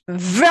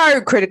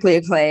very critically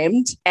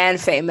acclaimed and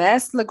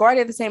famous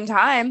LaGuardia at the same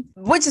time,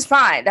 which is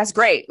fine. That's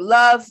great.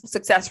 Love,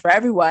 success for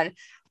everyone.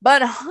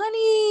 But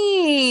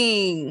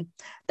honey,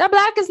 that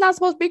Black is not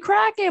supposed to be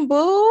cracking,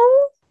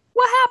 boo.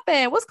 What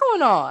happened? What's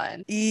going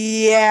on?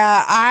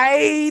 Yeah,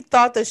 I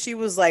thought that she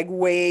was like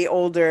way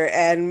older,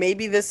 and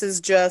maybe this is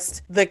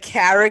just the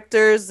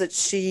characters that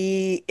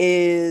she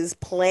is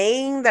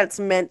playing that's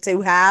meant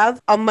to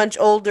have a much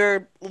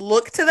older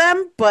look to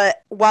them.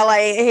 But while I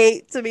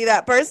hate to be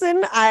that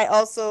person, I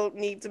also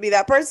need to be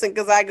that person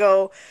because I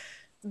go,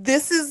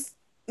 this is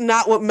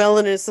not what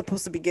melanin is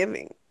supposed to be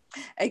giving.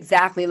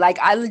 Exactly. Like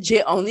I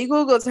legit only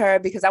Googled her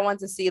because I wanted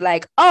to see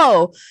like,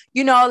 oh,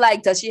 you know,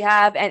 like does she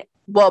have an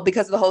well,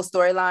 because of the whole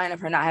storyline of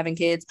her not having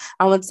kids,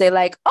 I want to say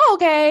like, oh,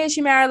 okay,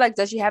 she married, like,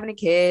 does she have any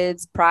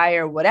kids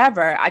prior,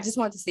 whatever. I just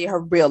wanted to see her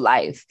real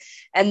life.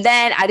 And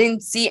then I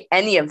didn't see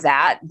any of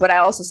that, but I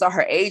also saw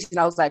her age and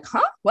I was like,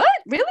 huh, what,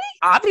 really?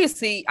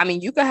 Obviously, I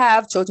mean, you could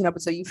have children up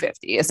until you're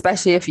 50,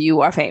 especially if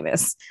you are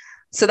famous.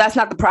 So that's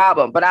not the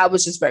problem, but I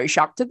was just very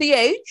shocked at the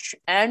age.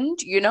 And,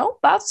 you know,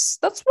 that's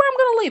where I'm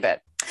going to leave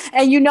it.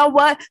 And you know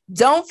what?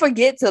 Don't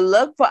forget to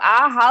look for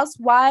our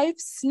housewife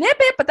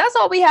snippet, but that's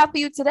all we have for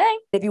you today.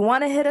 If you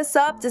want to hit us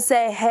up to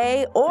say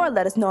hey or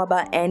let us know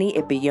about any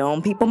It Be Your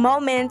Own People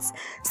moments,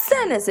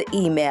 send us an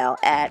email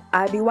at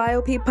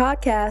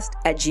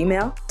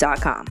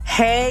ibyopodcast@gmail.com.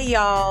 Hey,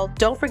 y'all.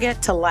 Don't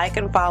forget to like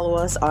and follow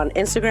us on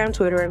Instagram,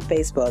 Twitter, and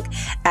Facebook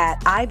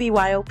at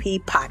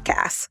IBYOP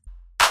Podcast.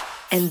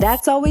 And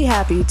that's all we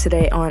have for you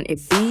today on It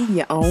Be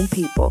Your Own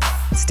People.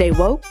 Stay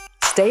woke,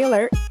 stay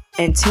alert,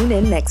 and tune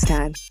in next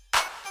time.